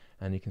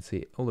 and you can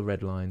see all the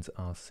red lines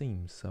are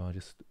seams. So I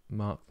just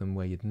mark them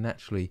where you'd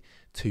naturally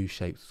two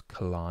shapes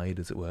collide,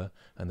 as it were,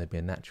 and there'd be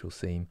a natural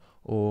seam,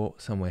 or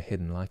somewhere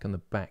hidden, like on the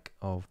back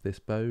of this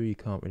bow. You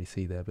can't really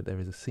see there, but there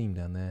is a seam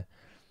down there,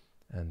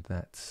 and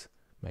that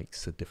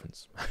makes a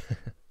difference.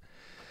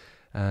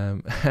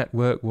 At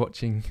work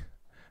watching,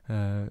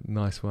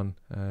 nice one.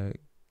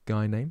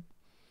 Guy name?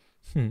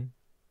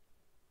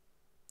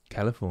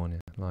 California,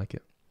 like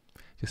it.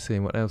 Just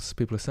seeing what else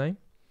people are saying.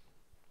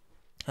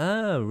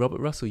 Ah, Robert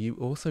Russell, you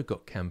also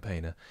got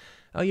campaigner.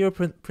 Oh, you're a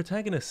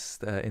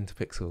protagonist into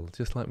Pixel,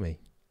 just like me.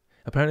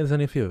 Apparently there's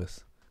only a few of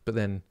us. But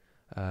then,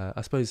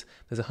 I suppose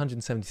there's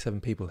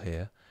 177 people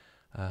here.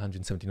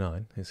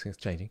 179, it's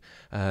changing.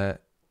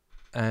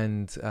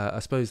 And I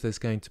suppose there's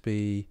going to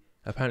be,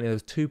 apparently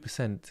there's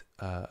 2%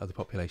 of the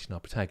population are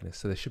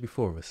protagonists. So there should be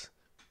 4 of us.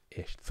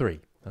 Ish.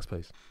 3, I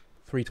suppose.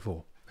 3 to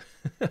 4.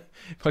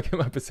 If I get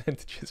my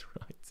percentages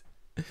right.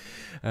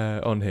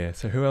 On here.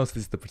 So who else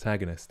is the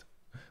protagonist?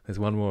 There's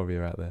one more of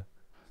you out there.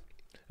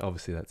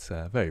 Obviously that's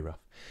very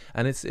rough.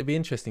 And it'd be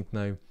interesting to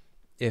know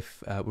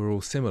if we're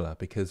all similar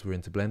because we're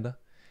into Blender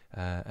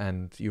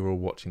and you're all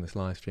watching this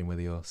live stream,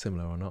 whether you're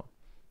similar or not.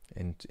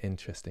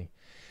 Interesting.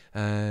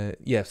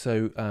 Yeah,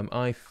 so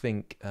I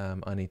think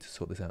I need to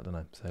sort this out, don't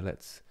I? So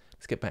let's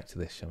get back to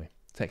this, shall we?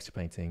 Texture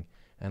painting.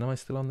 And am I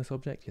still on this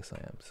object? Yes, I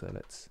am. So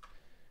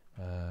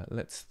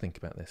let's think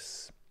about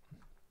this.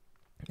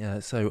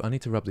 So I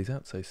need to rub these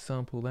out. So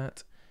sample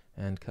that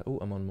and cut. Oh,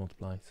 I'm on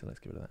multiply, so let's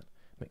get rid of that.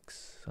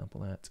 Mix,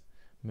 sample that,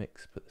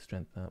 mix, put the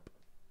strength up.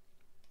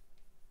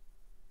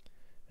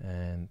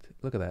 And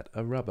look at that,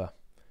 a rubber.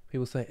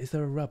 People say, is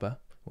there a rubber?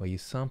 Well, you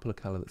sample a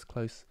color that's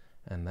close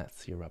and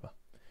that's your rubber.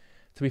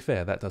 To be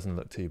fair, that doesn't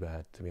look too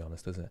bad, to be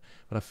honest, does it?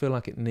 But I feel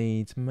like it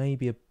needs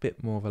maybe a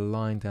bit more of a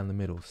line down the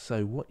middle.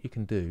 So what you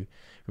can do,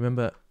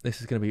 remember, this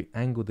is going to be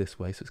angled this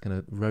way, so it's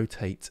going to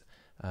rotate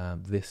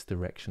this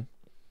direction.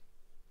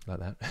 Like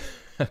that.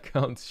 I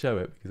can't show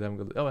it because I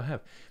haven't got. Oh, I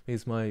have.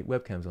 Because my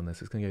webcam's on this.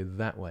 So it's going to go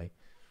that way,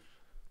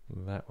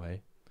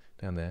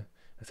 down there.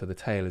 And so the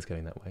tail is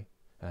going that way,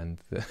 and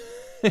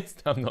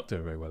I'm not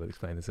doing very well at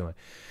explaining this, am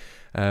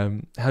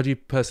I? How do you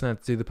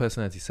do the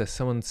personality? So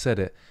someone said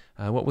it.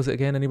 What was it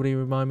again? Anybody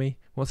remind me?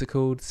 What's it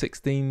called?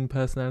 16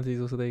 personalities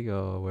or something?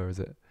 Oh, where is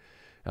it?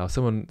 Oh,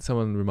 someone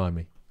remind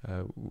me.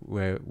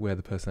 Where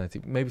the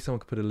personality? Maybe someone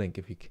could put a link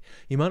if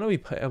you might not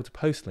be able to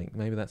post link.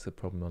 Maybe that's a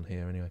problem on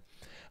here anyway.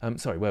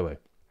 Sorry, where were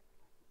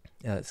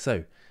we?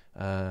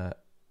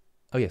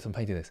 Oh yes, I'm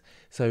painting this.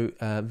 So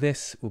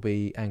this will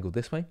be angled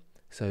this way.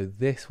 So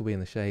this will be in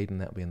the shade and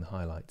that will be in the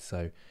highlight.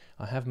 So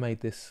I have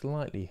made this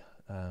slightly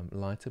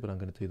lighter, but I'm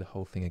going to do the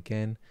whole thing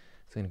again.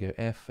 So I'm going to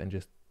go F and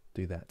just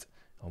do that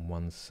on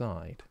one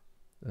side.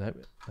 No,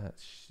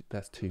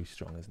 that's too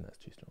strong, isn't it? That's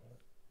too strong.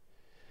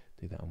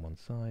 Do that on one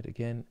side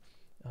again.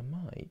 I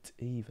might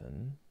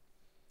even,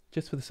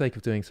 just for the sake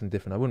of doing something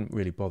different, I wouldn't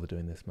really bother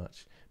doing this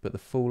much, but the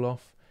fall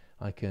off,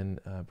 I can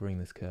bring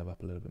this curve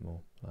up a little bit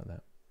more, like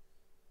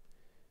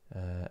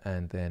that.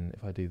 And then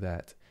if I do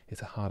that,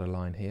 it's a harder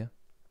line here.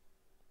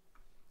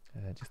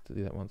 Just to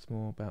do that once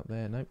more, about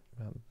there, nope,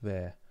 about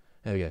there.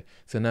 There we go.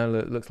 So now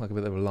it looks like a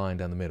bit of a line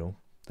down the middle.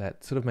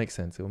 That sort of makes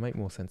sense. It will make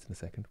more sense in a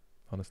second,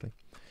 honestly.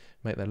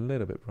 Make that a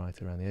little bit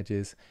brighter around the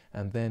edges,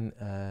 and then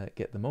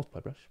get the multiply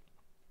brush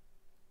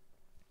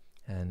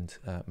and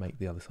make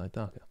the other side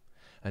darker.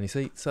 And you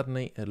see,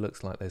 suddenly it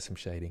looks like there's some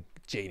shading.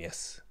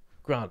 Genius!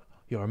 Grant,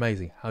 you're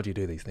amazing. How do you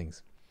do these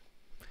things?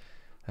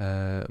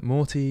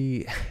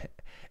 Morty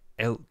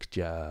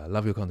Elkja,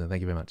 love your content.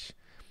 Thank you very much.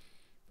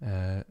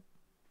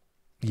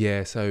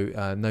 Yeah, so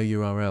no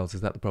URLs,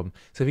 is that the problem?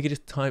 So if you could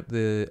just type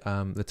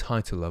the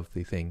title of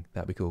the thing,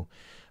 that'd be cool.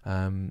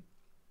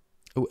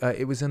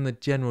 It was in the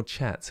general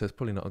chat, so it's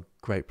probably not a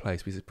great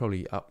place because it's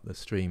probably up the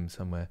stream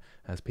somewhere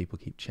as people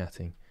keep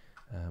chatting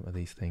of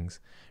these things.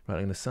 Right,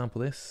 I'm going to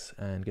sample this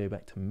and go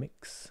back to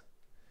mix.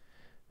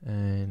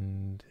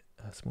 And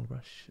smaller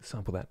brush,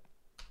 sample that,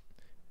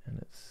 and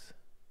it's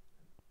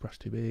brush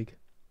too big,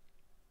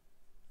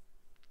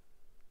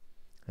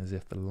 as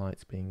if the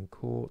light's being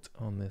caught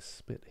on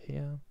this bit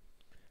here.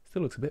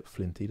 Still looks a bit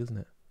flinty, doesn't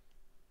it?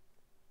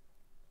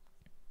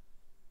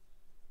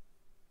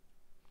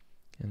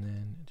 And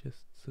then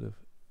just sort of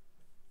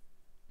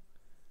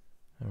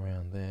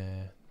around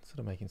there, sort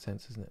of making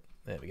sense, isn't it?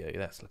 There we go.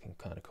 That's looking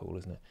kind of cool,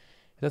 isn't it?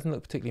 It doesn't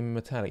look particularly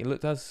metallic.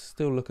 It does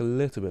still look a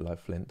little bit like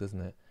flint, doesn't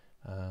it?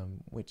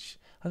 Which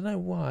I don't know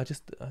why. I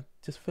just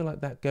feel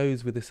like that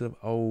goes with this sort of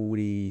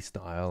oldie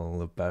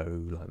style of bow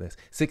like this.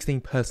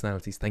 16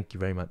 personalities. Thank you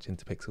very much,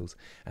 Into Pixels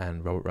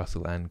and Robert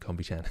Russell and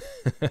Combi Chan.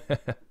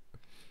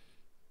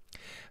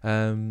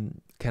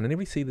 Can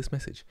anybody see this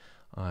message?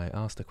 I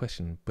asked a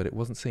question, but it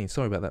wasn't seen.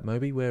 Sorry about that,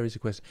 Moby. Where is your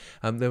question?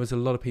 There was a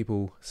lot of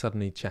people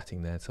suddenly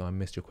chatting there, so I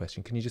missed your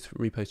question. Can you just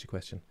repost your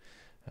question?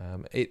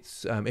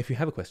 It's if you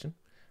have a question,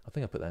 I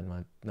think I put that in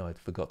my... No, I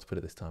forgot to put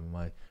it this time.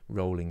 My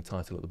rolling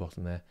title at the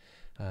bottom there.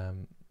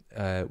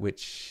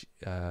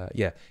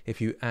 Yeah,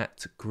 if you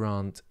at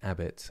Grant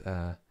Abbitt,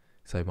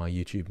 so my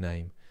YouTube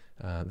name,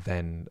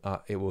 then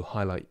it will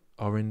highlight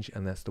orange,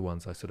 and that's the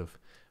ones I sort of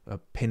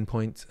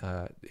pinpoint.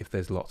 If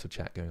there's lots of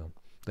chat going on,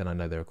 then I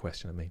know they're a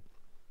question of me.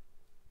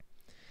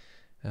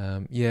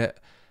 Hello. Yeah,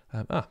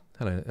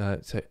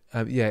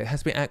 it has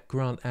to be at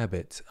Grant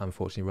Abbitt,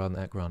 unfortunately, rather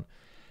than at Grant.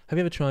 Have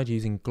you ever tried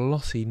using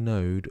glossy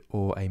node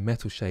or a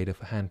metal shader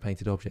for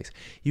hand-painted objects?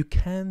 You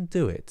can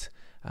do it,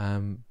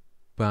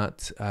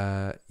 but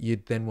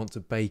you'd then want to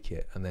bake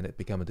it and then it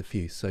become a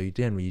diffuse. So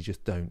generally you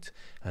just don't,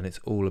 and it's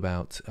all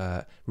about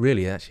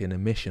really actually an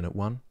emission at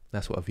 1.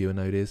 That's what a viewer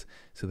node is.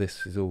 So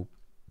this is all,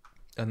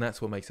 and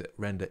that's what makes it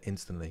render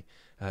instantly.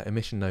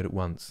 Emission node at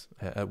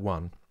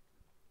 1.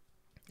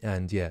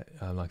 And yeah,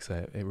 like I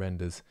say, it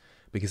renders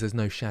because there's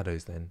no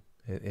shadows then.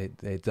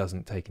 It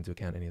doesn't take into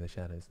account any of the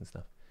shadows and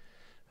stuff.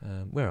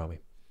 Where are we?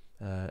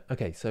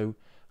 Okay, so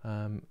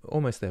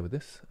almost there with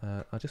this.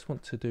 I just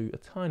want to do a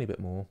tiny bit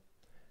more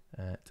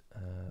at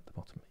the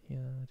bottom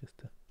here, just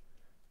to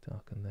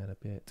darken that a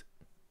bit,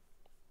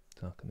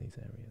 darken these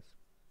areas.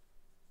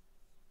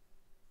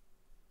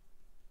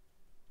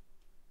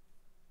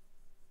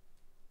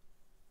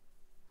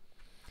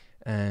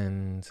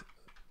 And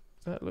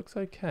that looks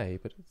okay,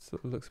 but it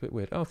sort of looks a bit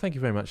weird. Oh, thank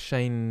you very much,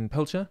 Shane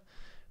Pelcher.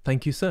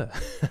 Thank you, sir.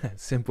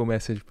 Simple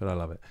message, but I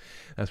love it.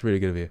 That's really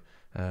good of you.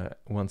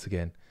 Once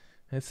again,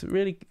 it's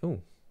really... Oh,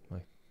 my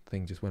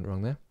thing just went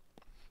wrong there.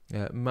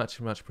 Much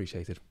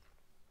appreciated.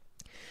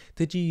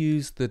 Did you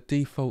use the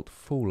default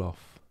fall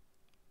off?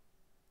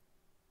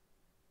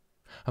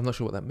 I'm not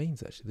sure what that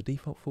means, actually. The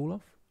default fall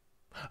off?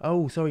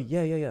 Oh, sorry.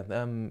 Yeah.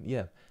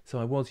 Yeah. So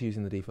I was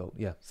using the default.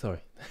 Yeah,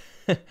 sorry.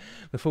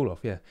 The fall off,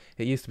 yeah.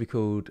 It used to be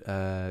called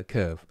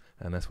curve,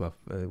 and that's why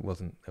I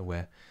wasn't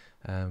aware.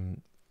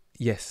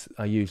 Yes,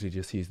 I usually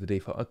just use the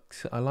default.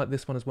 I like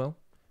this one as well.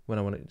 When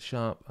I want it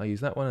sharp, I use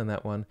that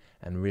one,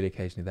 and really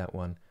occasionally that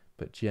one.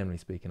 But generally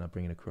speaking, I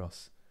bring it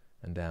across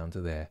and down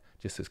to there,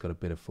 just so it's got a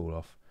bit of fall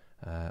off.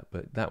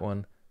 But that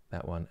one,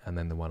 and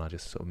then the one I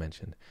just sort of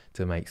mentioned,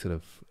 to make sort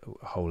of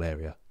a whole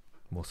area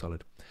more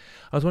solid.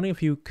 I was wondering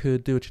if you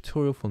could do a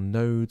tutorial for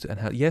nodes and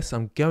how... Yes,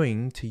 I'm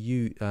going to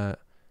use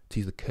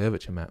the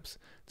curvature maps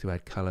to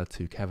add color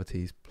to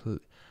cavities.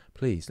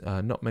 Please,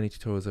 not many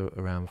tutorials are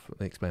around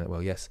that explain that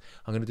well. Yes,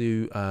 I'm going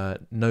to do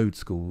node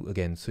school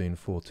again soon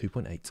for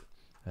 2.8.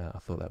 I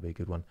thought that'd be a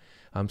good one.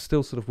 I'm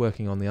still sort of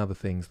working on the other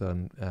things that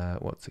I'm,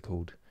 what's it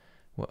called?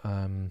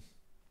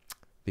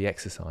 The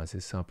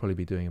exercises, so I'll probably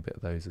be doing a bit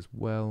of those as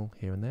well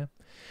here and there.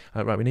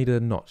 Right, we need a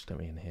notch, don't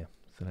we, in here?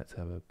 So let's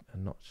have a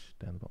notch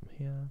down the bottom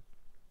here.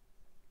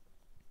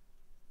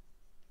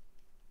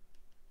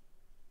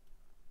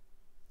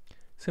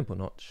 Simple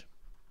notch.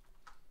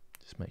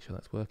 Just make sure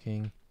that's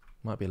working.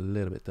 Might be a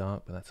little bit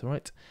dark, but that's all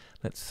right.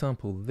 Let's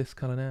sample this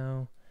color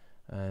now.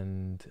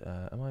 And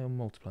am I on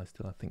multiply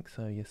still? I think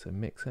so. Yes, so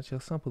mix. Actually,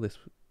 I'll sample this.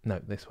 No,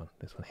 this one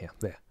here.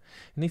 There.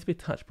 It needs to be a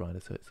touch brighter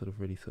so it sort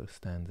of really sort of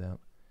stands out.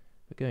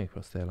 But going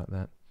across there like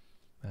that.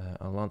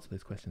 I'll answer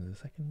those questions in a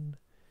second.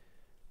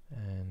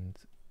 And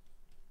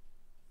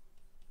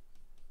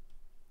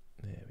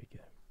there we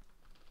go.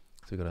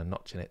 So we've got a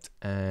notch in it,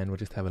 and we'll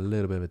just have a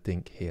little bit of a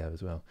dink here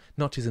as well.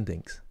 Notches and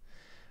dinks.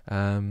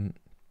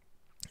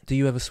 Do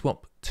you ever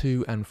swap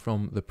to and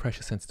from the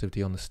pressure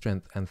sensitivity on the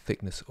strength and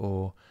thickness,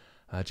 or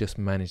just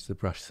manage the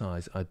brush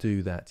size? I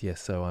do that,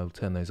 yes, so I'll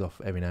turn those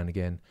off every now and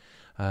again.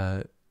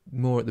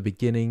 More at the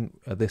beginning,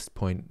 at this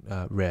point,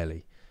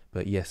 rarely.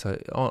 But yes,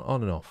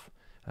 on and off.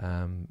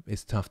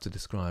 It's tough to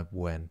describe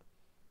when.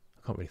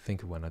 I can't really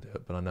think of when I do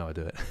it, but I know I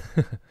do it.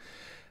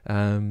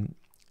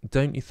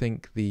 Don't you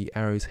think the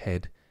arrow's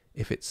head,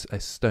 if it's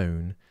a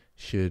stone,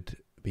 should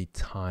be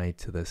tied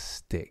to the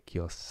stick?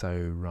 You're so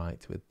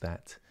right with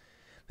that.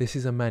 This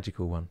is a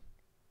magical one.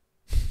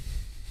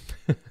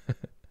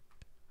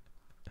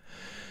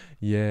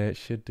 Yeah, it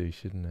should do,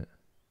 shouldn't it?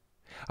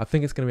 I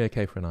think it's going to be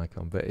okay for an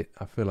icon, but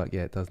I feel like,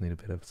 yeah, it does need a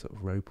bit of sort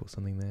of rope or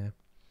something there.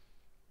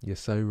 You're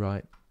so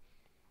right.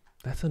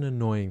 That's an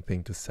annoying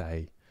thing to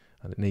say,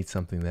 and it needs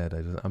something there,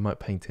 though. I might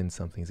paint in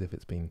something as if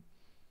it's been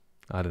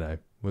I don't know.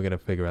 We're going to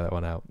figure that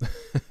one out.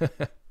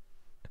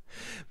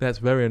 That's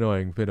very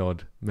annoying,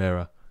 Vinod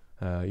Mera.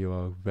 You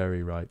are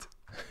very right.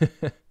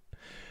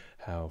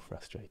 How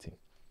frustrating.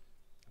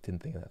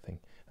 Didn't think of that thing.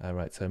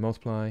 Right, so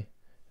multiply.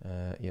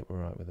 Yep,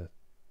 we're right with the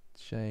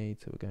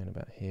shade. So we're going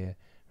about here.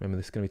 Remember,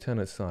 this is going to be turned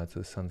outside, so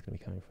the sun's going to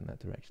be coming from that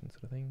direction,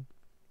 sort of thing.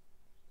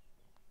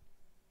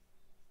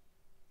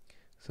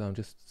 So I'm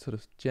just sort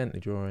of gently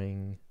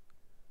drawing,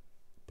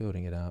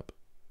 building it up.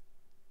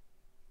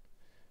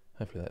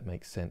 Hopefully that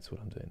makes sense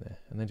what I'm doing there.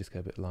 And then just go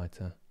a bit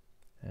lighter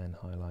and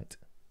highlight.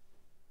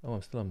 Oh,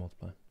 I'm still on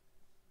multiply.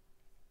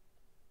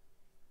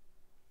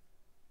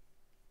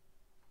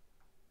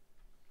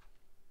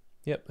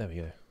 Yep, there we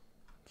go.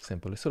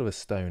 Simple. It's sort of a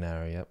stone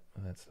arrow, yep.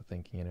 That's the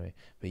thinking anyway.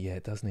 But yeah,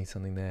 it does need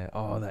something there.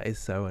 Oh, that is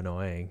so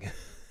annoying.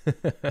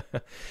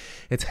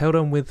 It's held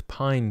on with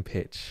pine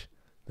pitch.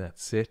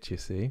 That's it, you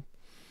see.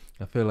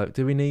 I feel like,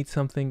 do we need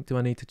something? Do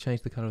I need to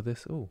change the colour of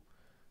this? Oh,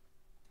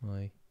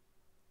 my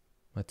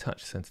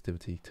touch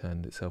sensitivity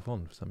turned itself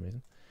on for some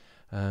reason.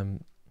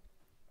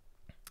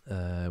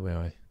 Where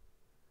are I?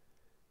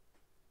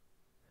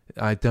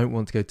 I don't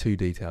want to go too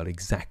detailed.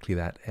 Exactly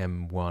that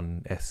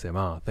M1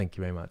 SMR. Thank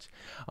you very much.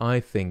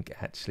 I think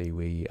actually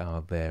we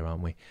are there,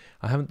 aren't we?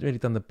 I haven't really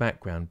done the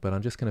background, but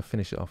I'm just going to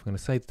finish it off. I'm going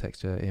to save the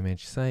texture,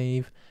 image,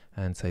 save,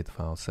 and save the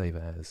file, save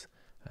as,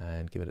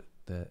 and give it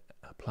the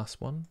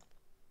 +1.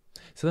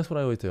 So that's what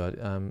I always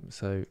do.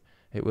 So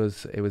it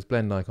was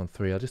blend icon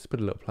 3. I just put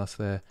a little plus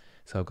there.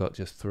 So I've got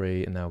just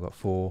 3, and now I've got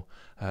 4,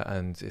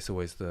 and it's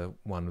always the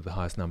one with the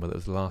highest number that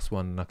was the last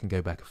one, and I can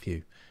go back a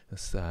few.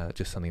 That's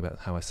just something about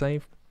how I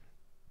save.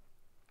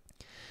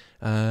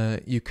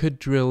 You could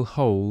drill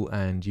hole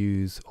and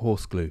use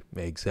horse glue.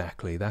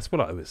 Exactly, that's what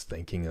I was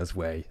thinking as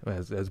well. I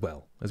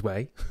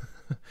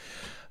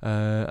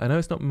know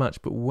it's not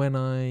much, but when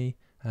I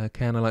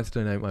can, I like to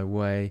donate my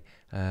way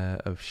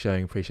of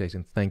showing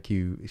appreciation. Thank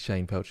you,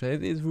 Shane Pelcher.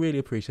 It is really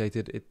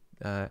appreciated.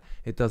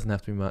 It doesn't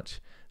have to be much.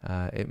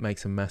 It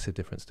makes a massive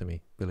difference to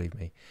me, believe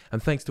me.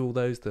 And thanks to all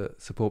those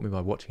that support me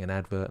by watching an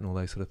advert and all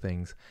those sort of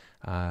things.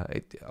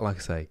 Like I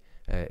say,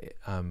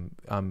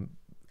 I'm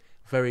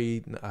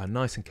very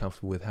nice and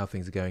comfortable with how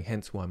things are going,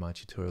 hence why my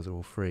tutorials are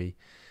all free.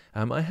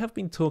 I have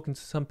been talking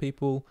to some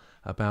people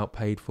about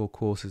paid for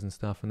courses and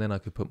stuff, and then I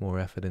could put more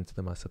effort into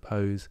them, I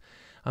suppose.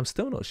 I'm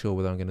still not sure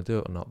whether I'm going to do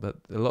it or not, but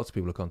lots of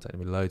people are contacting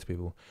me, loads of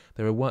people.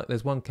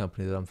 There's one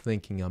company that I'm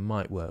thinking I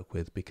might work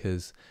with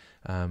because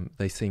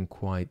they seem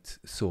quite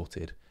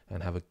sorted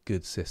and have a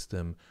good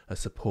system, a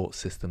support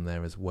system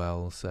there as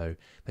well. So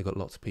they've got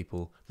lots of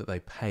people that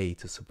they pay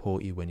to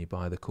support you when you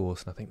buy the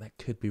course, and I think that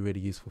could be really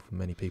useful for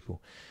many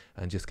people,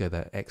 and just go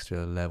that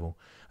extra level.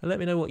 And let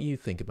me know what you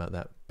think about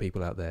that,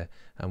 people out there,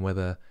 and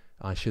whether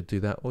I should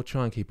do that or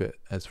try and keep it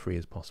as free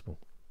as possible.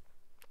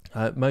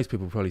 Most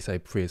people probably say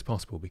free as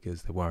possible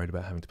because they're worried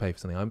about having to pay for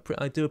something.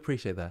 I do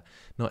appreciate that.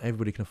 Not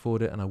everybody can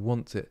afford it, and I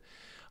want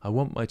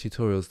my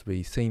tutorials to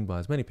be seen by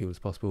as many people as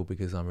possible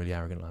because I'm really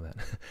arrogant like that.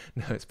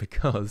 No, it's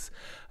because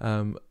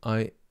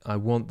I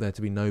want there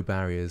to be no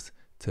barriers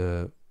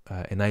to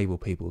enable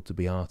people to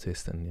be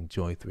artists and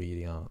enjoy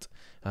 3D art.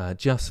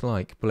 Just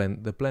like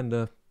the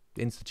Blender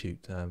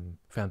Institute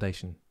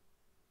Foundation,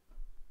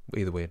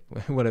 either way,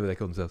 whatever they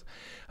call themselves.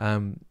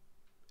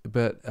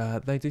 But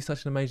they do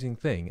such an amazing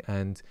thing,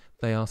 and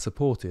they are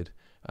supported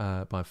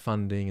by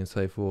funding and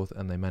so forth,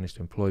 and they manage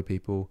to employ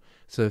people.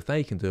 So if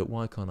they can do it,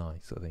 why can't I,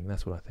 sort of thing.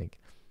 That's what I think,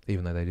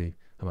 even though they do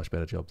a much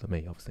better job than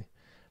me, obviously.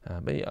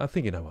 But yeah, I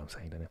think you know what I'm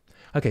saying, don't you?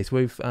 Okay, so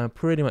we've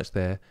pretty much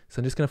there. So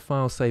I'm just going to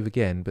file save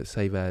again, but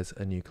save as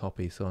a new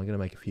copy. So I'm going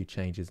to make a few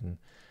changes and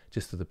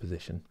just to the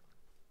position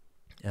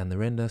and the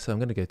render. So I'm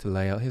going to go to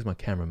layout. Here's my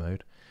camera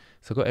mode.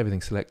 So I've got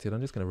everything selected.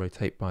 I'm just going to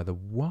rotate by the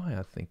Y,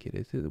 I think it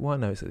is. Y?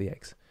 No, it's at the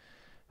X.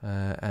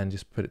 And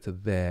just put it to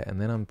there, and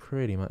then I'm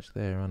pretty much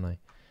there, aren't I?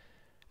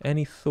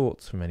 Any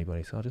thoughts from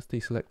anybody? So I'll just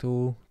deselect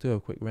all, do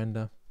a quick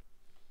render.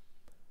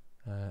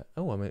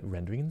 Oh, I'm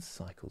rendering in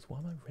cycles. Why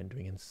am I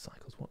rendering in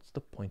cycles? What's the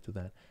point of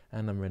that?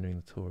 And I'm rendering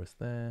the torus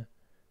there.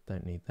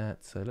 Don't need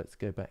that. So let's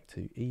go back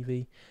to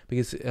Eevee,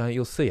 because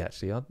you'll see,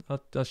 actually,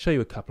 I'll show you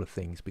a couple of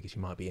things because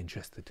you might be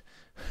interested.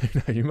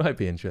 No, you might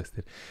be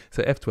interested.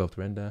 So F12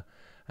 to render,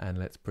 and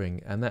let's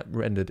bring, and that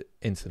rendered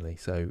instantly.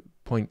 So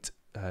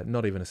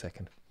not even a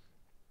second.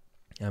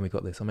 And we've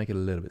got this. I'll make it a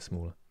little bit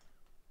smaller.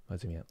 I'll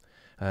zoom out.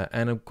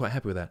 And I'm quite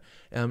happy with that.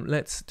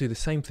 Let's do the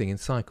same thing in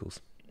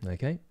cycles.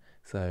 Okay,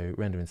 so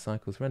render in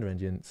cycles, render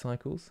engine,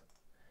 cycles.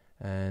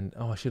 And,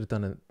 oh, I should have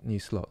done a new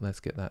slot.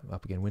 Let's get that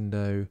up again.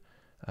 Window.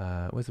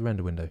 Where's the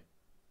render window?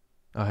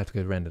 Oh, I have to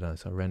go to render now.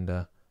 So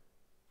render,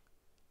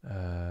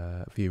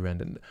 view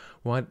render.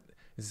 Why?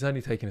 It's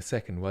only taking a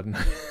second. Why didn't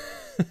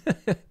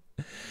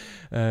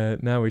I?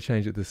 Now we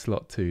change it to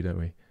slot 2, don't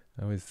we?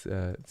 That was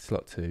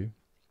slot 2.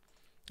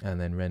 And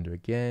then render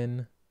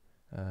again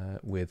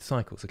with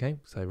cycles, okay?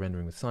 So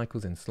rendering with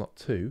cycles in slot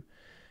 2,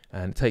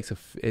 and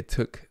it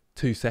took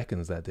 2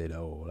 seconds that did,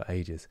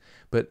 ages.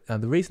 But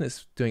the reason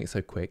it's doing it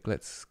so quick,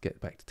 let's get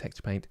back to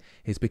texture paint,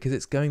 is because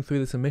it's going through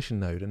this emission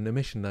node, and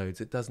emission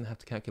nodes, it doesn't have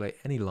to calculate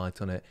any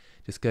light on it,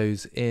 just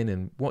goes in,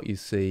 and what you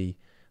see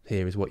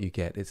here is what you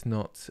get. It's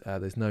not,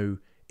 there's no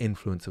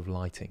influence of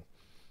lighting.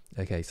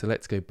 Okay, so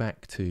let's go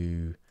back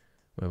to,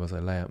 where was I,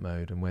 layout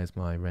mode, and where's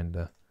my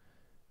render?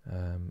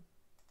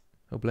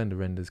 Blender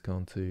render's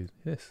gone to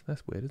this,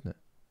 that's weird, isn't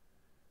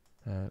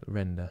it?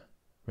 Render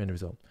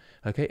result.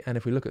 Okay, and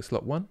if we look at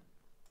slot 1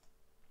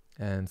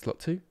 and slot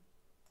 2,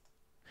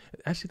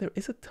 actually there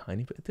is a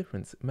tiny bit of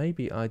difference.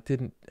 Maybe I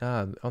didn't,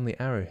 on the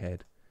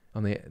arrowhead,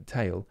 on the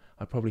tail,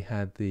 I probably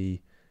had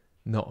the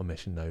not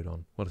emission node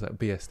on. What is that?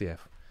 BSDF.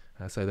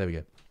 So there we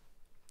go.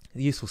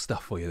 Useful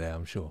stuff for you there,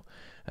 I'm sure.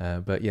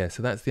 But yeah,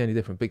 so that's the only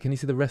difference. But can you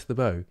see the rest of the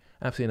bow?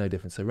 Absolutely no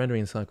difference. So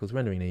rendering in cycles,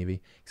 rendering in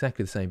Eevee,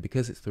 exactly the same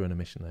because it's through an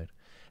emission node.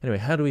 Anyway,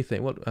 how do we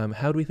think? What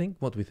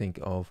do we think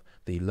of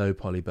the low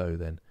poly bow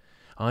then?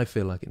 I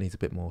feel like it needs a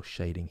bit more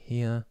shading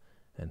here,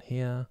 and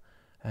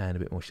a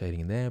bit more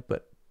shading in there.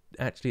 But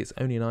actually, it's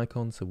only an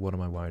icon, so what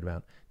am I worried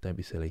about? Don't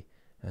be silly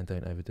and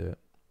don't overdo it.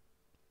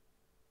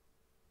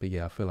 But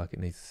yeah, I feel like it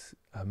needs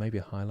maybe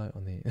a highlight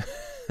on the...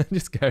 I'm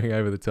just going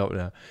over the top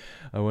now.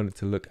 I want it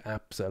to look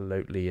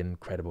absolutely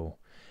incredible.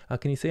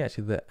 Can you see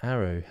actually the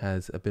arrow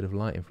has a bit of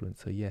light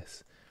influence? So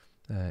yes,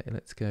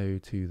 let's go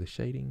to the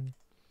shading.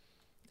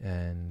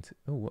 And,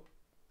 oh,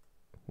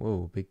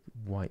 whoa, big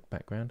white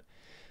background.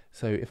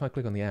 So if I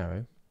click on the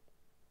arrow,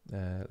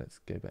 let's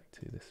go back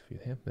to this view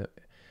here.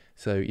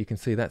 So you can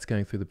see that's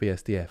going through the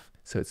BSDF.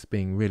 So it's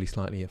being really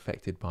slightly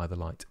affected by the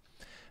light.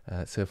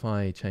 So if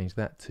I change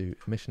that to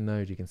emission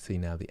node, you can see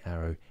now the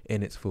arrow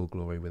in its full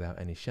glory without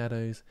any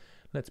shadows.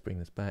 Let's bring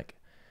this back.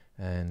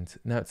 And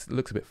now it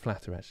looks a bit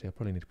flatter actually. I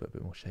probably need to put a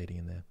bit more shading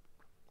in there.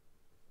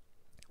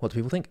 What do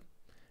people think?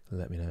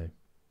 Let me know.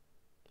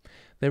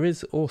 There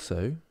is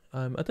also,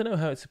 I don't know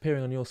how it's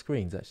appearing on your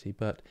screens actually,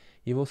 but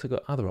you've also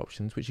got other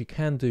options which you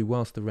can do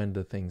whilst the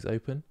render thing's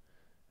open.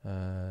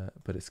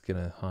 But it's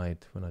going to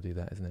hide when I do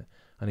that, isn't it?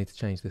 I need to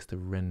change this to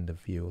render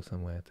view or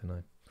somewhere,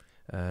 don't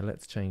I?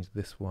 Let's change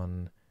this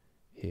one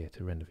here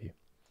to render view.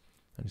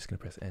 I'm just going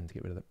to press N to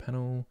get rid of that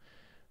panel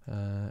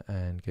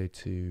and go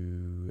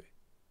to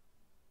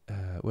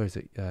where is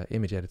it?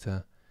 Image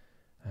editor,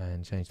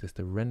 and change this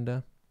to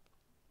render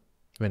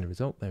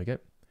result. There we go.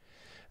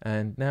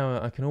 And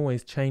now I can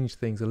always change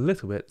things a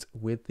little bit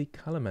with the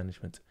color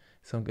management.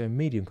 So I'm going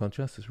medium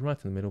contrast, it's right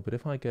in the middle, but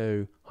if I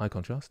go high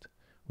contrast,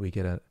 we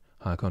get a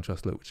higher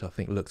contrast look, which I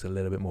think looks a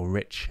little bit more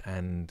rich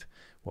and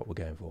what we're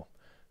going for.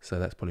 So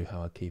that's probably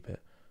how I'd keep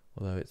it.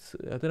 Although it's,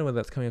 I don't know whether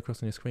that's coming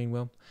across on your screen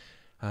well.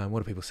 What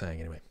are people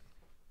saying anyway?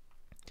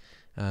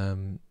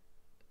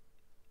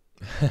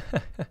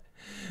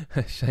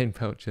 Shane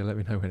Pelcher, let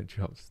me know when it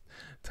drops.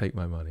 Take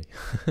my money.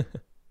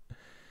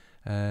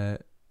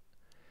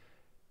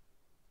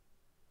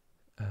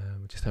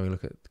 Just having a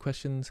look at the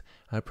questions.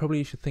 Probably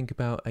you should think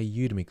about a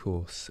Udemy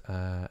course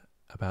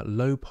about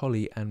low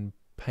poly and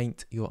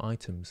paint your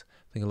items.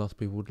 I think a lot of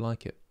people would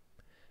like it.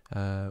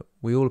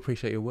 We all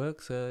appreciate your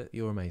work, sir.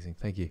 You're amazing.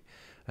 Thank you.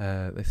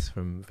 This is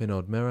from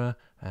Vinod Mehra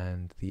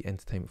and the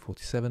Entertainment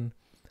 47.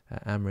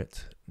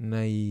 Amrit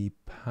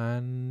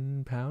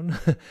Naipan Pound.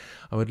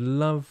 I would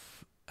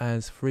love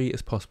as free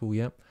as possible,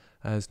 yep,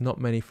 as not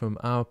many from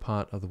our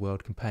part of the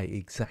world can pay.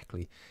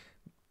 Exactly.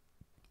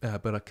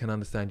 But I can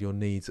understand your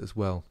needs as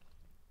well.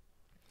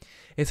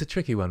 It's a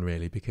tricky one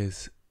really,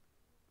 because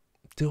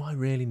do I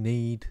really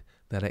need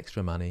that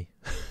extra money?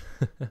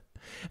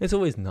 It's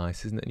always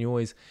nice, isn't it? And you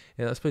always,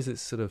 I suppose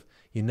it's sort of,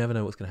 you never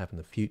know what's going to happen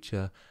in the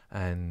future,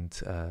 and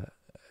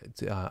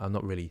I'm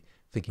not really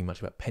thinking much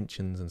about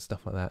pensions and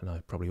stuff like that, and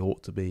I probably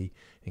ought to be,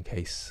 in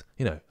case,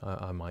 you know,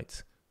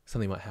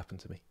 something might happen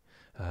to me,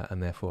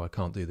 and therefore I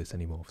can't do this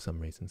anymore for some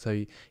reason. So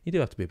you do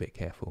have to be a bit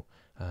careful,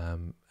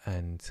 do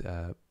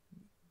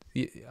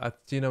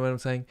you know what I'm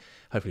saying?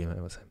 Hopefully you know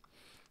what I'm saying.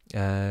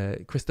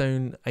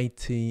 Christone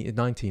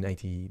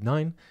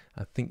 1989,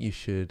 I think you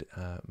should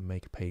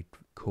make a paid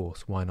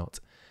course. Why not?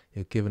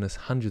 You've given us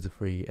hundreds of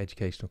free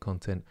educational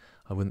content.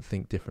 I wouldn't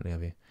think differently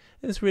of you.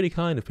 It's really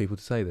kind of people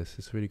to say this.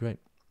 It's really great.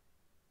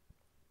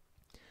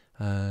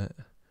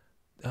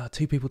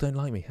 2 people don't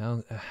like me.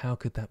 How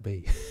could that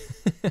be?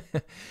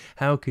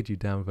 How could you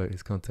downvote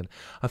his content?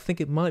 I think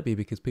it might be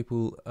because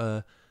people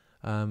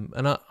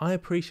and I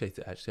appreciate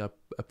it actually. I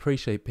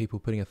appreciate people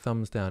putting a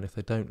thumbs down if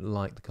they don't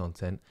like the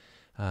content.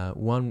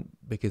 One,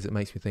 because it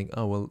makes me think,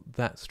 oh well,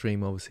 that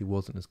stream obviously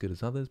wasn't as good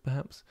as others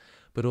perhaps,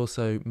 but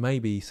also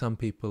maybe some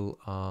people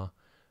are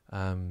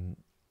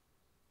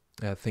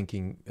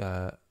thinking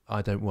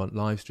I don't want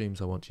live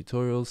streams, I want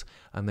tutorials,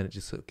 and then it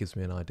just sort of gives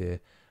me an idea.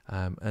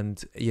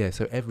 And yeah,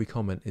 so every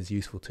comment is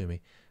useful to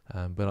me,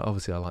 but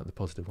obviously I like the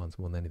positive ones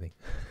more than anything.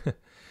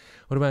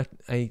 What about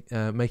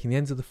making the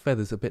ends of the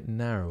feathers a bit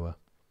narrower?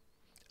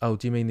 Oh,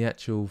 do you mean the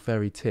actual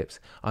very tips?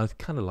 I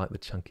kind of like the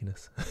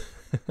chunkiness.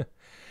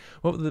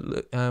 What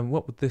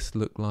would this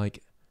look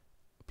like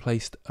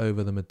placed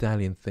over the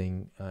medallion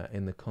thing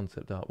in the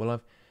concept art?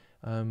 Well,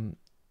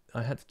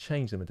 I had to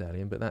change the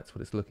medallion, but that's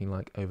what it's looking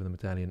like over the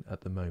medallion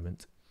at the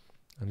moment.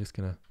 I'm just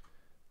going to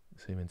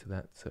zoom into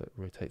that so it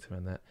rotates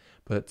around that.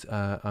 But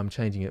I'm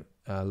changing it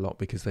a lot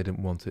because they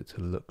didn't want it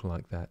to look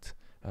like that.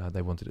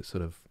 They wanted it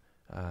sort of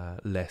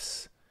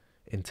less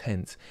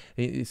intense.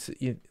 This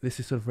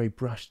is sort of very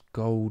brushed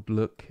gold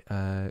look,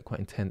 quite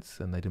intense,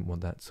 and they didn't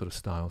want that sort of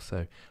style,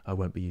 so I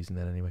won't be using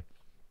that anyway.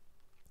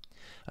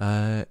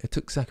 It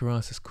took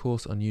Zacharias'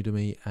 course on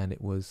Udemy, and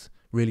it was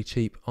really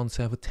cheap, on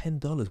sale for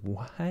 $10.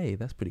 Wow, hey,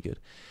 that's pretty good.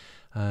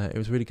 It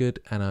was really good,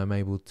 and I'm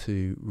able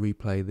to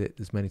replay it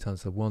as many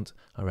times as I want.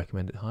 I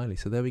recommend it highly.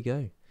 So there we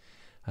go.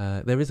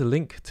 There is a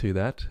link to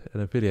that,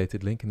 an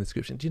affiliated link in the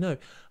description. Do you know,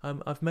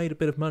 I've made a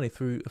bit of money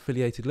through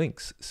affiliated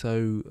links,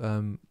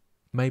 so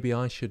maybe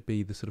I should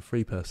be the sort of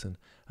free person,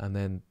 and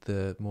then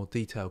the more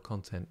detailed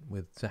content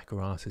with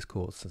Zacharias'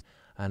 course.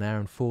 An hour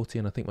and 40,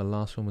 and I think my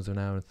last one was an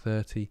hour and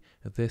 30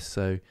 of this,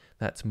 so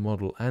that's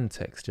model and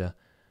texture.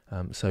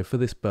 So for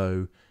this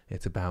bow,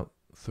 it's about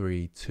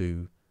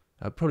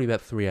probably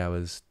about 3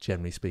 hours,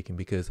 generally speaking,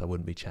 because I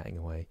wouldn't be chatting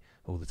away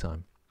all the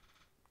time.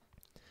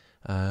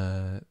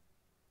 I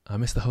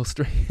missed the whole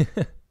stream.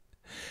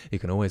 You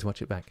can always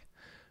watch it back.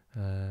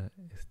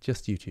 It's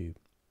just YouTube.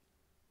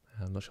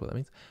 I'm not sure what that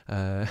means.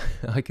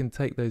 I can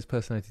take those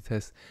personality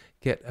tests,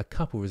 get a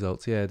couple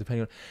results, yeah,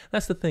 depending on...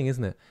 That's the thing,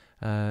 isn't it?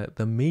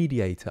 The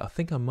mediator, I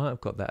think I might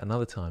have got that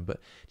another time, but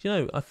do you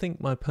know, I think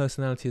my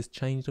personality has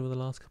changed over the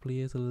last couple of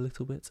years a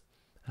little bit.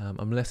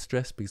 I'm less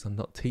stressed because I'm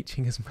not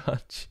teaching as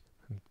much,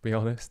 to be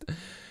honest.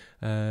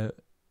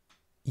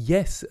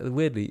 Yes,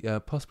 weirdly,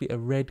 possibly a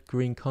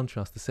red-green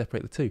contrast to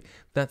separate the two.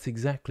 That's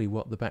exactly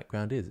what the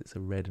background is. It's a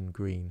red and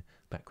green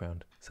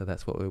background. So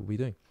that's what we'll be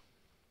doing.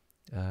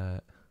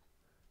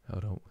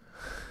 Hold on.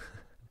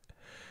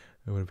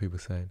 What are people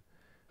saying?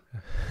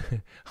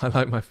 I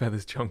like my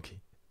feathers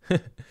chunky.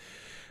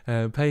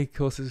 Pay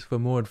courses for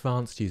more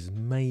advanced users.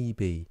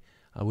 Maybe.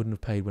 I wouldn't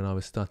have paid when I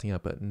was starting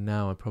up, but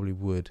now I probably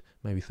would.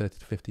 Maybe $30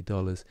 to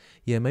 $50.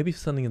 Yeah, maybe for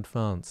something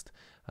advanced.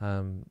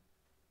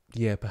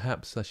 Yeah,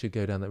 perhaps I should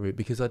go down that route,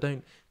 because I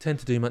don't tend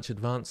to do much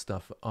advanced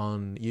stuff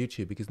on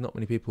YouTube because not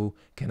many people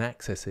can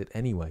access it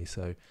anyway.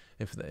 So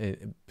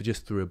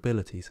just through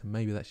ability. So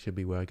maybe that should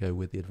be where I go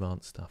with the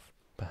advanced stuff,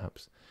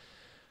 perhaps.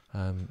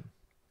 So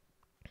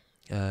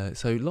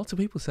lots of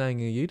people saying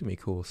a Udemy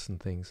course and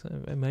things.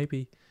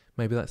 Maybe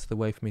that's the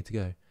way for me to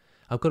go.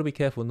 I've got to be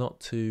careful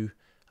not to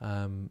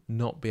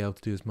not be able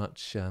to do as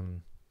much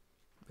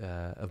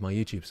of my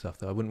YouTube stuff,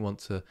 though. I wouldn't want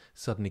to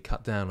suddenly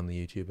cut down on the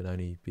YouTube and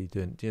only be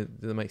doing... Does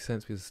that make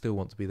sense? Because I still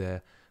want to be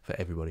there for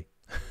everybody.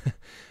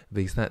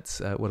 Because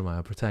that's, what am I,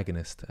 a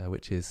protagonist,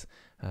 which is,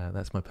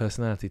 that's my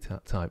personality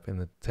type in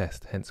the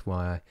test, hence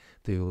why I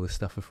do all this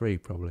stuff for free,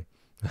 probably.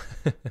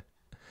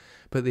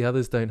 But the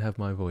others don't have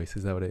my voice,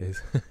 is that what it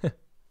is?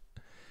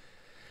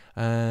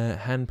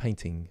 Hand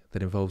painting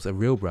that involves a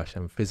real brush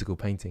and physical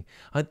painting.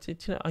 I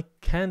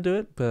can do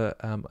it, but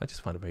I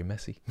just find it very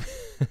messy.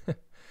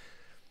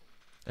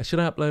 Should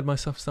I upload my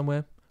stuff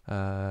somewhere?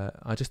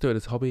 I just do it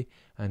as a hobby.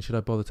 And should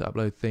I bother to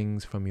upload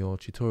things from your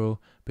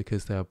tutorial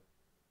because they are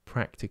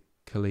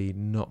practically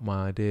not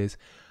my ideas?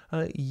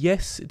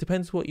 Yes, it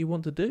depends what you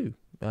want to do.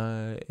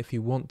 If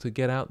you want to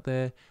get out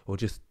there or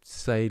just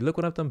say, look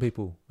what I've done,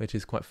 people, which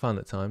is quite fun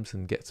at times,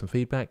 and get some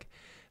feedback,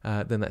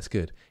 then that's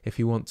good. If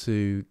you want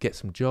to get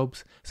some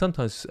jobs,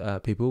 sometimes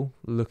people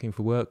looking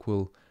for work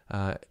will,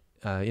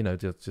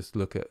 just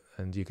look at,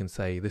 and you can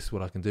say, this is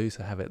what I can do,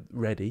 so have it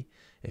ready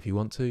if you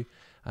want to.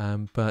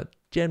 But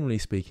generally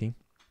speaking,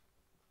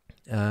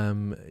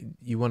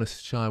 you want to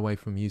shy away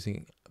from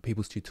using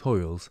people's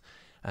tutorials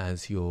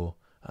as your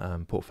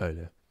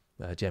portfolio,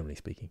 generally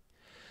speaking.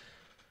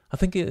 I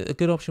think a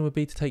good option would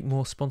be to take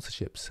more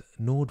sponsorships,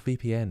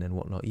 NordVPN and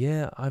whatnot.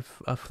 Yeah, I've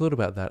thought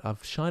about that.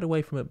 I've shied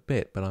away from it a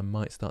bit, but I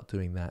might start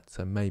doing that.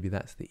 So maybe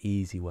that's the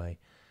easy way.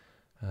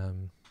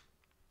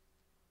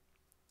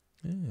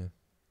 Yeah.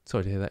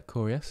 Sorry to hear that,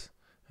 Corey S.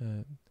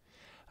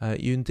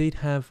 You indeed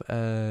have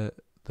the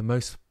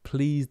most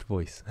pleased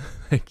voice.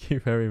 Thank you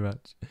very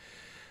much.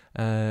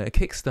 A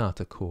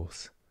Kickstarter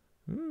course.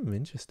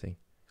 Interesting.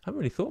 I haven't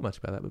really thought much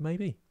about that, but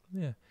maybe.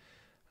 Yeah.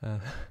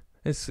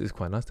 It's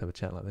quite nice to have a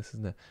chat like this,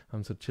 isn't it?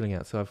 I'm sort of chilling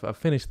out. So I've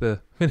finished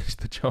the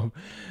job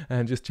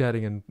and just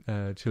chatting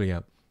and chilling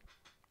out.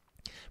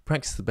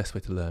 Practice is the best way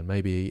to learn.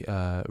 Maybe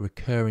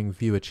recurring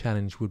viewer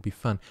challenge would be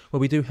fun. Well,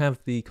 we do have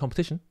the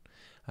competition,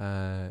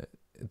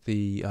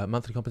 the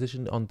monthly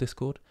competition on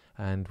Discord,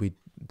 and we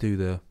do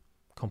the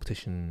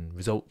competition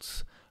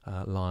results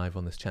live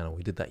on this channel.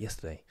 We did that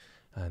yesterday,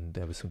 and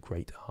there was some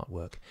great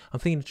artwork. I'm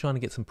thinking of trying to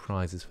get some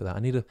prizes for that. I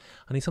need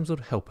some sort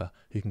of helper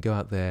who can go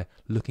out there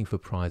looking for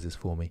prizes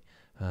for me,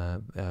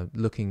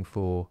 looking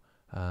for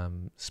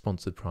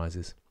sponsored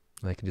prizes.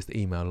 And they can just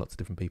email lots of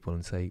different people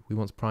and say, we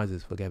want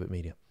prizes for Abbitt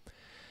Media.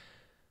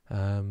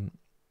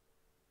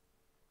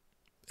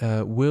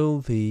 Will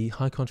the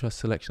high contrast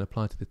selection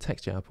apply to the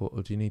texture output,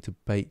 or do you need to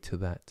bait to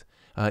that?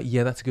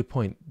 Yeah, that's a good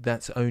point.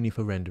 That's only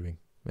for rendering.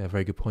 Yeah,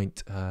 very good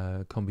point,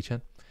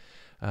 Kombi-chan.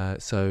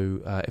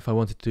 So if I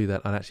wanted to do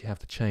that, I'd actually have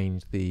to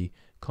change the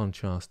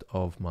contrast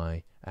of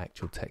my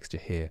actual texture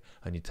here,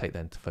 and you take that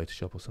into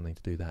Photoshop or something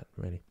to do that,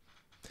 really.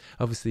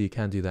 Obviously, you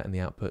can do that in the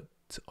output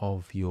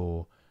of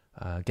your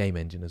game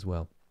engine as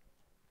well.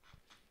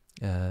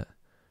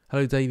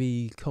 Hello,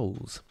 Davey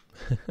Coles.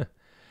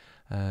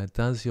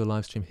 Does your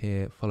live stream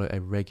here follow a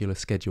regular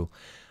schedule?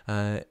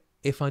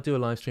 If I do a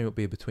live stream, it'll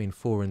be between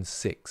 4 and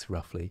 6,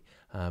 roughly.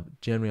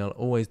 Generally, I'll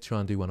always try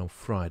and do one on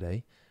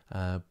Friday,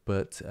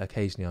 but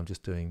occasionally I'm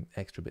just doing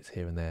extra bits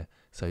here and there.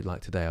 So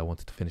like today, I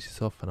wanted to finish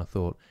this off, and I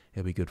thought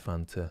it'll be good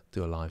fun to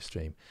do a live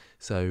stream.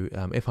 So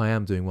if I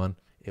am doing one,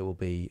 it will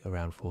be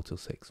around 4 till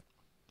 6.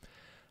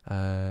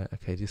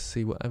 Okay, just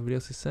see what everybody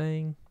else is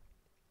saying.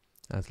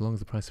 As long as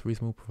the price is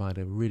reasonable, provide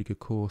a really good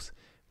course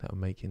that will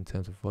make, in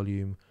terms of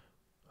volume,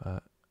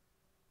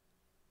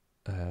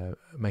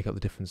 make up the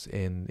difference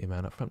in the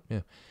amount up front.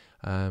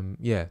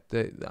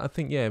 I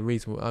think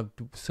reasonable. I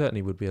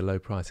certainly would be a low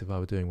price if I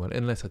were doing one,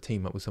 unless I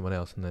team up with someone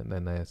else and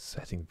then they're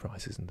setting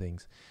prices and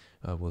things.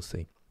 We'll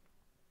see.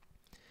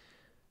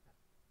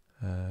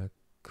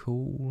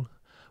 Cool.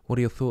 What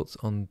are your thoughts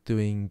on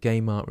doing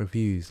game art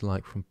reviews,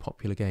 like from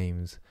popular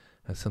games,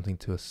 as something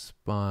to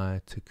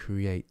aspire to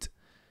create?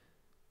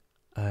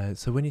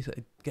 So when you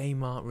say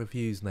game art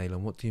reviews, Naylan,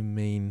 what do you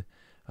mean,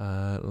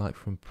 like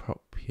from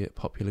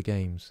popular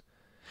games?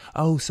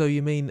 Oh, so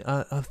you mean,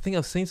 I think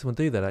I've seen someone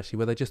do that actually,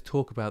 where they just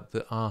talk about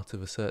the art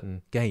of a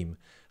certain game.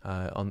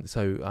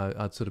 So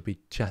I'd sort of be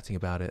chatting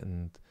about it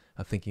and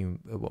thinking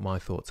what my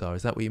thoughts are.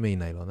 Is that what you mean,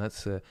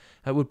 Naylan?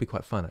 That would be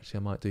quite fun actually.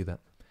 I might do that.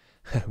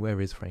 Where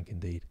is Frank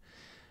indeed?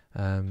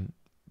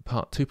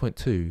 Part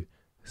 2.2.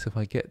 So if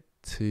I get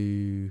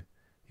to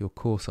your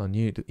course on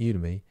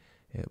Udemy,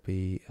 it'll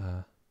be,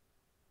 I'm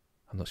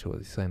not sure what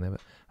he's saying there,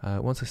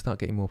 but once I start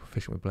getting more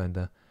proficient with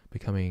Blender,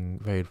 becoming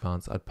very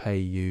advanced, I'd pay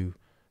you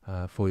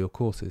for your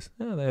courses.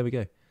 Oh, there we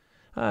go.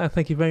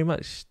 Thank you very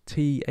much,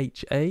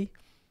 THA.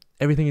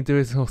 Everything you do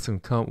is awesome.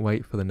 Can't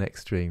wait for the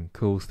next stream.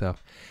 Cool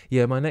stuff.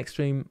 Yeah, my next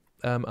stream,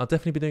 I'll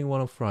definitely be doing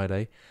one on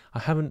Friday. I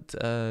haven't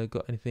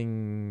got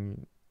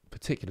anything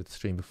particular to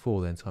stream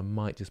before then, so I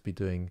might just be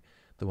doing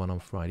the one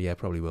on Friday. Yeah,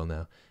 probably will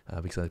now,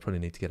 because I probably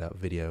need to get out a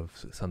video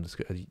of some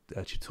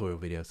a tutorial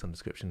video of some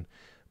description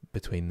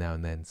between now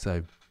and then.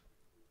 So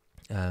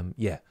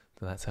yeah,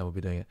 so that's how we'll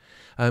be doing it.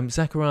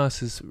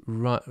 Zacharias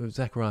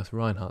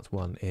Reinhardt's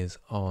one is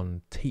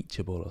on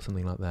Teachable or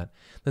something like that.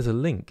 There's a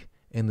link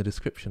in the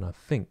description. I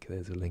think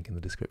there's a link in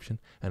the description,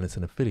 and it's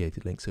an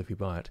affiliated link, so if you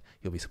buy it,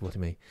 you'll be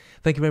supporting me.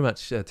 Thank you very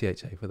much,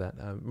 THA, for that.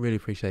 Really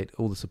appreciate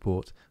all the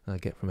support I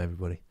get from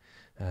everybody.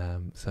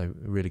 So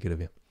really good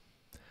of you.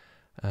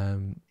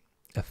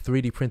 A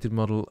 3D printed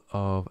model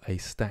of a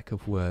stack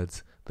of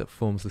words that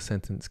forms the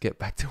sentence, "Get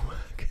back to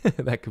work."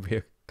 That could be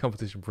a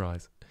competition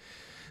prize.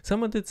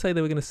 Someone did say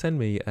they were going to send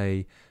me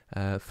a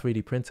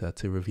 3D printer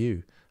to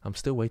review. I'm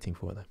still waiting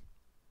for it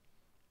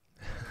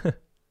though.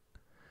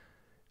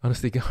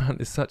 Honestly,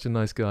 Grant is such a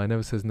nice guy.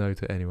 Never says no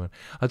to anyone.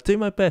 I do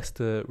my best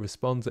to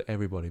respond to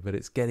everybody, but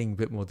it's getting a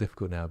bit more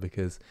difficult now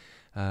because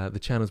the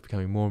channel's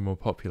becoming more and more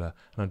popular,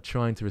 and I'm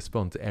trying to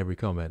respond to every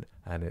comment,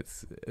 and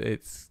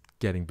it's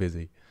getting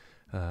busy.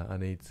 I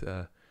need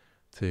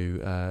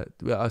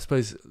I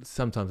suppose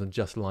sometimes I'm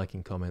just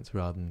liking comments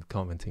rather than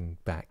commenting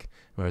back,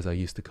 whereas I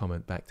used to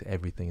comment back to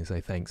everything and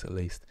say thanks at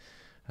least,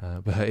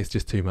 but it's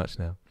just too much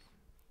now.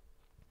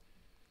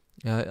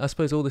 I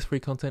suppose all this free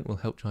content will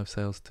help drive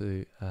sales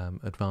to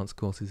advanced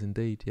courses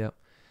indeed. Yep,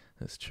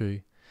 that's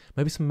true.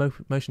 Maybe some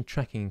motion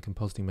tracking and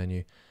compositing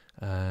menu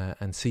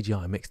and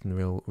CGI mixed in the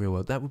real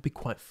world. That would be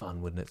quite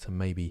fun, wouldn't it? So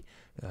maybe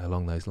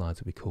along those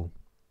lines would be cool.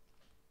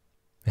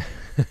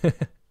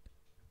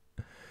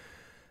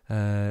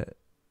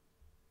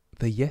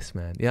 The yes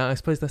man. Yeah, I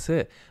suppose that's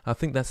it. I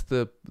think that's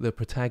the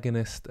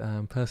protagonist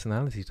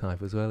personality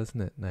type as well, isn't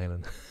it,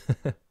 Naylan?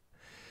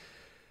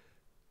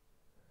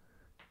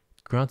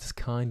 Grant is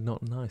kind,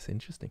 not nice.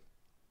 Interesting.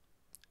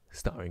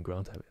 Starring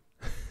Grant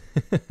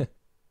Abbitt.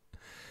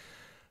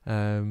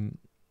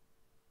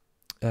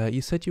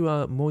 You said you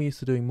are more used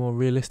to doing more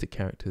realistic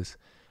characters.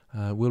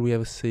 Will we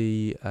ever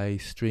see a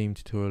stream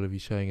tutorial of you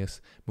showing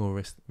us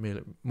more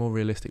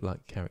realistic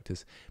like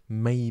characters?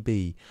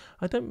 Maybe.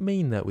 I don't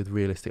mean that with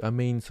realistic. I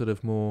mean sort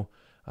of more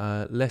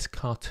less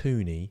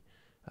cartoony.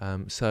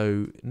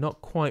 So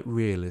not quite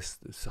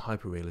realist,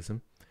 hyper-realism,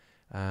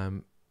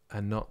 and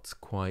not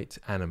quite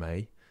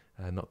anime.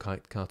 Not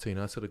quite cartoon.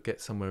 I sort of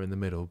get somewhere in the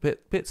middle,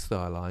 bit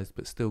stylized,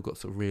 but still got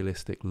sort of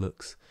realistic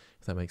looks,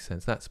 if that makes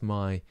sense. That's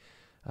my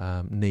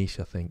niche,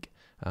 I think.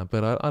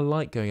 But I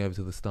like going over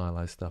to the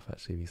stylized stuff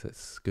actually, because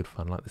it's good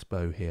fun. Like this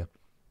bow here.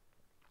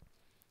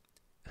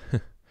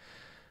 It's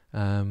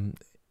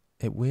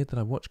weird that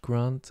I watch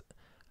Grant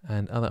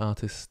and other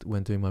artists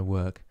when doing my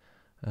work.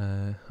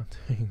 I'm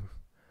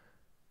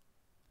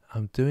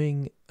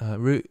doing a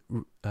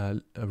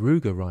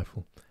Ruger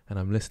rifle, and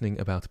I'm listening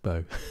about a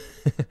bow.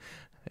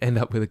 End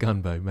up with a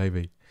gun bow,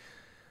 maybe.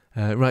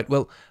 Right,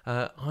 well,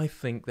 I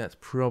think that's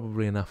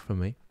probably enough for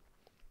me.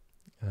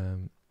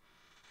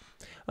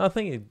 I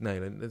think,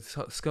 Naylan, the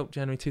Sculpt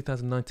January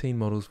 2019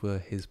 models were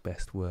his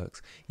best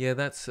works. Yeah,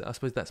 I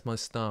suppose that's my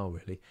style,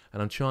 really.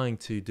 And I'm trying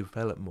to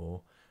develop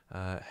more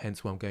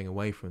hence why I'm going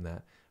away from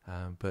that.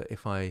 But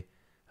if I,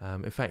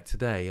 in fact,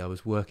 today I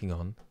was working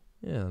on,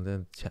 I'll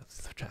then chat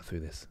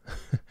through this.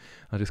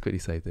 I'll just quickly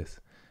save this,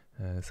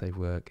 save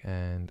work,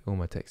 and all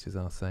my textures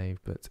are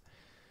saved, but,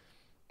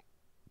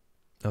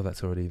 oh,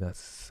 that's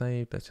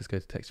saved. Let's just go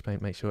to texture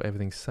paint, make sure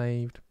everything's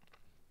saved.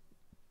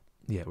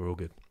 Yeah, we're all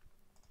good.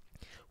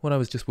 What I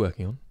was just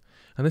working on,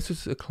 and this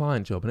was a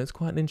client job, and it's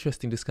quite an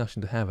interesting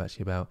discussion to have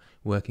actually about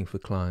working for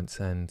clients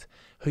and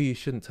who you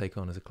shouldn't take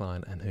on as a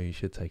client and who you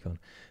should take on.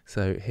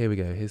 So here we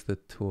go. Here's the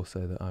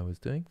torso that I was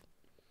doing.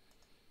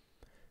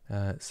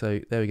 So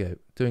there we go,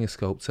 doing a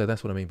sculpt. So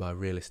that's what I mean by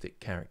realistic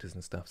characters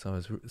and stuff. So I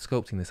was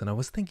sculpting this, and I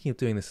was thinking of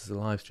doing this as a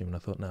live stream, and I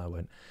thought, no, I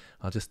won't.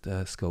 I'll just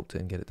sculpt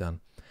it and get it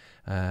done.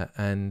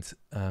 And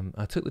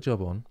I took the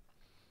job on.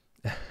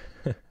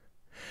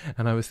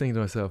 And I was thinking to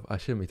myself, I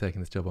shouldn't be taking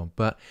this job on.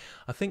 But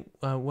I think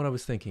what I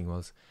was thinking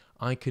was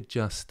I could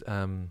just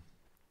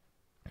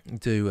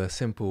do a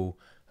simple,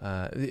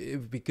 it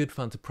would be good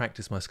fun to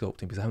practice my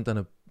sculpting, because I haven't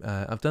done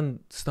I've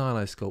done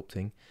stylized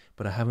sculpting,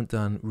 but I haven't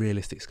done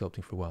realistic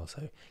sculpting for a while.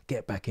 So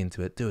get back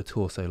into it, do a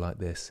torso like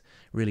this,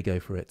 really go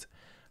for it,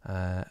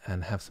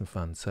 and have some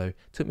fun. So it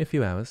took me a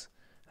few hours,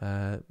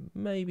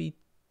 maybe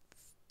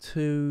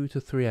 2 to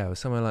 3 hours,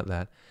 somewhere like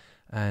that.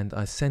 And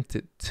I sent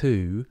it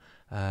to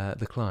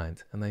the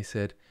client, and they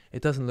said,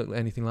 it doesn't look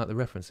anything like the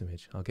reference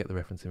image. I'll get the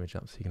reference image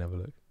up so you can have a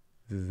look.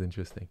 This is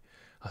interesting.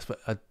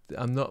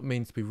 I'm not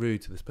meaning to be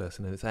rude to this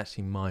person, and it's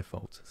actually my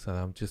fault, so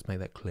I'll just make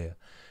that clear.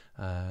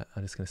 I'm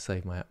just going to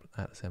save my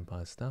Atlas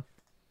Empire stuff.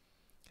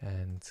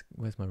 And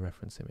where's my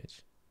reference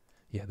image?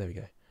 Yeah, there we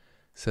go.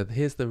 So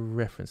here's the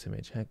reference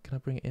image. Can I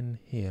bring it in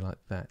here like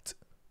that?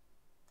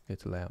 Go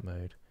to layout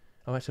mode.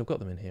 Oh, actually, I've got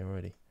them in here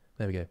already.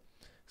 There we go.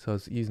 So I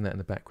was using that in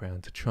the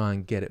background to try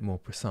and get it more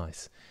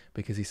precise,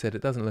 because he said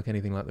it doesn't look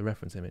anything like the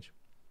reference image.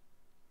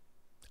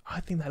 I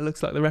think that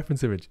looks like the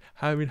reference image.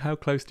 How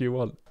close do you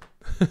want?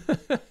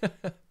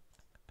 I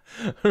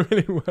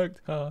really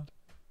worked hard.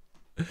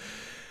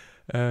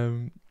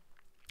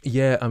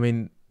 Yeah, I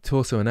mean,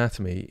 torso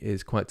anatomy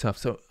is quite tough.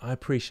 So I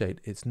appreciate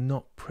it's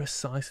not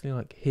precisely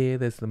like here.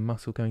 There's the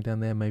muscle going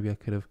down there. Maybe I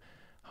could have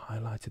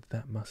highlighted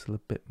that muscle a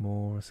bit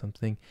more or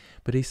something.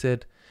 But he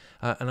said,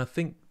 and I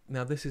think,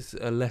 now this is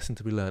a lesson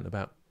to be learned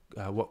about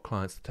what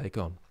clients to take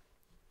on.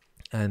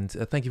 And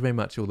thank you very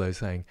much, all those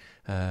saying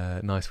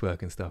nice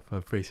work and stuff. I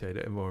appreciate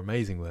it, and more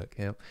amazing work.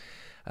 Yeah.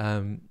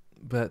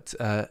 But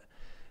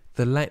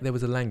there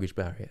was a language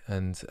barrier,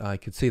 and I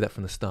could see that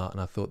from the start.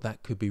 And I thought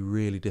that could be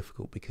really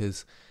difficult,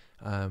 because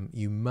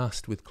you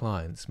must, with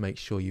clients, make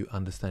sure you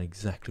understand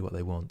exactly what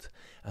they want.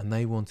 And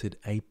they wanted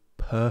a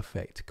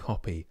perfect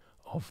copy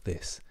of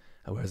this,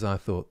 whereas I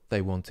thought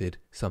they wanted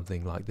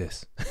something like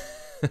this.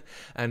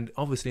 And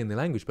obviously in the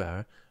language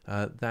barrier,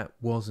 that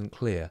wasn't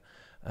clear.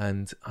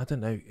 And I don't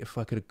know if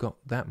I could have got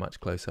that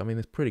much closer. I mean,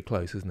 it's pretty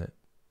close, isn't it?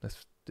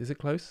 Is it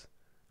close?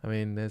 I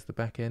mean, there's the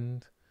back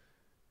end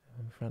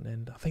and the front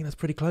end. I think that's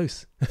pretty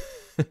close.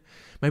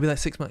 Maybe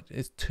that's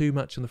it's too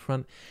much on the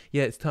front.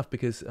 Yeah, it's tough,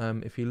 because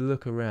if you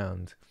look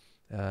around,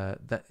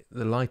 the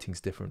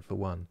lighting's different for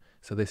one.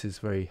 So this is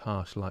very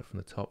harsh light from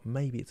the top.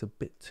 Maybe it's a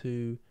bit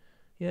too,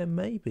 yeah,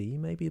 maybe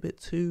a bit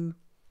too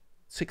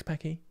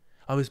six-packy.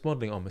 I was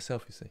modelling on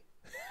myself, you see.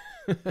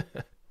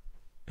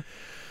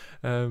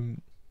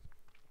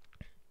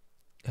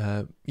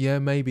 Yeah,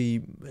 maybe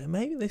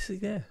this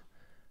is, yeah.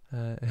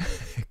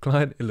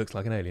 Client, it looks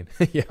like an alien.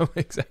 Yeah,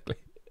 exactly.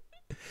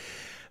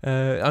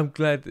 I'm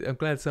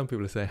glad some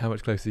people are saying how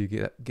much closer you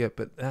get,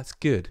 but that's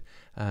good.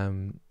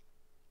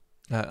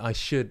 I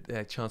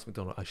should, Chance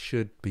McDonald, I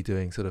should be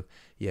doing sort of,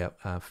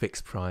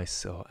 fixed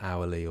price or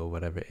hourly or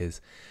whatever it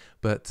is.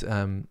 But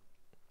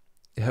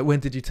when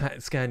did you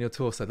scan your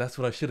torso? That's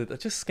what I should have. I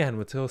just scanned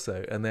my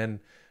torso, and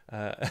then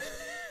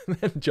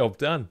then job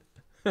done.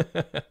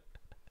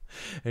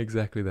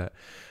 Exactly that.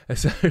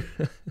 So,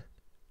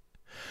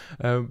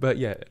 but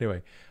yeah.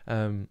 Anyway,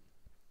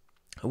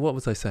 what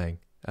was I saying?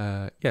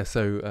 Yeah.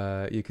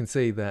 So you can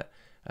see that.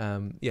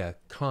 Yeah,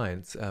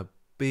 clients.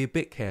 Be a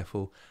bit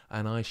careful,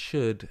 and I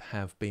should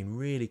have been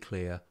really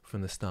clear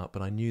from the start,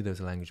 but I knew there was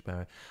a language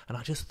barrier, and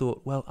I just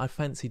thought, well, I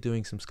fancy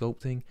doing some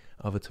sculpting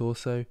of a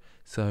torso,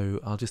 so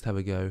I'll just have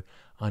a go.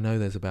 I know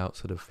there's about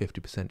sort of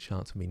 50%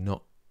 chance of me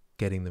not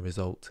getting the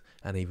result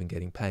and even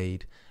getting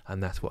paid,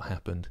 and that's what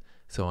happened.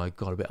 So I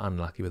got a bit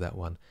unlucky with that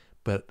one,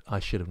 but I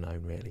should have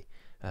known, really,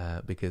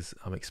 because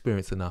I'm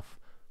experienced enough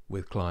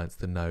with clients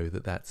to know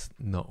that that's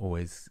not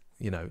always,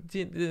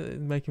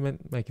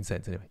 making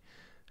sense anyway.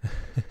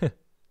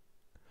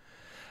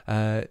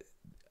 I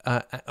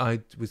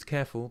was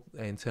careful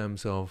in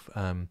terms of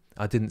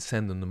I didn't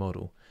send them the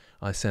model.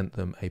 I sent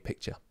them a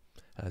picture.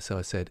 So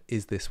I said,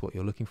 is this what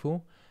you're looking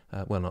for?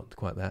 Well, not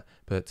quite that,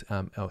 but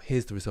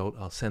here's the result.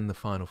 I'll send the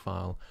final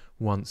file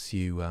once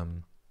you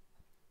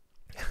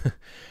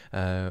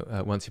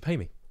once you pay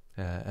me.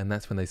 And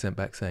that's when they sent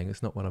back saying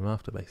it's not what I'm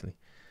after, basically.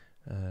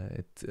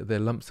 Their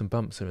lumps and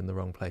bumps are in the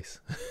wrong place.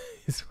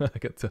 Is where I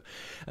got to.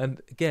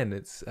 And again,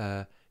 it's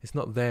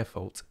not their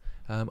fault.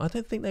 I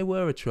don't think they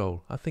were a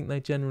troll. I think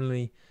they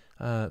generally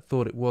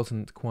thought it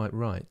wasn't quite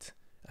right,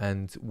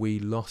 and we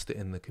lost it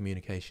in the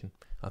communication,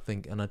 I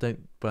think. And I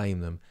don't blame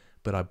them,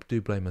 but I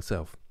do blame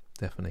myself,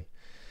 definitely.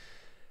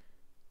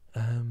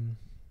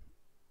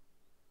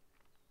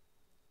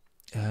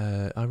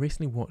 I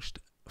recently watched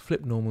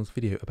Flip Normal's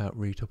video about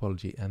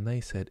retopology, and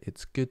they said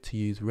it's good to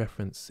use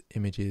reference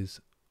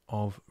images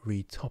of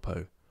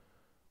retopo.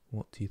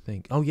 What do you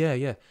think? Oh,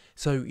 yeah.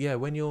 So, yeah,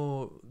 when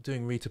you're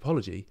doing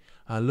retopology,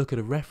 look at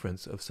a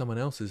reference of someone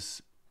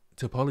else's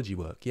topology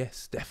work.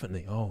 Yes,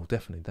 definitely. Oh,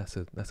 definitely. That's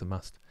a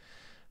must.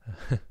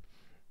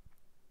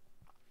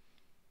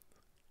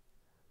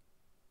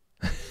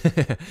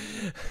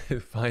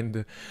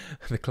 Find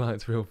the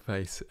client's real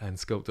face and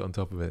sculpt it on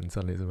top of it, and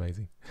suddenly it's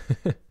amazing.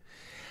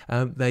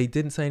 They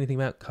didn't say anything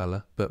about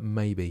colour, but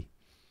maybe.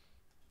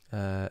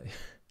 Yeah,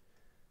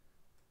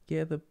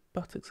 the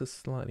buttocks are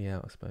slightly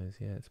out, I suppose.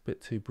 Yeah, it's a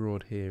bit too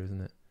broad here,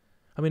 isn't it?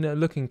 I mean,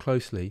 looking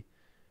closely,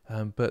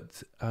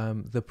 but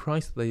the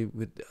price they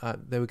were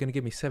going to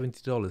give me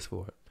 $70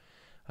 for it.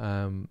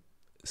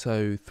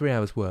 So 3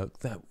 hours work,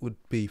 that would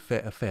be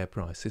a fair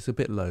price. It's a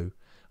bit low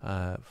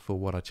for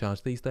what I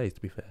charge these days,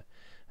 to be fair.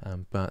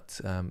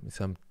 But it's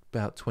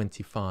about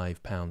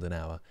 £25 an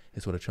hour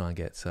is what I try and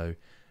get. So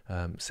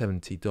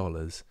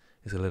 $70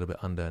 is a little bit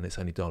under, and it's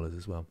only dollars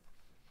as well.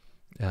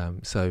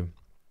 So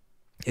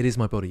it is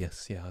my body,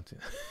 yes. Yeah, I do.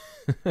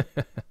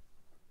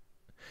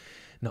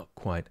 Not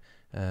quite.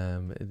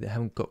 They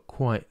haven't got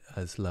quite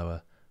as low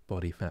a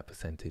body fat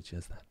percentage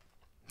as that.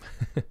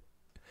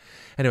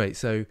 Anyway,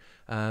 so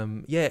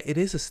yeah, it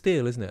is a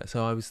steal, isn't it?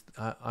 So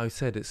I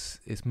said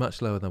it's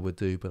much lower than I would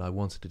do, but I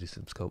wanted to do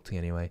some sculpting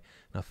anyway,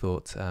 and I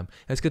thought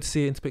it's good to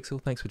see you,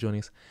 Interpixel. Thanks for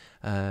joining us.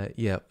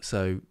 Yeah,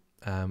 so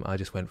I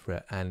just went for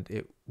it, and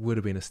it would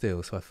have been a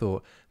steal. So I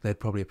thought they'd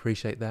probably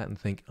appreciate that and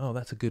think, oh,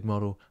 that's a good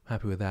model, I'm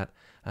happy with that,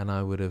 and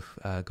I would have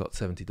got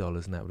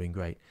 $70, and that would have been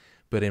great.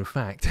 But in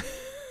fact,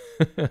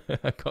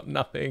 I got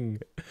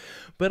nothing.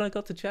 But I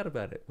got to chat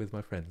about it with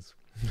my friends.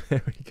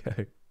 There we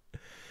go.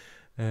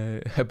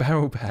 A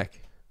barrel back.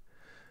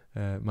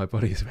 My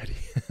body is ready.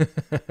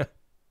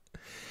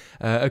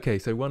 Okay,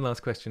 so one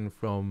last question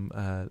from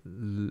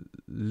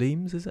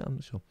Leems, is it? I'm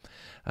not sure.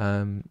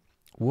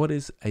 What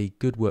is a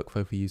good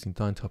workflow for using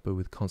Dyntopo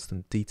with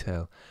constant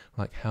detail?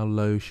 Like, how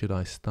low should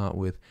I start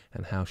with,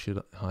 and how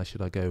high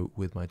should I go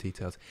with my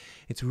details?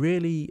 It's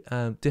really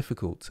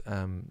difficult.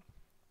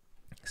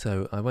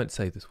 So I won't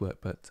save this work,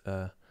 but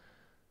yeah,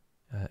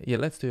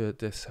 let's do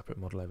a separate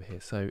model over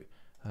here. So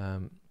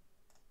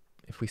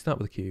if we start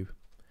with a cube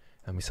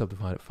and we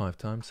subdivide it 5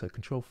 times, so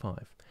Control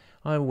 5,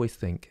 I always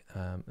think,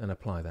 and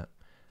apply that.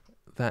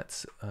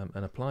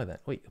 And apply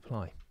that. Wait,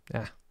 apply.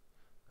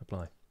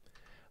 Apply.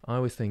 I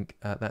always think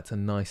that's a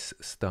nice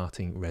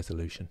starting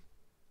resolution.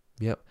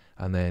 Yep.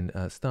 And then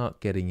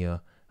start getting your,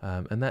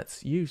 and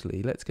that's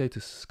usually, let's go to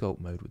sculpt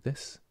mode with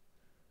this.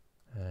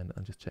 And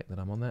I'll just check that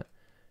I'm on that.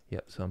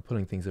 Yep, so I'm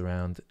pulling things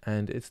around,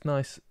 and it's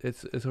nice.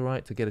 It's all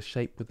right to get a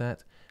shape with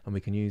that, and we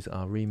can use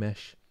our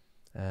remesh.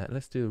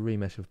 Let's do a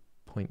remesh of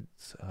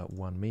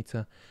 0.1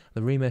 meter.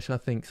 The remesh, I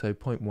think, so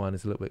 0.1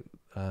 is a little bit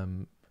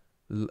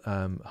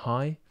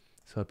high,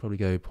 so I'd probably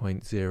go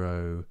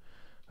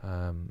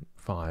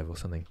 0.05 or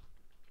something.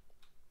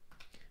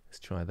 Let's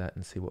try that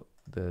and see what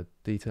the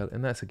detail,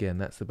 and that's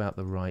about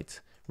the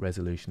right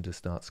resolution to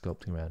start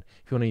sculpting around.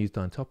 If you want to use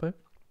Dyntopo,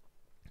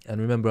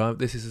 and remember,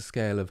 this is a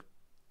scale of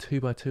 2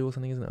 by 2 or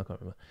something, isn't it? I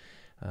can't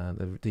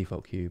remember. The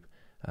default cube.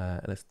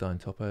 Let's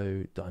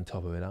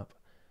Dyntopo it up,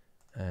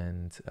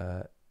 and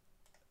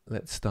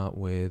let's start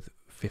with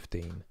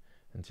 15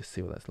 and just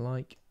see what that's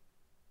like.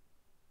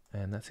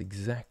 And that's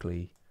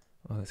exactly,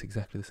 oh, that's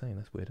exactly the same.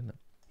 That's weird, isn't it?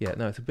 Yeah,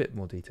 no, it's a bit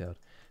more detailed.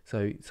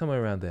 So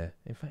somewhere around there.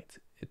 In fact,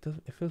 it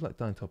feels like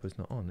Dyntopo is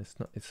not on.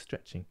 It's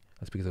stretching.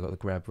 That's because I got the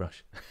grab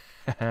brush.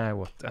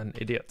 What an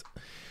idiot.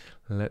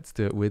 Let's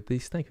do it with the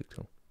snake hook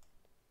tool.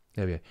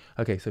 There we go.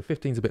 Okay, so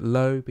 15 is a bit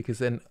low, because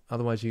then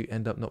otherwise you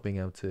end up not being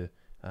able to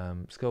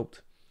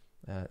sculpt.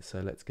 So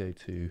let's go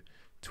to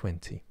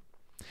 20.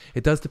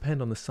 It does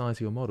depend on the size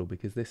of your model,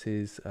 because this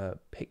is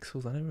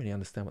pixels. I don't really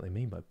understand what they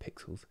mean by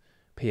pixels.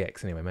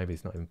 PX anyway, maybe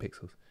it's not even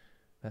pixels.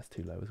 That's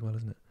too low as well,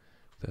 isn't it?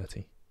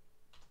 30.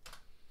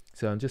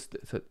 So I'm just,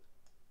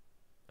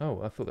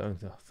 oh, I thought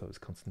it was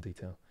constant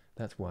detail.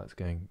 That's why it's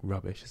going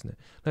rubbish, isn't it?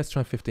 Let's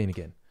try 15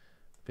 again.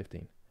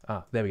 15.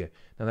 Ah, there we go.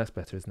 Now that's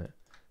better, isn't it?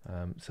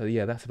 So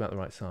yeah, that's about the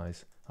right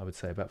size, I would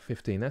say, about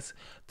 15. That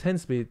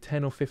tends to be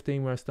 10 or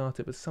 15 where I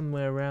started, but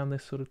somewhere around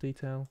this sort of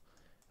detail.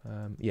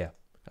 Yeah,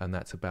 and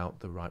that's about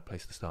the right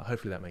place to start.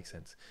 Hopefully that makes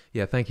sense.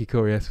 Yeah, thank you,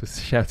 Corey S, for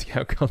shouting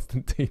out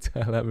constant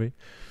detail at me.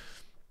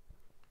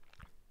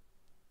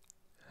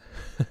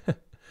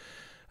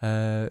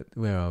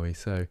 Where are we?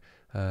 So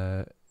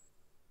I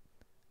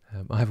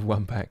have a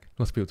 1-pack.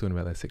 Lots of people talking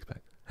about their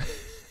 6-pack.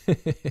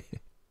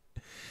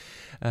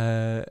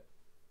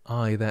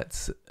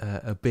 That's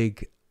a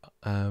big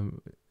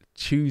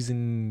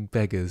choosing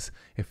beggars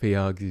if he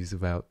argues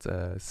about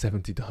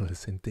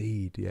 $70.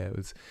 Indeed, yeah, it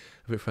was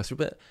a bit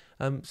frustrating,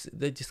 but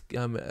they just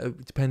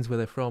it depends where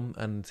they're from,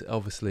 and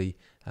obviously,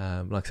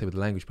 like I said with the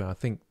language barrier, I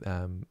think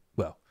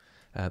well,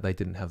 they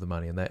didn't have the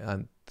money,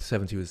 and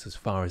 70 was as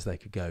far as they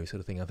could go, sort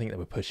of thing. I think they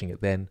were pushing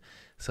it then,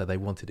 so they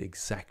wanted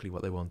exactly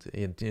what they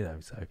wanted, you know.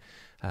 So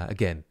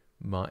again,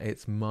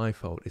 it's my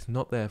fault. It's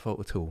not their fault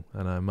at all,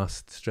 and I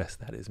must stress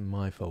that it's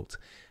my fault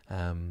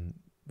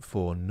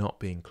for not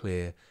being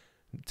clear,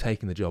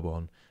 taking the job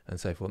on, and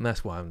so forth. And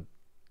that's why I'm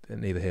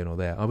neither here nor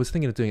there. I was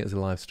thinking of doing it as a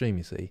live stream,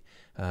 you see,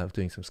 of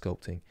doing some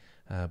sculpting,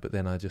 but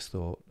then I just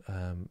thought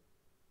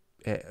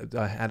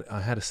I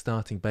had a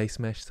starting base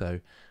mesh, so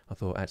I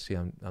thought actually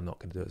I'm not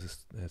going to do it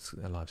as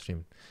a live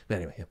stream. But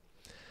anyway,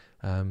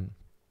 yeah.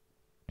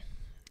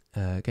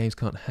 Games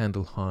can't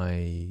handle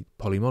high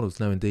poly models.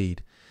 No,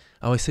 indeed.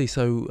 Oh, I see.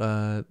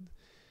 So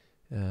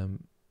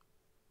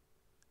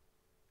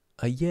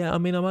yeah, I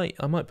mean,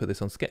 I might put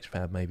this on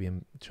Sketchfab maybe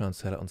and try and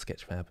sell it on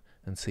Sketchfab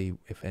and see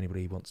if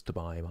anybody wants to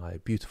buy my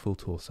beautiful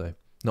torso.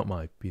 Not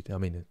my I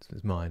mean,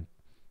 it's mine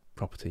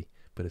property,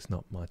 but it's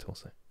not my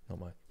torso. Not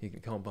my. You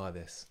can't buy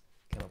this.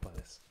 Cannot buy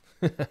this.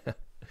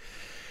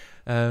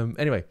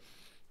 Anyway,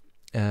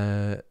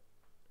 a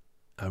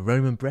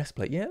Roman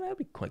breastplate. Yeah, that'd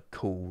be quite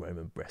cool.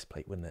 Roman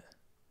breastplate, wouldn't it?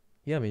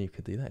 Yeah, I mean, you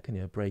could do that,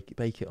 couldn't you?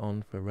 Bake it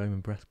on for a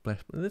Roman breastplate.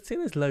 Let's see,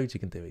 there's loads you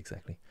can do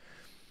exactly.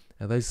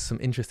 Those are some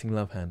interesting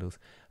love handles.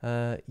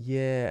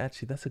 Yeah,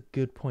 actually, that's a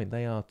good point.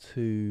 They are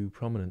too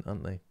prominent,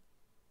 aren't they?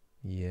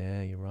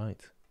 Yeah, you're right.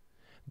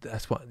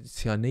 That's what.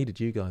 See, I needed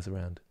you guys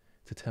around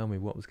to tell me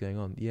what was going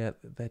on. Yeah,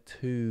 they're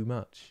too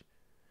much.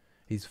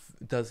 He's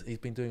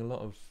been doing a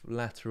lot of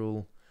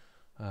lateral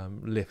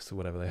lifts or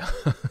whatever they are.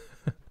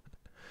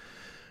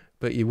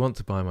 But you want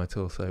to buy my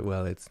torso?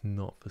 Well, it's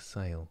not for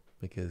sale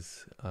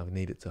because I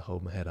need it to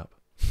hold my head up.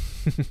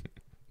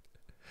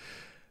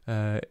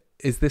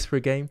 Is this for a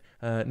game?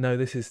 No,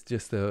 this is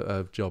just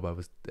a job I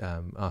was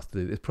asked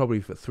to do. It's probably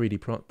for a 3D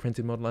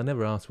printed model. I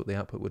never asked what the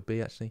output would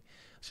be, actually.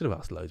 I should have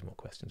asked loads more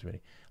questions,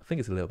 really. I think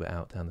it's a little bit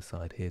out down the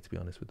side here, to be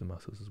honest, with the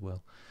muscles as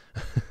well.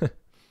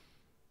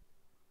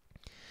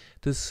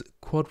 Does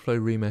QuadFlow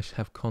Remesh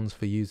have cons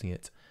for using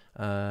it?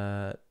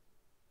 Let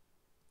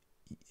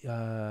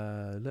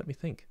me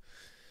think.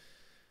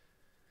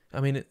 I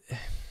mean,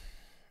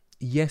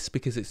 yes,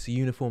 because it's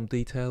uniform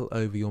detail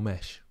over your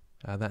mesh.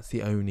 That's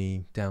the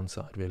only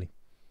downside, really.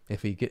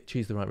 If you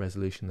choose the right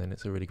resolution, then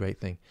it's a really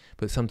great thing.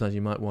 But sometimes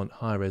you might want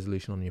higher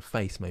resolution on your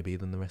face, maybe,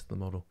 than the rest of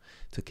the model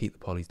to keep the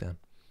polys down.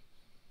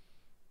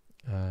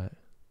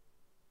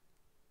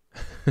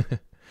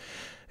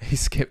 He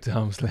skipped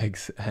arms,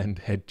 legs, and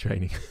head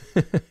training.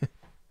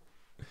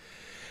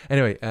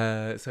 Anyway,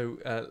 so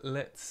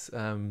let's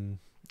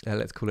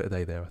call it a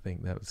day there. I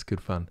think that was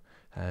good fun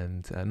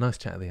and nice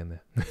chat at the end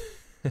there.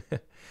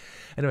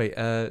 Anyway,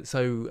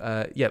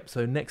 so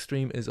next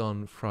stream is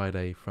on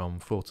Friday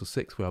from 4 till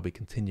 6, where I'll be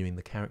continuing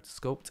the character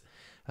sculpt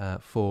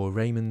for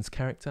Raymond's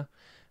character.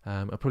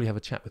 I'll probably have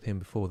a chat with him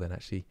before then,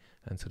 actually,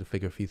 and sort of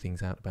figure a few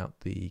things out about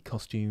the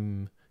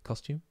costume.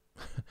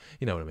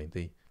 You know what I mean,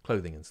 the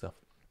clothing and stuff.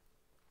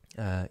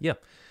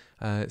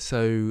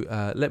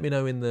 So let me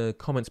know in the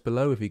comments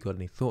below if you've got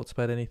any thoughts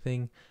about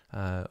anything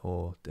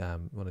or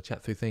want to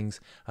chat through things.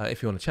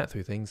 If you want to chat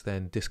through things,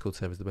 then Discord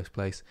server is the best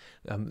place.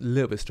 I'm a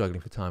little bit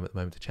struggling for time at the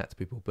moment to chat to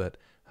people, but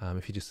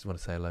if you just want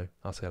to say hello,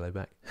 I'll say hello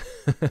back,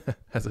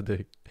 as I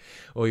do.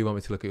 Or you want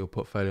me to look at your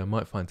portfolio, I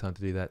might find time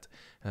to do that,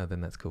 then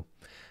that's cool.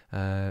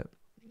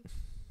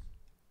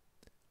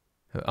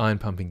 Iron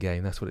pumping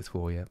game, that's what it's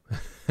for, yeah.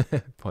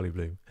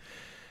 Polybloom.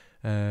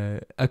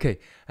 Okay,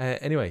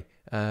 anyway,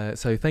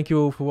 so thank you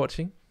all for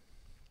watching.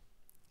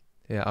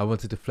 Yeah, I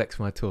wanted to flex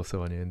my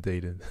torso on you,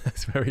 indeed, and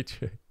that's very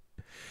true.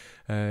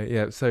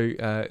 So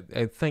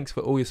thanks for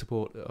all your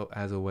support,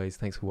 as always.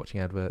 Thanks for watching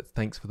adverts.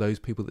 Thanks for those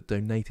people that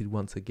donated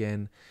once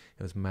again.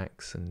 It was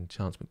Max and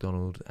Chance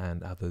McDonald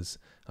and others.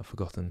 I've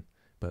forgotten,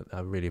 but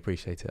I really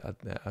appreciate it. I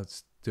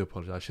do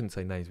apologise. I shouldn't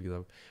say names because I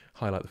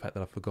highlight the fact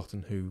that I've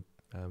forgotten who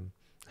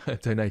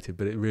donated,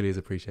 but it really is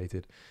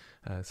appreciated.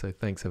 So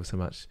thanks ever so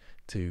much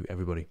to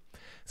everybody.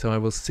 So I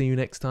will see you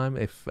next time.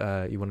 If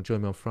you want to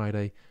join me on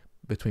Friday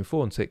between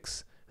 4 and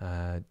 6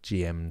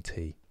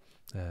 GMT.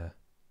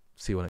 See you on